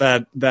found out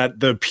that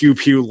the pew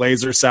pew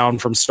laser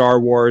sound from Star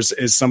Wars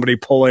is somebody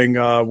pulling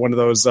one of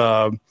those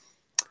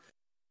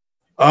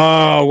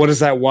what is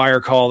that wire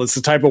called? It's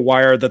the type of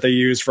wire that they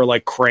use for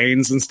like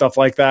cranes and stuff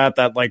like that.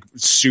 That like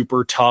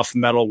super tough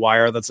metal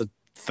wire that's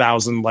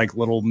 1,000 like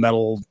little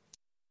metal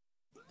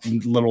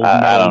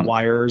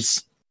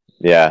wires.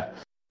 Yeah,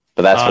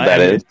 but that's what that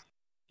is.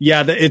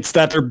 Yeah, it's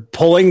that they're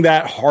pulling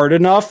that hard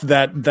enough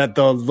that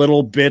the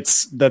little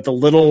bits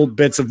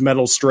of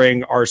metal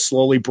string are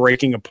slowly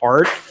breaking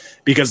apart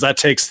because that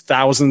takes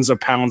thousands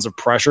of pounds of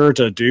pressure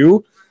to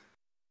do.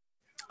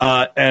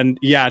 And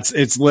yeah,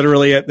 it's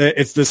literally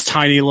it's this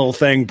tiny little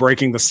thing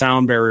breaking the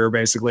sound barrier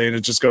basically, and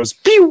it just goes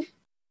pew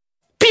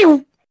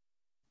pew.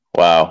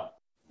 Wow.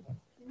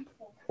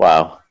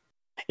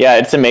 Yeah,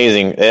 it's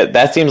amazing.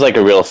 That seems like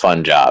a real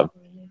fun job.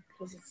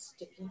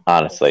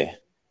 Honestly,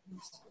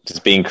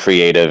 just being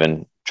creative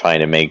and trying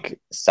to make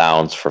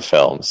sounds for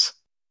films.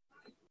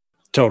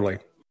 Totally.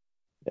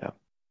 Yeah.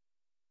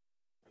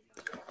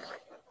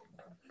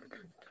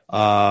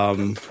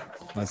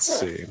 Let's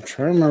see. I'm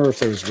trying to remember if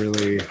there's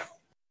really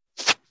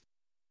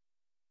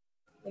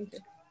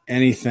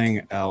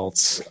anything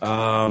else.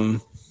 I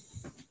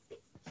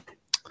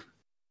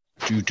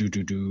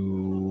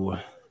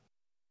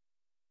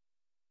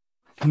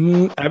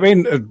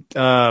mean,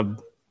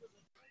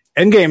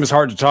 Endgame is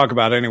hard to talk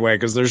about anyway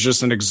because there's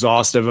just an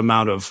exhaustive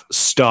amount of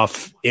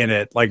stuff in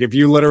it. Like if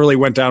you literally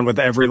went down with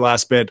every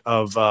last bit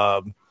of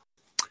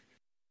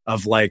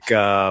like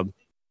oh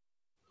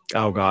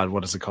god,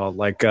 what is it called?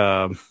 Like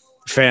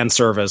fan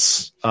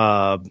service.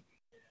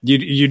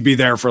 You'd be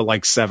there for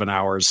like 7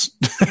 hours.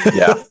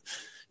 Yeah,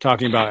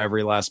 talking about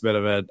every last bit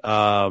of it.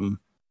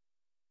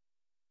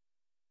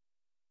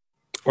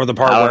 Or the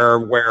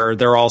part where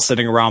they're all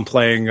sitting around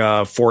playing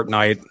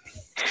Fortnite.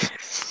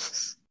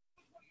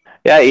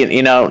 Yeah,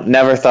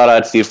 never thought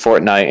I'd see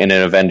Fortnite in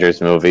an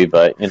Avengers movie,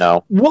 but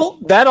Well,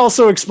 that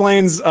also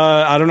explains.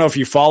 I don't know if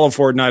you follow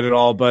Fortnite at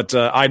all, but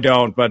I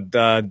don't. But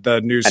the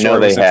news story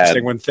was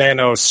interesting when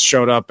Thanos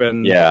showed up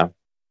and yeah,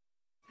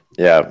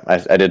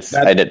 I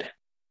did.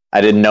 I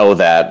didn't know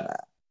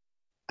that.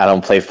 I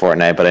don't play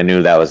Fortnite, but I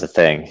knew that was a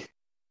thing.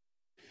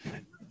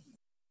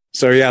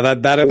 So yeah,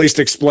 that at least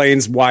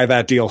explains why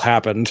that deal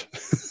happened.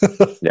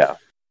 Yeah.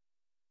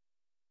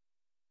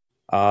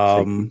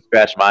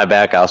 Scratch my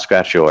back, I'll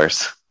scratch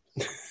yours.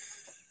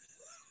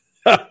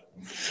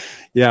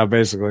 Yeah,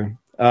 basically.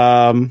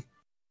 And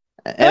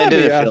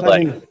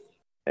it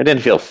didn't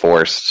feel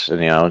forced.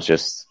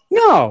 Just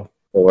no.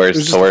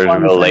 Thor's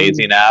real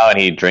lazy now, and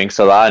he drinks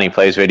a lot, and he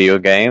plays video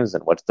games.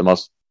 And what's the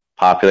most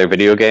popular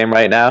video game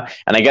right now?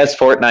 And I guess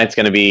Fortnite's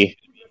going to be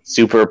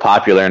super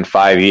popular in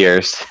 5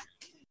 years.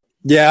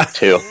 Yeah,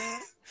 too.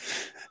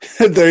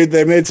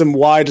 They made some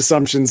wide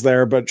assumptions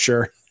there, but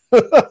sure.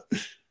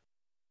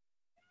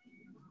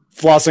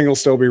 Flossing will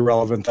still be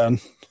relevant then.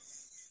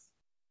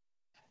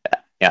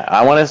 Yeah,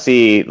 I want to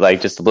see like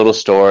just a little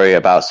story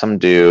about some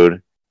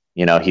dude.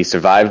 He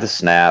survived the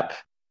snap.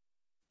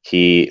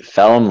 He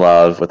fell in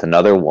love with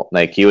another.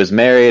 Like he was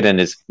married and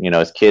his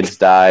kids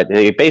died.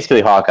 Basically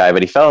Hawkeye,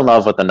 but he fell in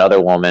love with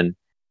another woman,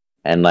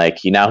 and like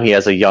now he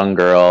has a young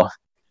girl,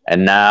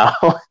 and now.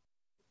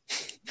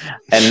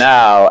 And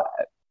now,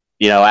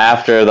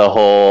 after the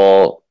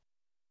whole,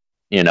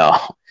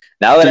 now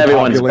that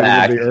everyone's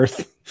back,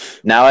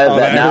 now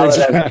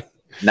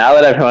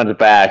that everyone's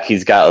back,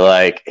 he's got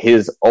like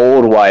his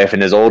old wife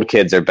and his old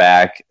kids are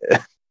back.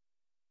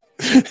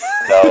 So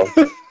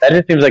that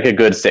just seems like a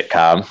good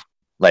sitcom,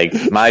 like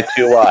My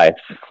Two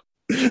Wives.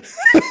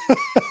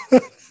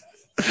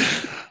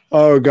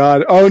 Oh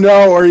God! Oh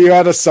no! Or you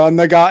had a son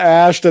that got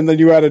ashed, and then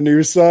you had a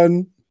new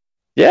son.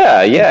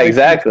 Yeah,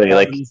 exactly.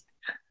 Like.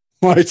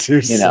 My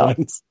two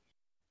sons.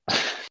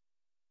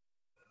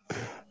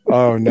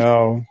 Oh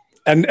no.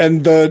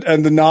 And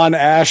the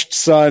non-ashed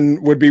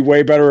son would be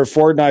way better at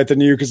Fortnite than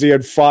you because he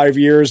had 5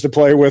 years to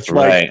play with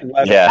less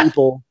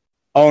people.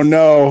 Oh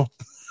no.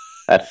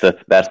 That's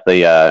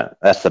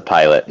the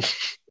pilot.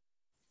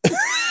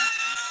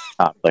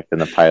 Conflict in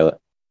the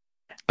pilot.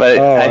 But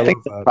I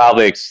think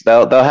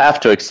they'll have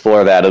to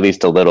explore that at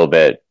least a little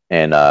bit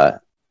in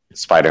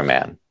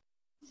Spider-Man.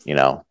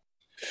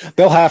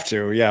 They'll have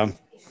to, yeah.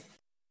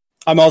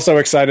 I'm also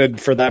excited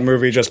for that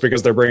movie just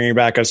because they're bringing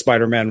back a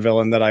Spider-Man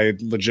villain that I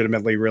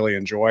legitimately really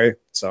enjoy.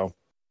 So,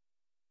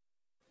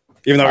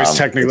 even though he's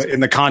technically in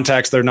the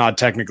context, they're not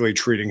technically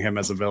treating him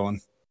as a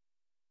villain.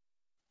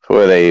 Who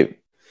are they?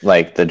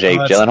 Like the Jake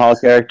Gyllenhaal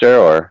character,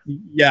 or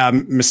yeah,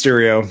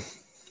 Mysterio.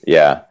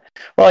 Yeah.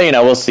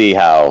 Well, we'll see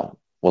how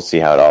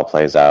it all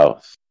plays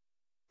out.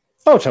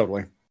 Oh,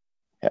 totally.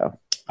 Yeah.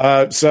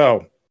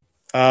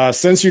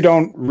 Since you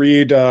don't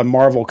read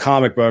Marvel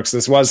comic books,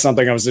 this was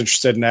something I was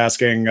interested in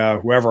asking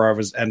whoever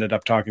I ended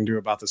up talking to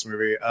about this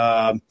movie.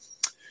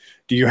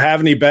 Do you have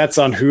any bets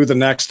on who the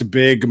next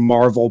big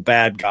Marvel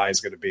bad guy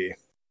is going to be?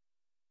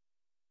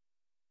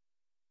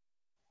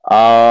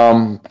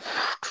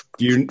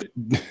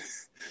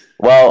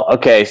 Well,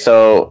 okay,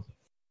 so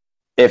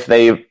if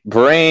they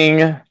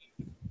bring...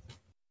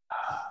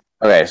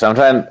 Okay, so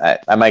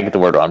I might get the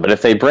word wrong, but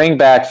if they bring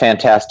back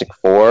Fantastic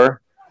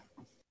Four,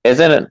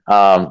 isn't it,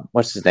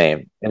 what's his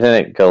name? Isn't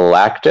it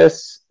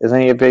Galactus?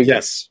 Isn't he a big...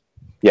 Yes.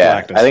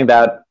 Yeah, Galactus.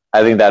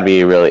 I think that'd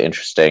be really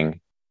interesting.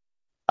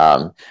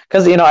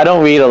 Because, I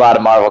don't read a lot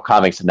of Marvel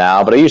comics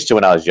now, but I used to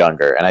when I was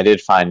younger, and I did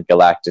find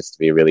Galactus to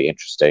be a really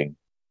interesting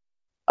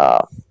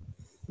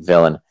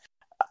villain.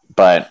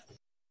 But,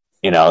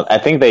 I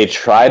think they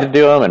tried to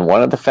do him in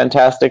one of the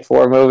Fantastic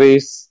Four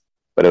movies,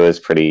 but it was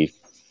pretty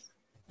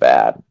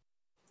bad.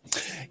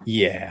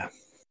 Yeah.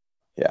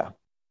 Yeah.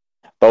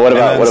 But what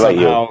about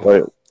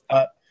you?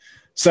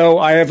 So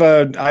I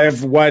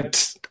have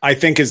what I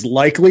think is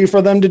likely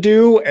for them to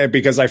do,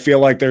 because I feel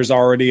like there's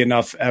already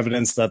enough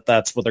evidence that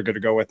that's what they're going to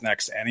go with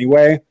next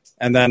anyway.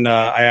 And then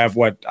I have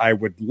what I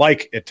would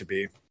like it to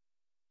be.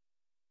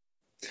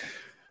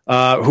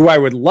 Who I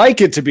would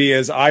like it to be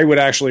is I would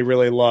actually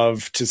really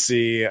love to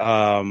see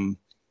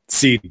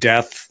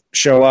Death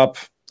show up,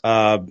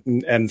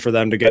 and for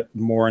them to get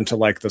more into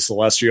like the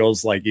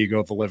Celestials, like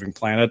Ego the Living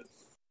Planet.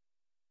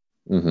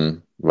 Mm-hmm.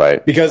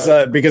 Right. Because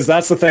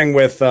that's the thing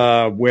with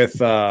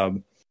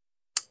Endgame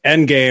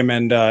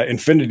and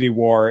Infinity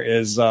War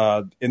is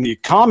in the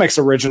comics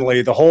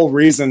originally, the whole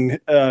reason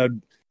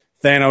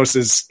Thanos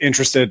is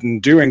interested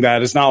in doing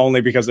that is not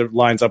only because it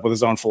lines up with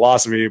his own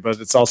philosophy, but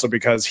it's also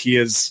because he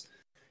is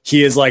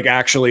like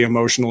actually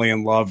emotionally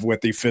in love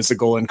with the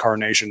physical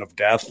incarnation of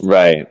death.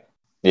 Right.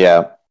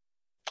 Yeah.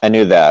 I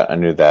knew that.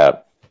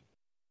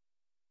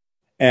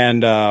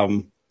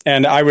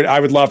 And I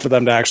would love for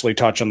them to actually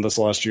touch on the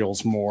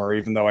Celestials more,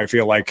 even though I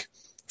feel like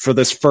for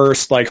this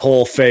first like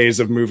whole phase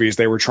of movies,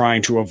 they were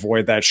trying to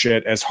avoid that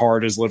shit as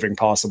hard as living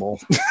possible.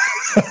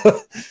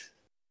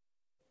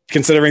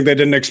 Considering they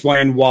didn't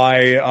explain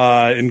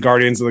why in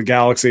Guardians of the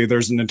Galaxy,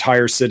 there's an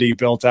entire city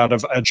built out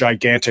of a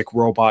gigantic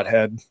robot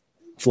head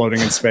floating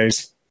in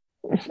space.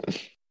 All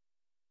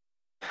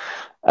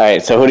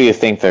right. So who do you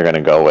think they're going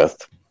to go with?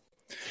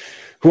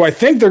 Who I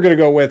think they're going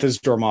to go with is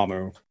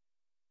Dormammu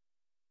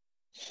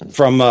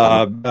from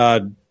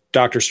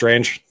Doctor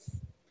Strange,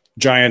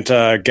 giant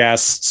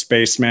gas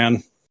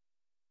spaceman.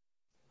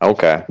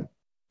 Okay.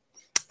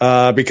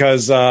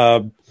 Because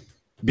the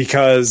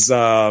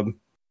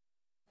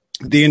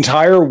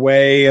entire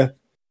way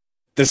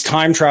this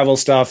time travel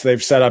stuff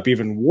they've set up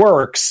even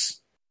works,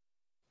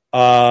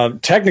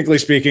 technically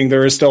speaking,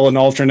 there is still an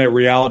alternate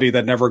reality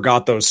that never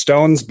got those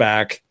stones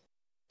back.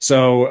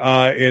 So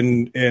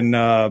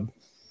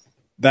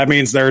that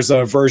means there's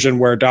a version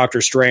where Doctor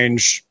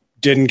Strange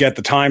didn't get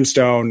the time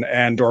stone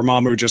and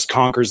Dormammu just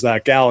conquers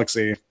that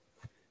galaxy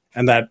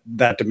and that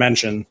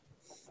dimension.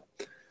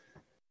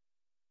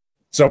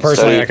 So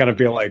personally, I kind of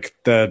feel like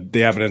the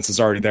evidence is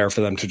already there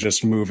for them to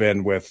just move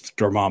in with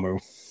Dormammu.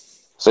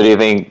 So do you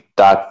think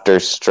Doctor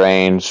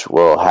Strange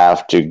will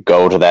have to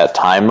go to that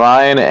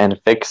timeline and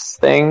fix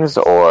things,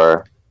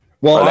 or?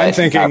 Well, I'm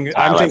thinking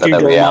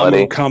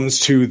Dormammu comes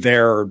to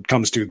their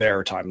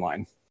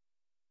timeline.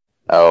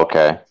 Oh,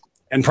 okay.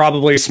 And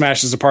probably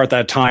smashes apart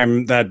that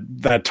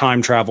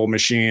time travel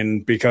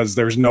machine, because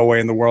there's no way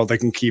in the world they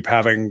can keep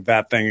having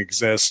that thing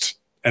exist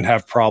and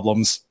have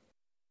problems.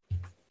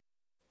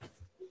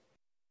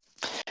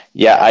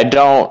 Yeah,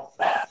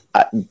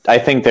 I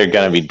think they're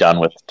going to be done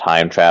with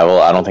time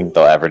travel. I don't think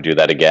they'll ever do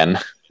that again.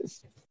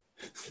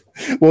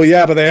 Well,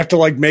 yeah, but they have to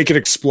like make it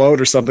explode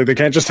or something. They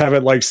can't just have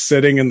it like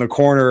sitting in the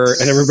corner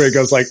and everybody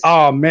goes like,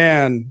 "Oh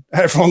man,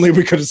 if only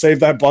we could have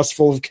saved that bus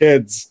full of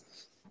kids."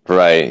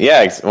 Right.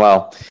 Yeah.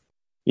 Well,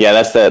 yeah,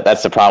 that's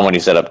the problem when you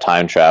set up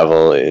time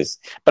travel is,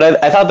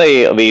 but I thought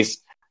they at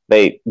least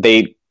they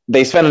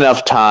spent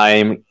enough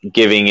time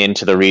giving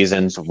into the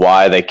reasons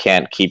why they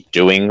can't keep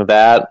doing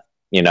that,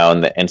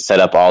 and set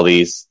up all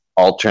these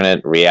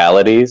alternate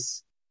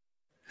realities,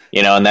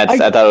 and that's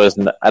I thought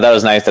it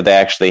was nice that they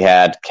actually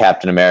had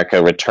Captain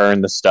America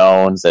return the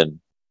stones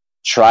and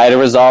try to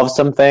resolve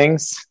some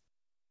things.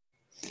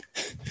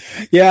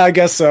 Yeah, I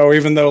guess so.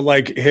 Even though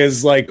like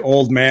his like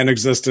old man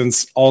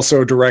existence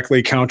also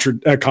directly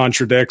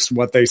contradicts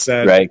what they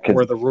said, right?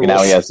 Were the rules.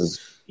 Now he has his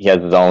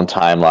own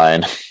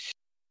timeline.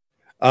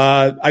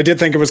 I did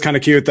think it was kind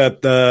of cute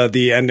that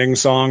the ending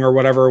song or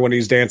whatever when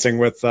he's dancing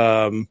with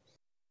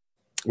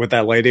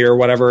that lady or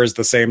whatever is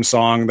the same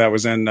song that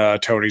was in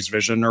Tony's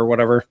Vision or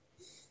whatever.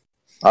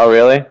 Oh,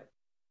 really?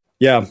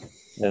 Yeah,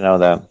 didn't know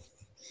that.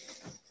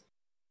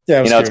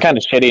 Yeah, it's kind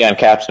of shitty on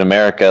Captain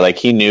America. Like,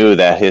 he knew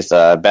that his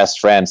best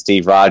friend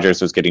Steve Rogers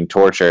was getting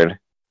tortured.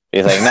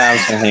 He's like, "Nah, I'm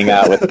just gonna hang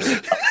out with."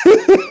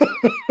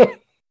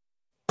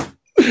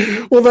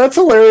 Well, that's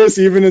hilarious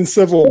even in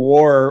Civil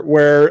War,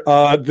 where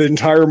the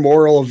entire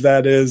moral of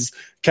that is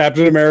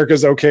Captain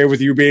America's okay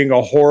with you being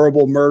a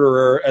horrible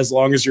murderer as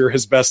long as you're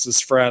his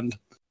bestest friend.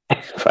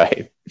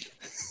 Right.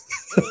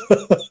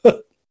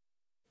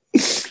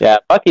 Yeah,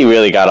 Bucky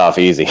really got off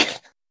easy.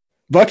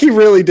 Bucky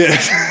really did.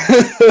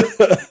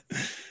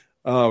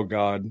 Oh,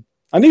 God.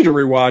 I need to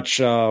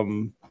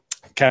rewatch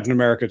Captain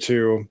America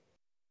 2.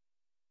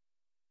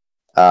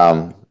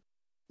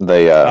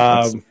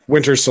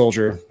 Winter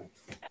Soldier.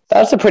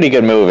 That's a pretty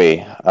good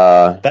movie.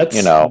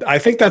 I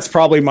think that's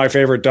probably my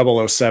favorite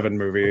 007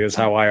 movie, is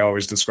how I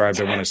always described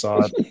it when I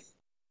saw it.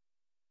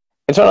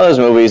 It's one of those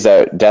movies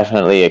that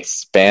definitely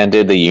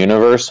expanded the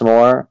universe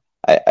more.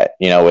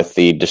 With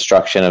the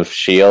destruction of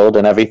S.H.I.E.L.D.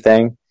 and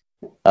everything.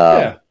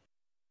 Yeah.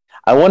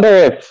 I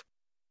wonder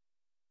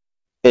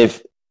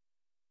if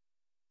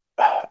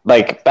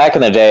like back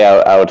in the day,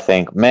 I would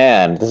think,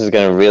 man, this is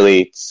going to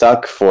really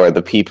suck for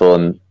the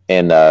people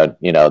in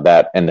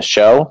that in the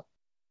show.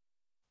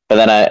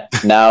 But then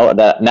now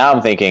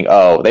I'm thinking,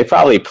 oh, they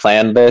probably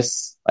planned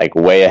this like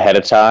way ahead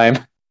of time,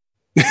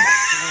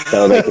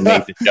 so they can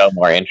make the show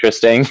more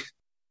interesting.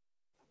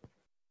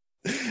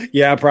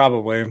 Yeah,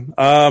 probably.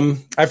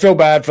 I feel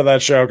bad for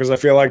that show because I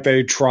feel like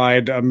they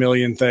tried a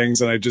million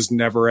things and I just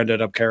never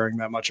ended up caring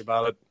that much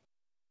about it.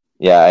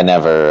 Yeah, I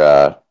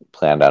never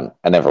I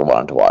never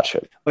wanted to watch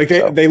it. Like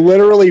they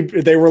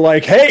were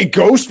like, "Hey,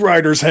 Ghost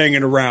Rider's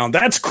hanging around.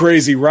 That's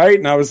crazy, right?"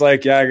 And I was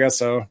like, "Yeah, I guess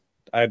so."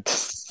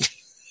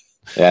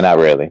 Yeah, not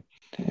really.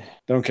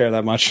 Don't care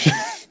that much.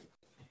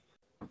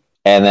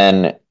 And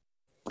then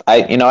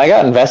I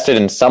got invested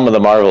in some of the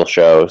Marvel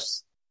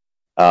shows.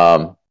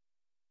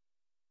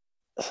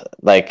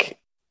 They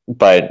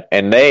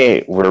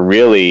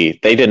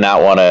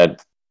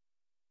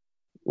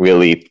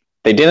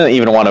didn't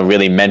even want to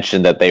really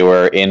mention that they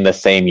were in the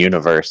same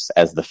universe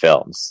as the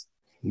films.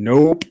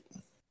 Nope.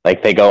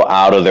 Like they go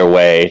out of their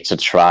way to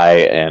try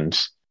and,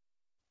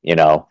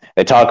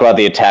 they talk about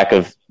the attack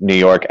of New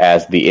York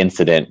as the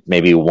incident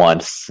maybe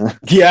once.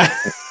 Yeah.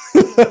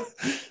 The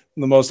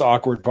most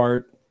awkward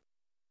part.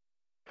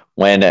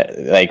 When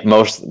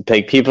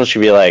people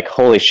should be like,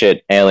 holy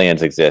shit,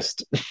 aliens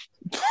exist.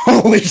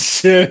 Holy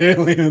shit,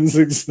 aliens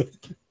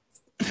exist.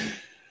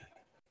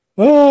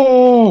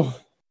 Oh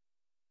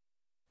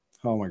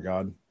my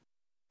God.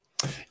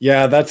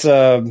 Yeah, that's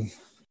I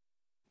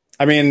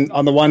mean,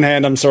 on the one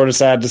hand, I'm sort of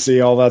sad to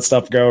see all that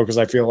stuff go because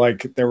I feel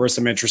like there were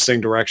some interesting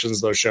directions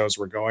those shows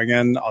were going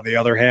in. On the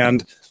other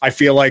hand, I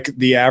feel like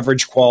the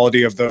average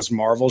quality of those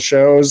Marvel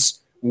shows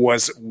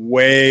was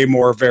way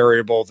more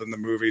variable than the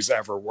movies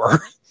ever were.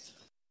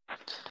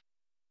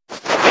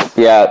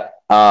 Yeah,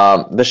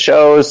 the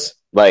shows,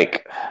 I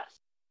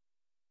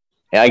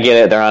get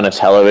it, they're on a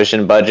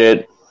television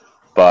budget,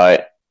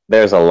 but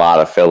there's a lot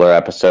of filler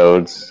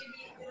episodes.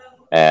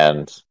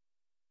 And,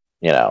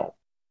 I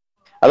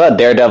thought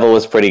Daredevil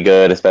was pretty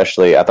good,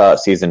 especially I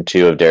thought season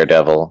 2 of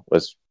Daredevil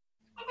was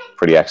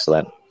pretty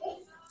excellent.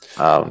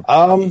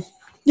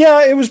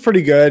 Yeah, it was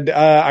pretty good.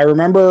 I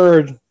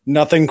remember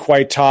nothing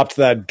quite topped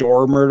that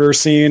door murder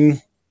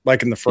scene,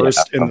 like in the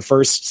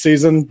first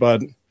season,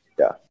 but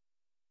yeah.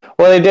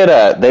 Well, they did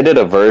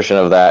a version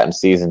of that in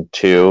season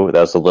 2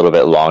 that was a little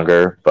bit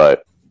longer,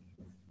 but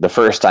the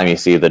first time you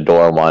see the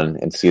door one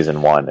in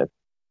season 1, it's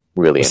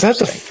really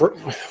interesting.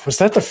 Was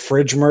that the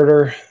fridge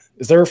murder?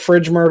 Is there a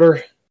fridge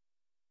murder?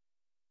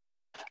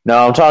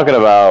 No, I'm talking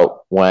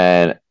about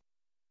when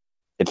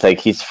it's like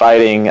he's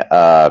fighting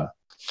the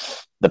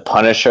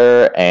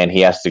Punisher and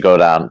he has to go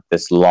down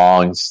this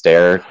long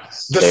stair.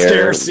 The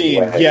stair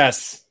scene. Way.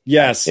 Yes.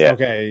 Yeah.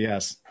 Okay.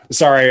 Yes.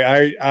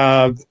 Sorry.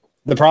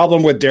 The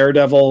problem with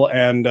Daredevil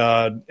and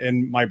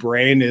in my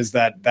brain is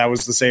that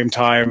was the same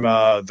time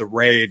the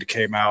Raid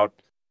came out.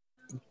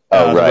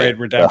 Right. The Raid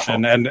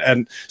Redemption,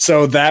 and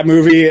so that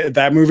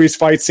movie's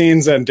fight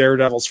scenes and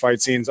Daredevil's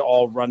fight scenes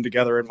all run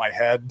together in my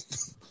head.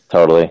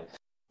 Totally.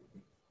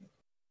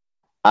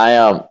 I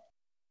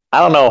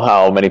don't know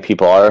how many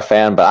people are a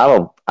fan, but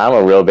I'm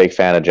a real big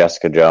fan of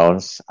Jessica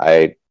Jones.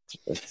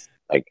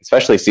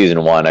 Especially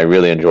season 1. I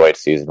really enjoyed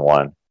season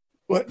 1.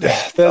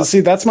 See,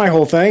 that's my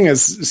whole thing.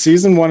 Is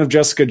season 1 of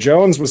Jessica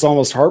Jones was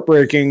almost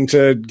heartbreaking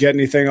to get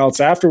anything else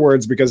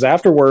afterwards, because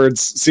afterwards,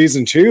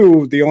 season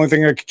 2, the only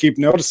thing I could keep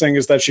noticing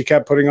is that she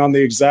kept putting on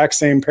the exact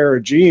same pair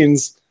of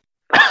jeans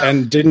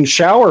and didn't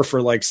shower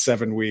for like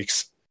 7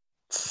 weeks.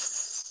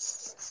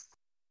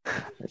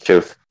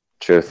 Truth.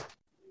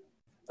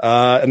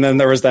 And then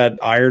there was that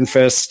Iron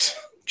Fist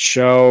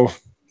show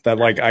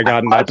that I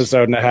got an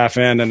episode and a half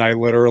in and I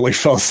literally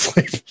fell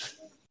asleep.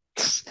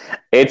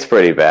 It's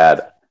pretty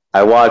bad.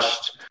 I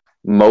watched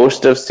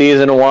most of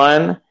season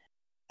 1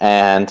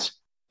 and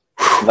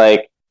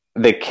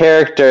the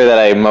character that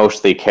I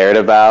mostly cared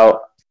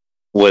about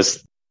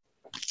was,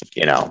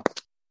 it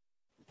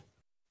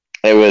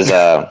was,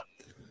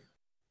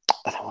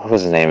 what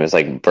was his name? It was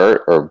like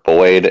Bert or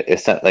Boyd.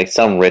 It's not like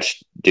some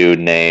rich dude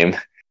name.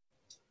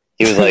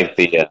 He was like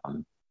the,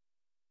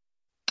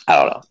 I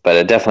don't know, but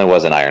it definitely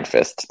wasn't Iron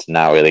Fist. Did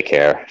not really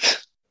care.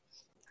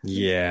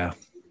 Yeah.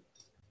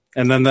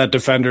 And then that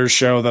Defenders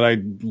show that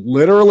I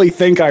literally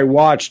think I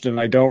watched, and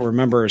I don't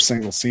remember a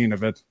single scene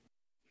of it.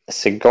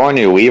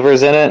 Sigourney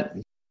Weaver's in it?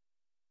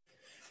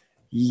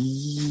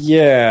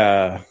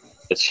 Yeah.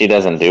 But she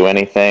doesn't do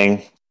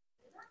anything?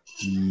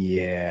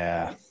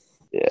 Yeah.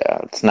 Yeah,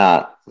 it's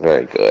not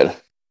very good.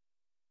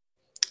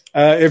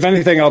 If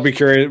anything, I'll be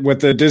curious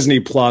with the Disney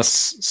Plus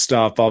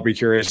stuff. I'll be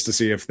curious to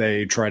see if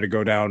they try to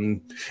go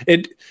down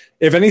it.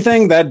 If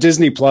anything, that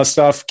Disney Plus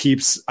stuff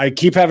I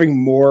keep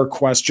having more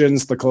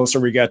questions the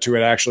closer we get to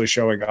it actually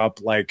showing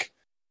up. Like,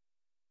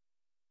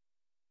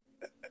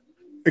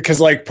 because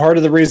like part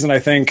of the reason I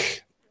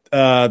think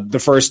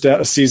the first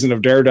season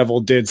of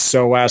Daredevil did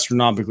so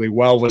astronomically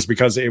well was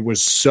because it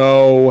was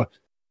so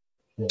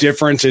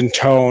different in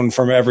tone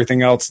from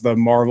everything else the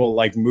Marvel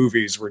like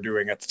movies were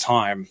doing at the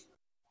time.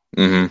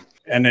 Mm-hmm.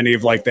 And any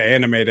of like the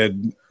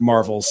animated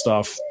Marvel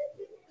stuff.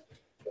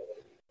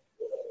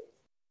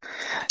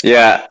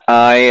 Yeah,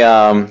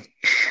 I'm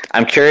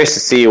curious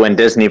to see when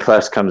Disney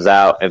Plus comes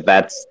out if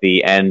that's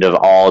the end of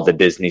all the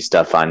Disney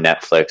stuff on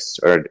Netflix,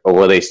 or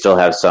will they still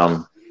have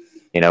some,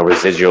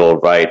 residual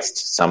rights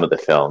to some of the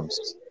films?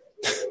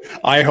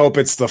 I hope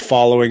it's the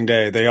following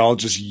day. They all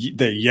just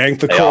they yank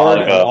the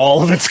cord and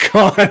all of it's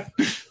gone.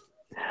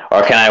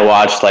 Or can I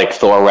watch like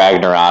Thor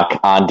Ragnarok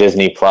on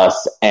Disney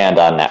Plus and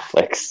on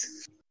Netflix?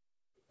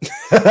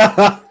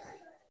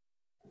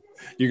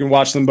 You can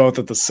watch them both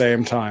at the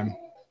same time.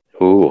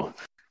 Ooh,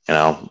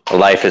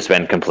 life has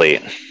been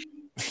complete.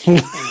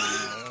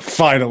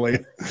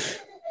 Finally.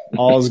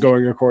 All is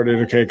going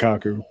according to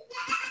Keikaku.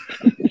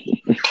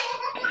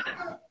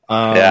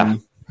 Yeah.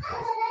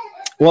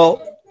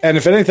 Well, and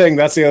if anything,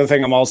 that's the other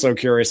thing I'm also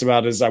curious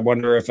about is I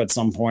wonder if at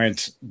some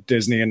point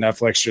Disney and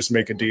Netflix just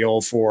make a deal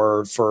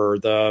for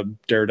the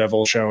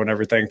Daredevil show and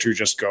everything to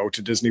just go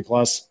to Disney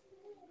Plus.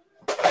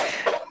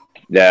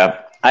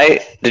 Yeah.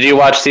 Did you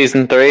watch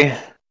season 3?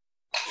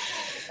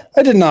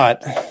 I did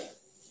not.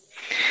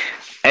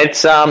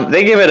 It's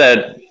they give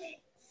it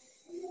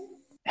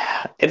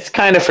it's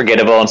kind of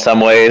forgettable in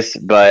some ways,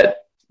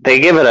 but they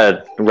give it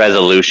a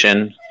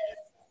resolution.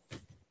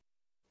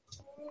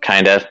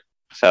 Kind of.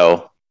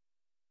 So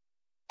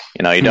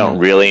you don't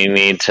really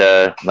need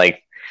to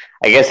like.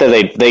 I guess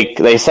that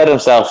they set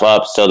themselves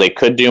up so they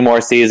could do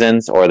more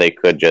seasons, or they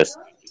could just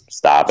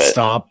stop it.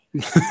 Yeah.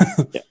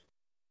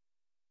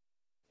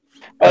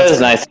 It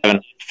was nice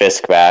having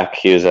Fisk back.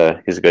 He was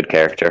a good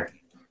character.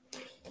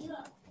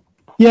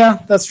 Yeah,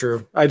 that's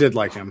true. I did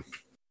like him.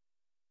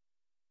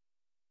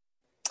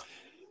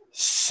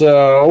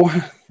 So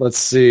let's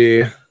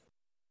see.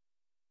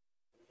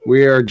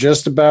 We are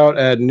just about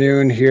at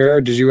noon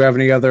here. Did you have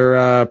any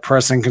other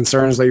pressing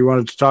concerns that you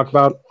wanted to talk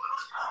about?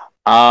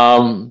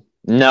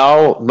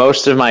 No,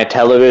 most of my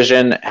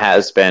television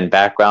has been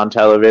background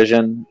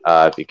television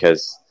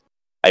because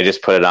I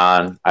just put it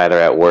on either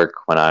at work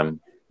when I'm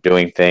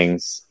doing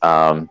things.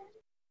 So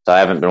I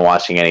haven't been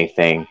watching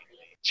anything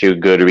too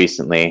good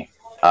recently.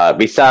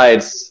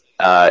 Besides,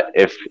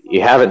 if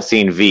you haven't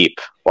seen Veep,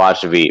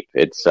 watch Veep.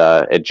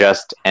 It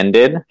just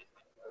ended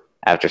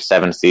after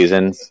 7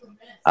 seasons.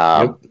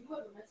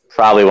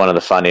 Probably one of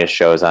the funniest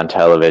shows on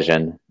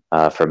television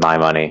for my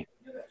money.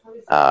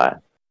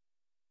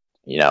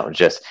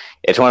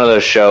 It's one of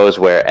those shows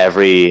where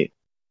every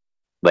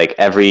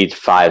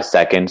 5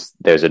 seconds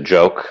there's a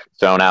joke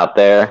thrown out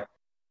there,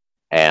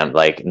 and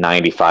like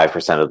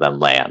 95% of them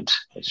land.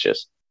 It's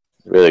just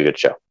a really good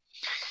show.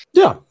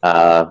 Yeah.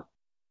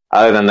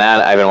 Other than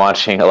that, I've been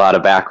watching a lot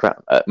of background.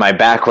 My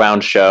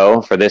background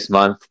show for this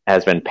month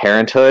has been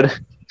Parenthood,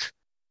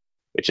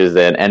 which is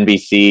an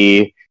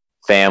NBC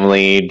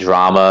family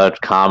drama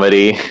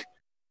comedy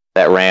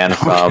that ran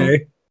from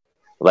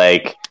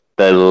like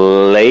the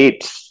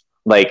late,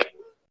 I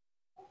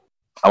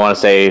want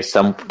to say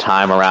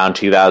sometime around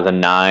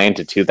 2009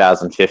 to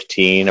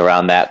 2015,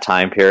 around that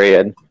time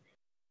period.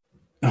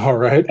 All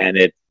right. And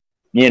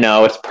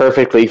it's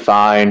perfectly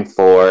fine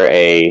for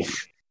a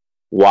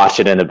watch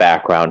it in the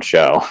background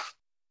show.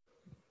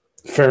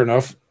 Fair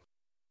enough.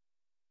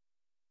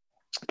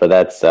 But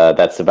that's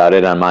about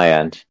it on my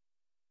end.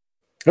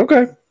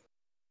 Okay.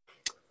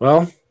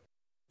 Well,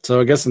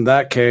 so I guess in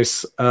that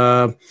case,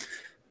 if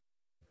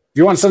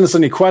you want to send us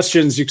any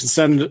questions, you can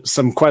send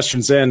some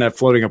questions in at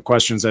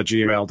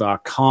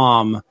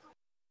floatingupquestions@gmail.com.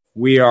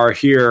 We are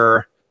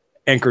here,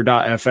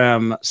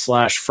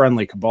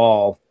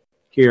 anchor.fm/friendlycabal,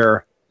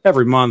 here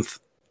every month,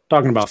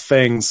 talking about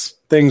things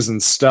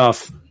and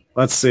stuff.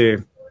 Let's see.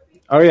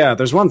 Oh, yeah,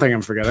 there's one thing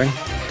I'm forgetting.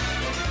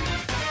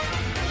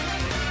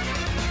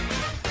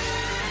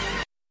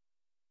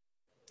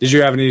 Did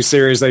you have any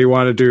series that you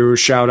wanted to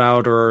shout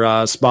out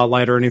or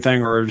spotlight or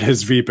anything, or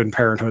is Veep and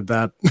Parenthood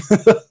that?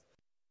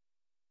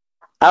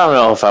 I don't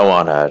know if I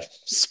want to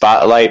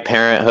spotlight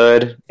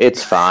Parenthood.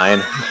 It's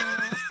fine.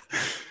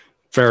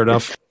 Fair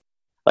enough.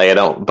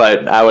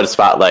 But I would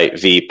spotlight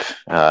Veep.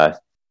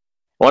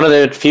 One of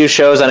the few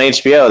shows on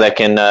HBO that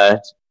can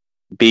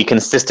be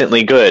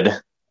consistently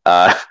good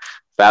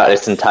throughout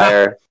its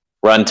entire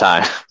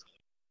runtime.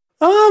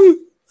 I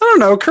don't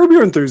know. Curb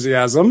Your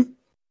Enthusiasm.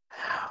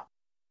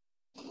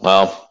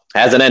 Well,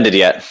 Hasn't ended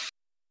yet.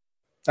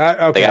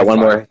 Okay, they got one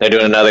more. They're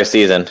doing another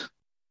season.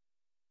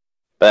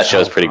 But that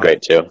show's pretty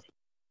great too.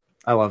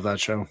 I love that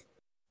show.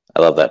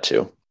 I love that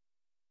too.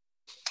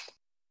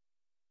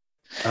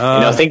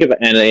 Think about,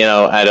 and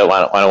I don't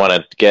want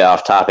to get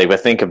off topic, but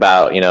think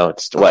about,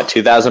 it's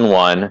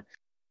 2001,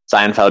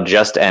 Seinfeld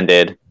just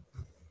ended,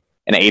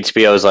 and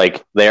HBO's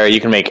like, there,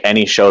 you can make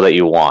any show that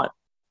you want.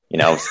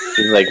 And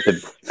he's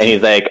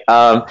like,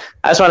 I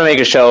just want to make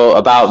a show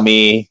about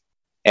me,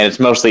 and it's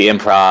mostly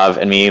improv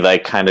and me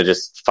like kind of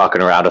just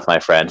fucking around with my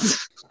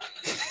friends.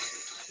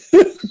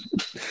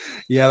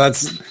 Yeah,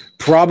 that's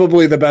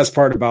probably the best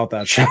part about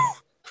that show.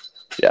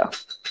 Yeah.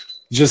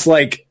 Just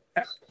like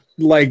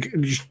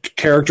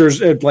characters,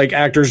 like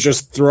actors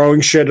just throwing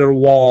shit at a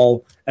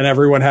wall and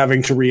everyone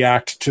having to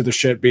react to the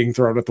shit being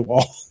thrown at the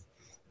wall.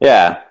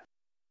 Yeah.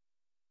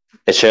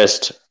 It's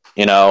just,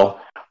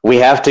 we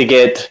have to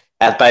get,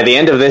 by the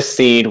end of this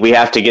scene, we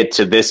have to get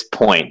to this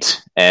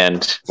point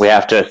and we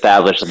have to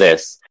establish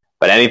this.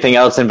 But anything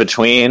else in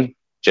between,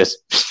 just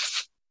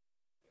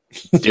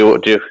do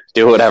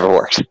whatever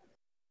works.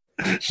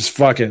 Just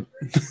fuck it.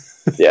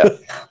 Yeah.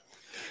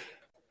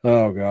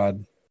 Oh,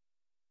 God.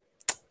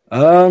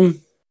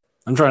 I'm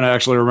trying to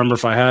actually remember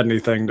if I had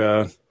anything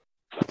to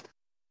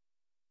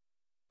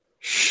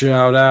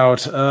shout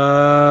out.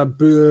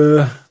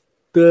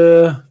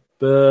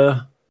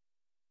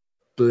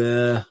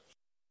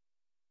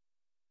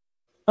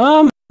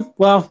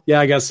 Well, yeah,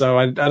 I guess so.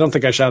 I don't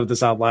think I shouted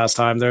this out last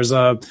time. There's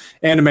a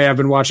anime I've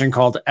been watching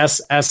called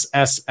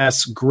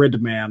SSSS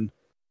Gridman,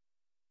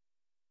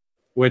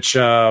 which,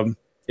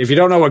 if you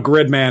don't know what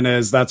Gridman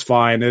is, that's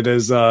fine. It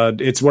is,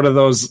 it's one of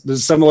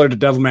those similar to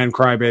Devilman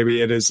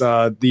Crybaby. It is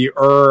the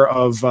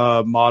of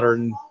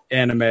modern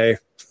anime,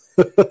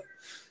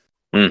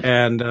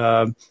 and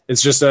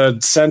it's just a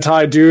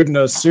Sentai dude in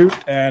a suit,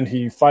 and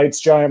he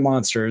fights giant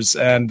monsters.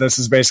 And this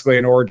is basically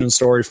an origin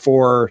story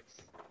for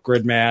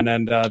Gridman,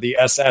 and the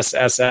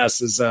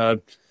SSSS is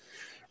a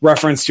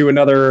reference to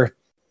another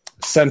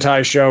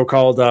Sentai show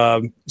called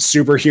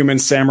Superhuman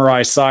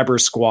Samurai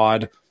Cyber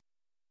Squad.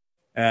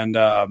 And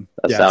that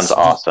sounds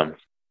awesome.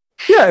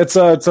 Yeah, it's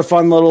a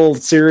fun little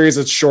series.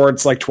 It's short.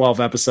 It's like 12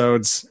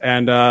 episodes,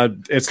 and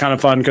it's kind of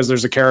fun because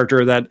there's a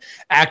character that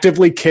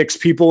actively kicks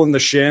people in the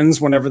shins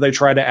whenever they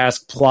try to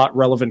ask plot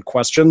relevant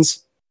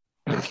questions.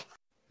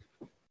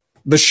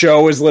 The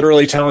show is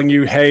literally telling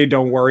you, "Hey,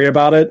 don't worry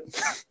about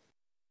it."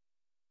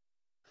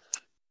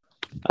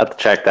 I'll have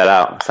to check that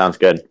out. Sounds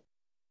good.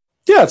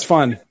 Yeah, it's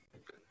fun.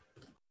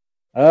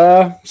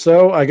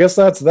 So I guess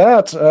that's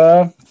that.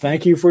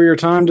 Thank you for your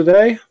time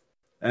today.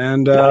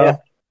 And good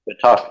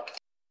talk.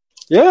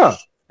 Yeah,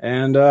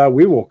 and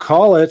we will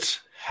call it.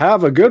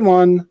 Have a good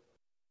one.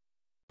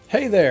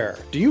 Hey there.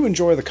 Do you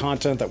enjoy the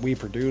content that we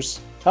produce?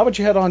 How about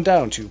you head on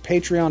down to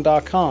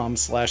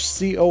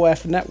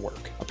patreon.com/COF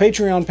Network, a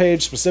Patreon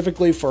page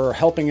specifically for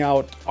helping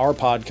out our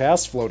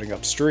podcast, Floating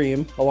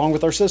Upstream, along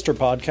with our sister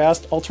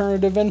podcast,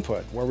 Alternative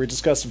Input, where we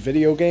discuss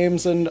video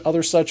games and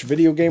other such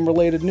video game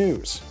related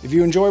news. If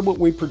you enjoy what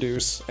we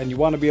produce and you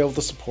want to be able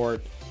to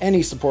support,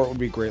 any support would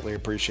be greatly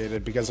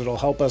appreciated because it'll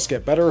help us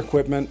get better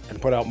equipment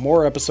and put out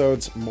more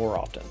episodes more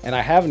often. And I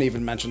haven't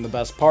even mentioned the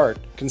best part,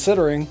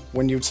 considering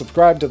when you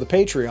subscribe to the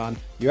Patreon,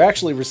 you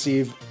actually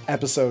receive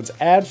episodes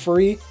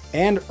ad-free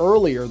and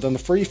earlier than the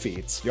free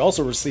feeds. You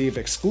also receive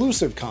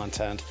exclusive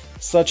content,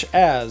 such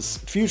as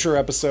future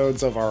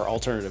episodes of our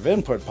Alternative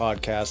Input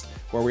podcast,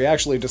 where we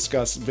actually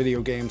discuss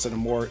video games in a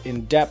more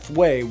in-depth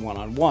way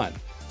one-on-one.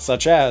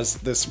 Such as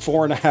this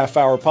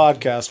 4.5-hour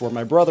podcast where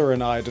my brother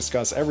and I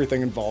discuss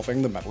everything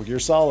involving the Metal Gear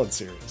Solid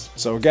series.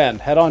 So again,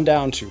 head on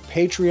down to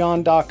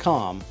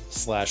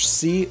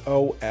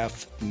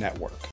patreon.com/COF Network.